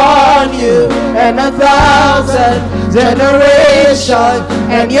upon you and 1,000 generations,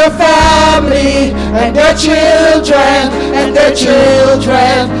 and your family, and their children, and their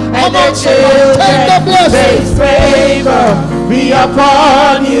children, and their children. May His favor be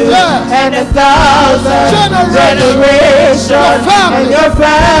upon you and 1,000 generations, and your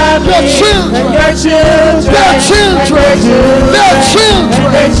family, and your children, their children, their children.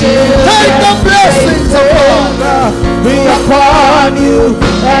 Take the blessings of God be upon you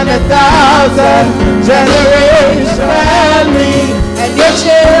and 1,000 generations, family, and your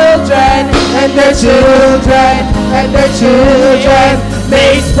children, and their children, and their children.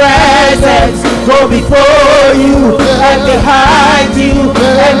 May His presence go before you and behind you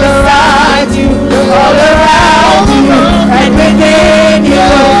and beside you, all around you and within you.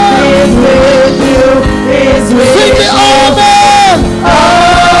 Is with you, is with you. Sing it, amen. Amen.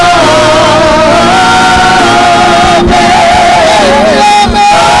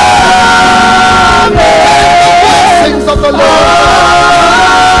 Amen. Blessings of the Lord.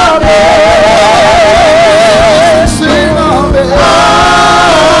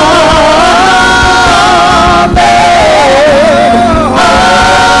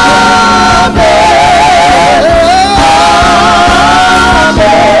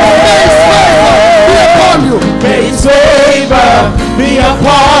 Be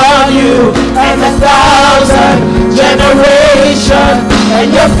upon you and 1,000 generations,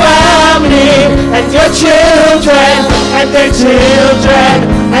 and your family, and your children, and their children,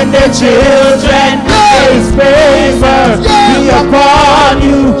 and their children. May His favor be upon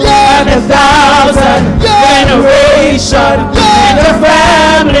you and 1,000 generations, and your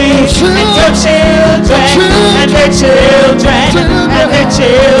family, and your children, and their children, and their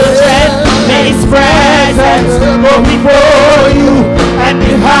children. May His presence go before you and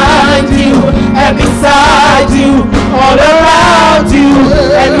behind you and beside you, all around you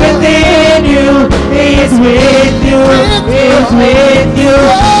and within you. He is with you, He is with you.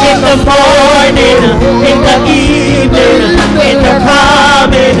 In the morning, in the evening, in the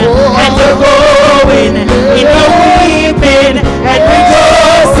coming and the going, in the weeping and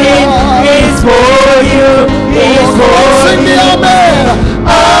rejoicing. He is for you, He is for you. Sing the amen.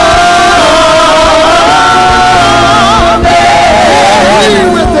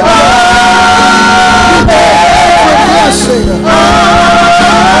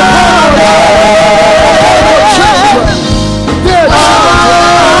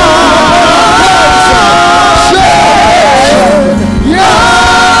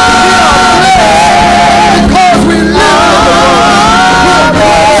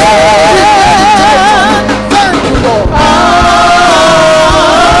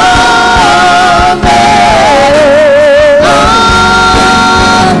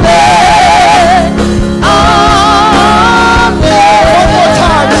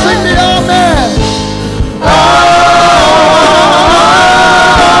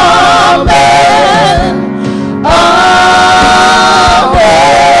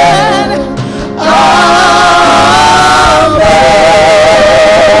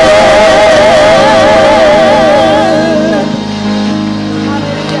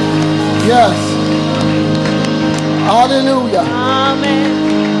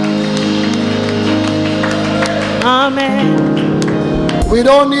 We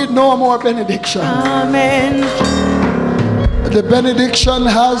don't need no more benediction. Amen. The benediction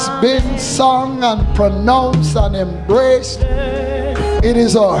has been sung and pronounced and embraced. It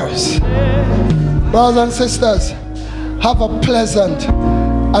is ours. Brothers and sisters, have a pleasant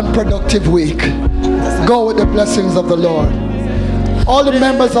and productive week. Go with the blessings of the Lord. All the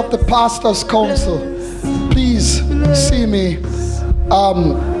members of the Pastors' Council, please see me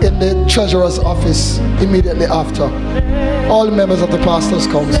in the Treasurer's office immediately after. All members of the Pastors'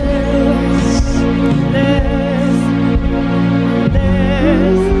 Council.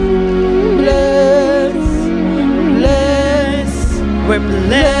 We're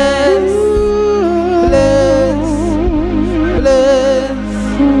blessed,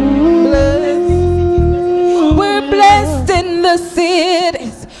 we're blessed in the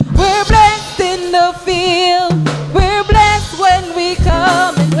cities, we're blessed in the field, we're blessed when we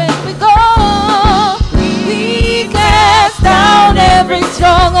come and when we go. We cast down every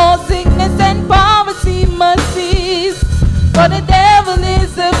stronghold, sickness and poverty must cease, for the devil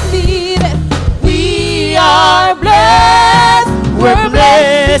is defeated. We are blessed. We're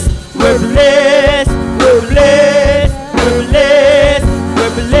blessed, we're blessed, we're blessed, we're blessed,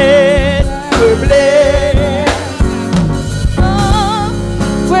 we're blessed, we're blessed.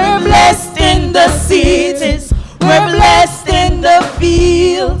 We're blessed in the cities, we're blessed in the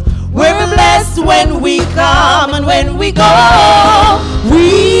field, we're blessed when we come and when we go.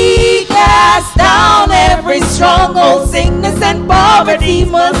 We poverty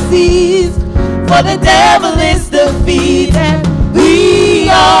must cease, for the devil is defeated. We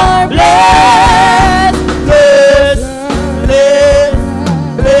are blessed, blessed, blessed,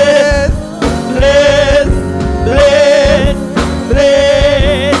 blessed, blessed, blessed,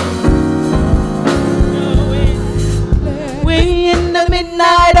 blessed. We in the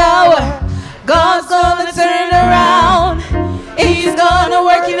midnight hour, God's gonna turn around. He's gonna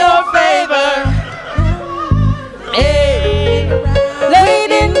work in our favor. Hey.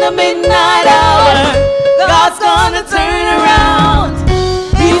 Late in the midnight hour, God's gonna turn around.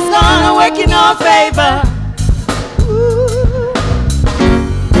 He's gonna work in our favor.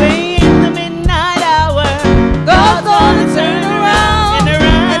 Late in the midnight hour, God's gonna turn around and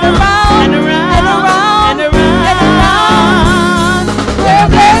around and around and around and around and around. We're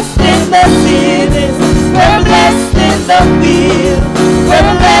blessed in the cities, we're blessed in the field,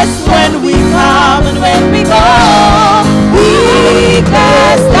 we're blessed when we come and when we go. We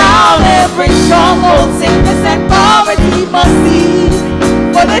cast down every stronghold, sickness and poverty must cease,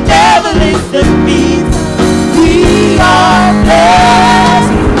 for the devil is defeated. We are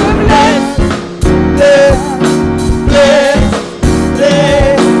blessed, blessed, blessed, blessed,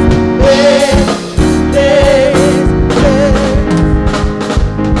 blessed, blessed, blessed, blessed.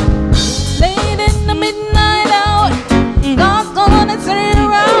 Late in the midnight hour, God's gonna turn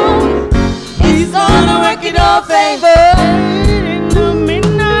around. He's gonna work in our favor.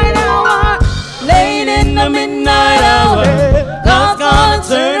 Late in the midnight hour, God's gonna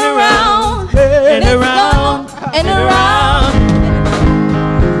turn around and around and around.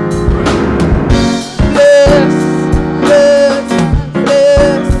 Bless, bless,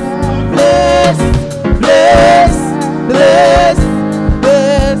 bless, bless, bless, bless, bless,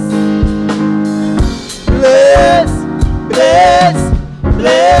 bless, bless,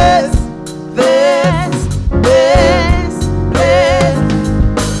 bless, bless, bless, bless.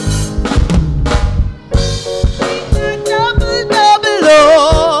 Double, double,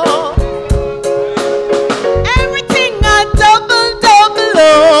 oh. Everything I double, double,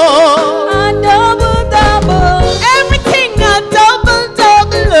 oh. I double, double. Everything I double,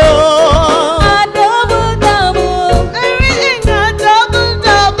 double, oh. I double, double. Everything I double,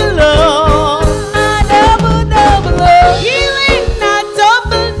 double, oh. I double, double, oh. Healing I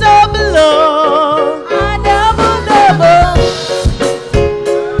double, double, oh. I double, double.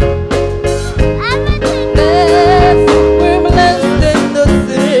 We're blessed in the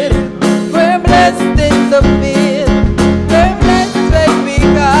city, we're blessed in the field, we're blessed when we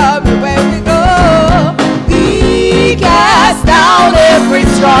come and when we go. We cast down every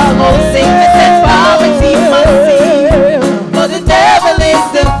stronghold, sickness and poverty must cease, for the devil is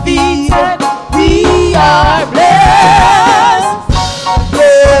defeated. We are blessed,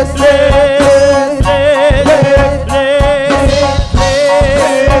 blessed, blessed.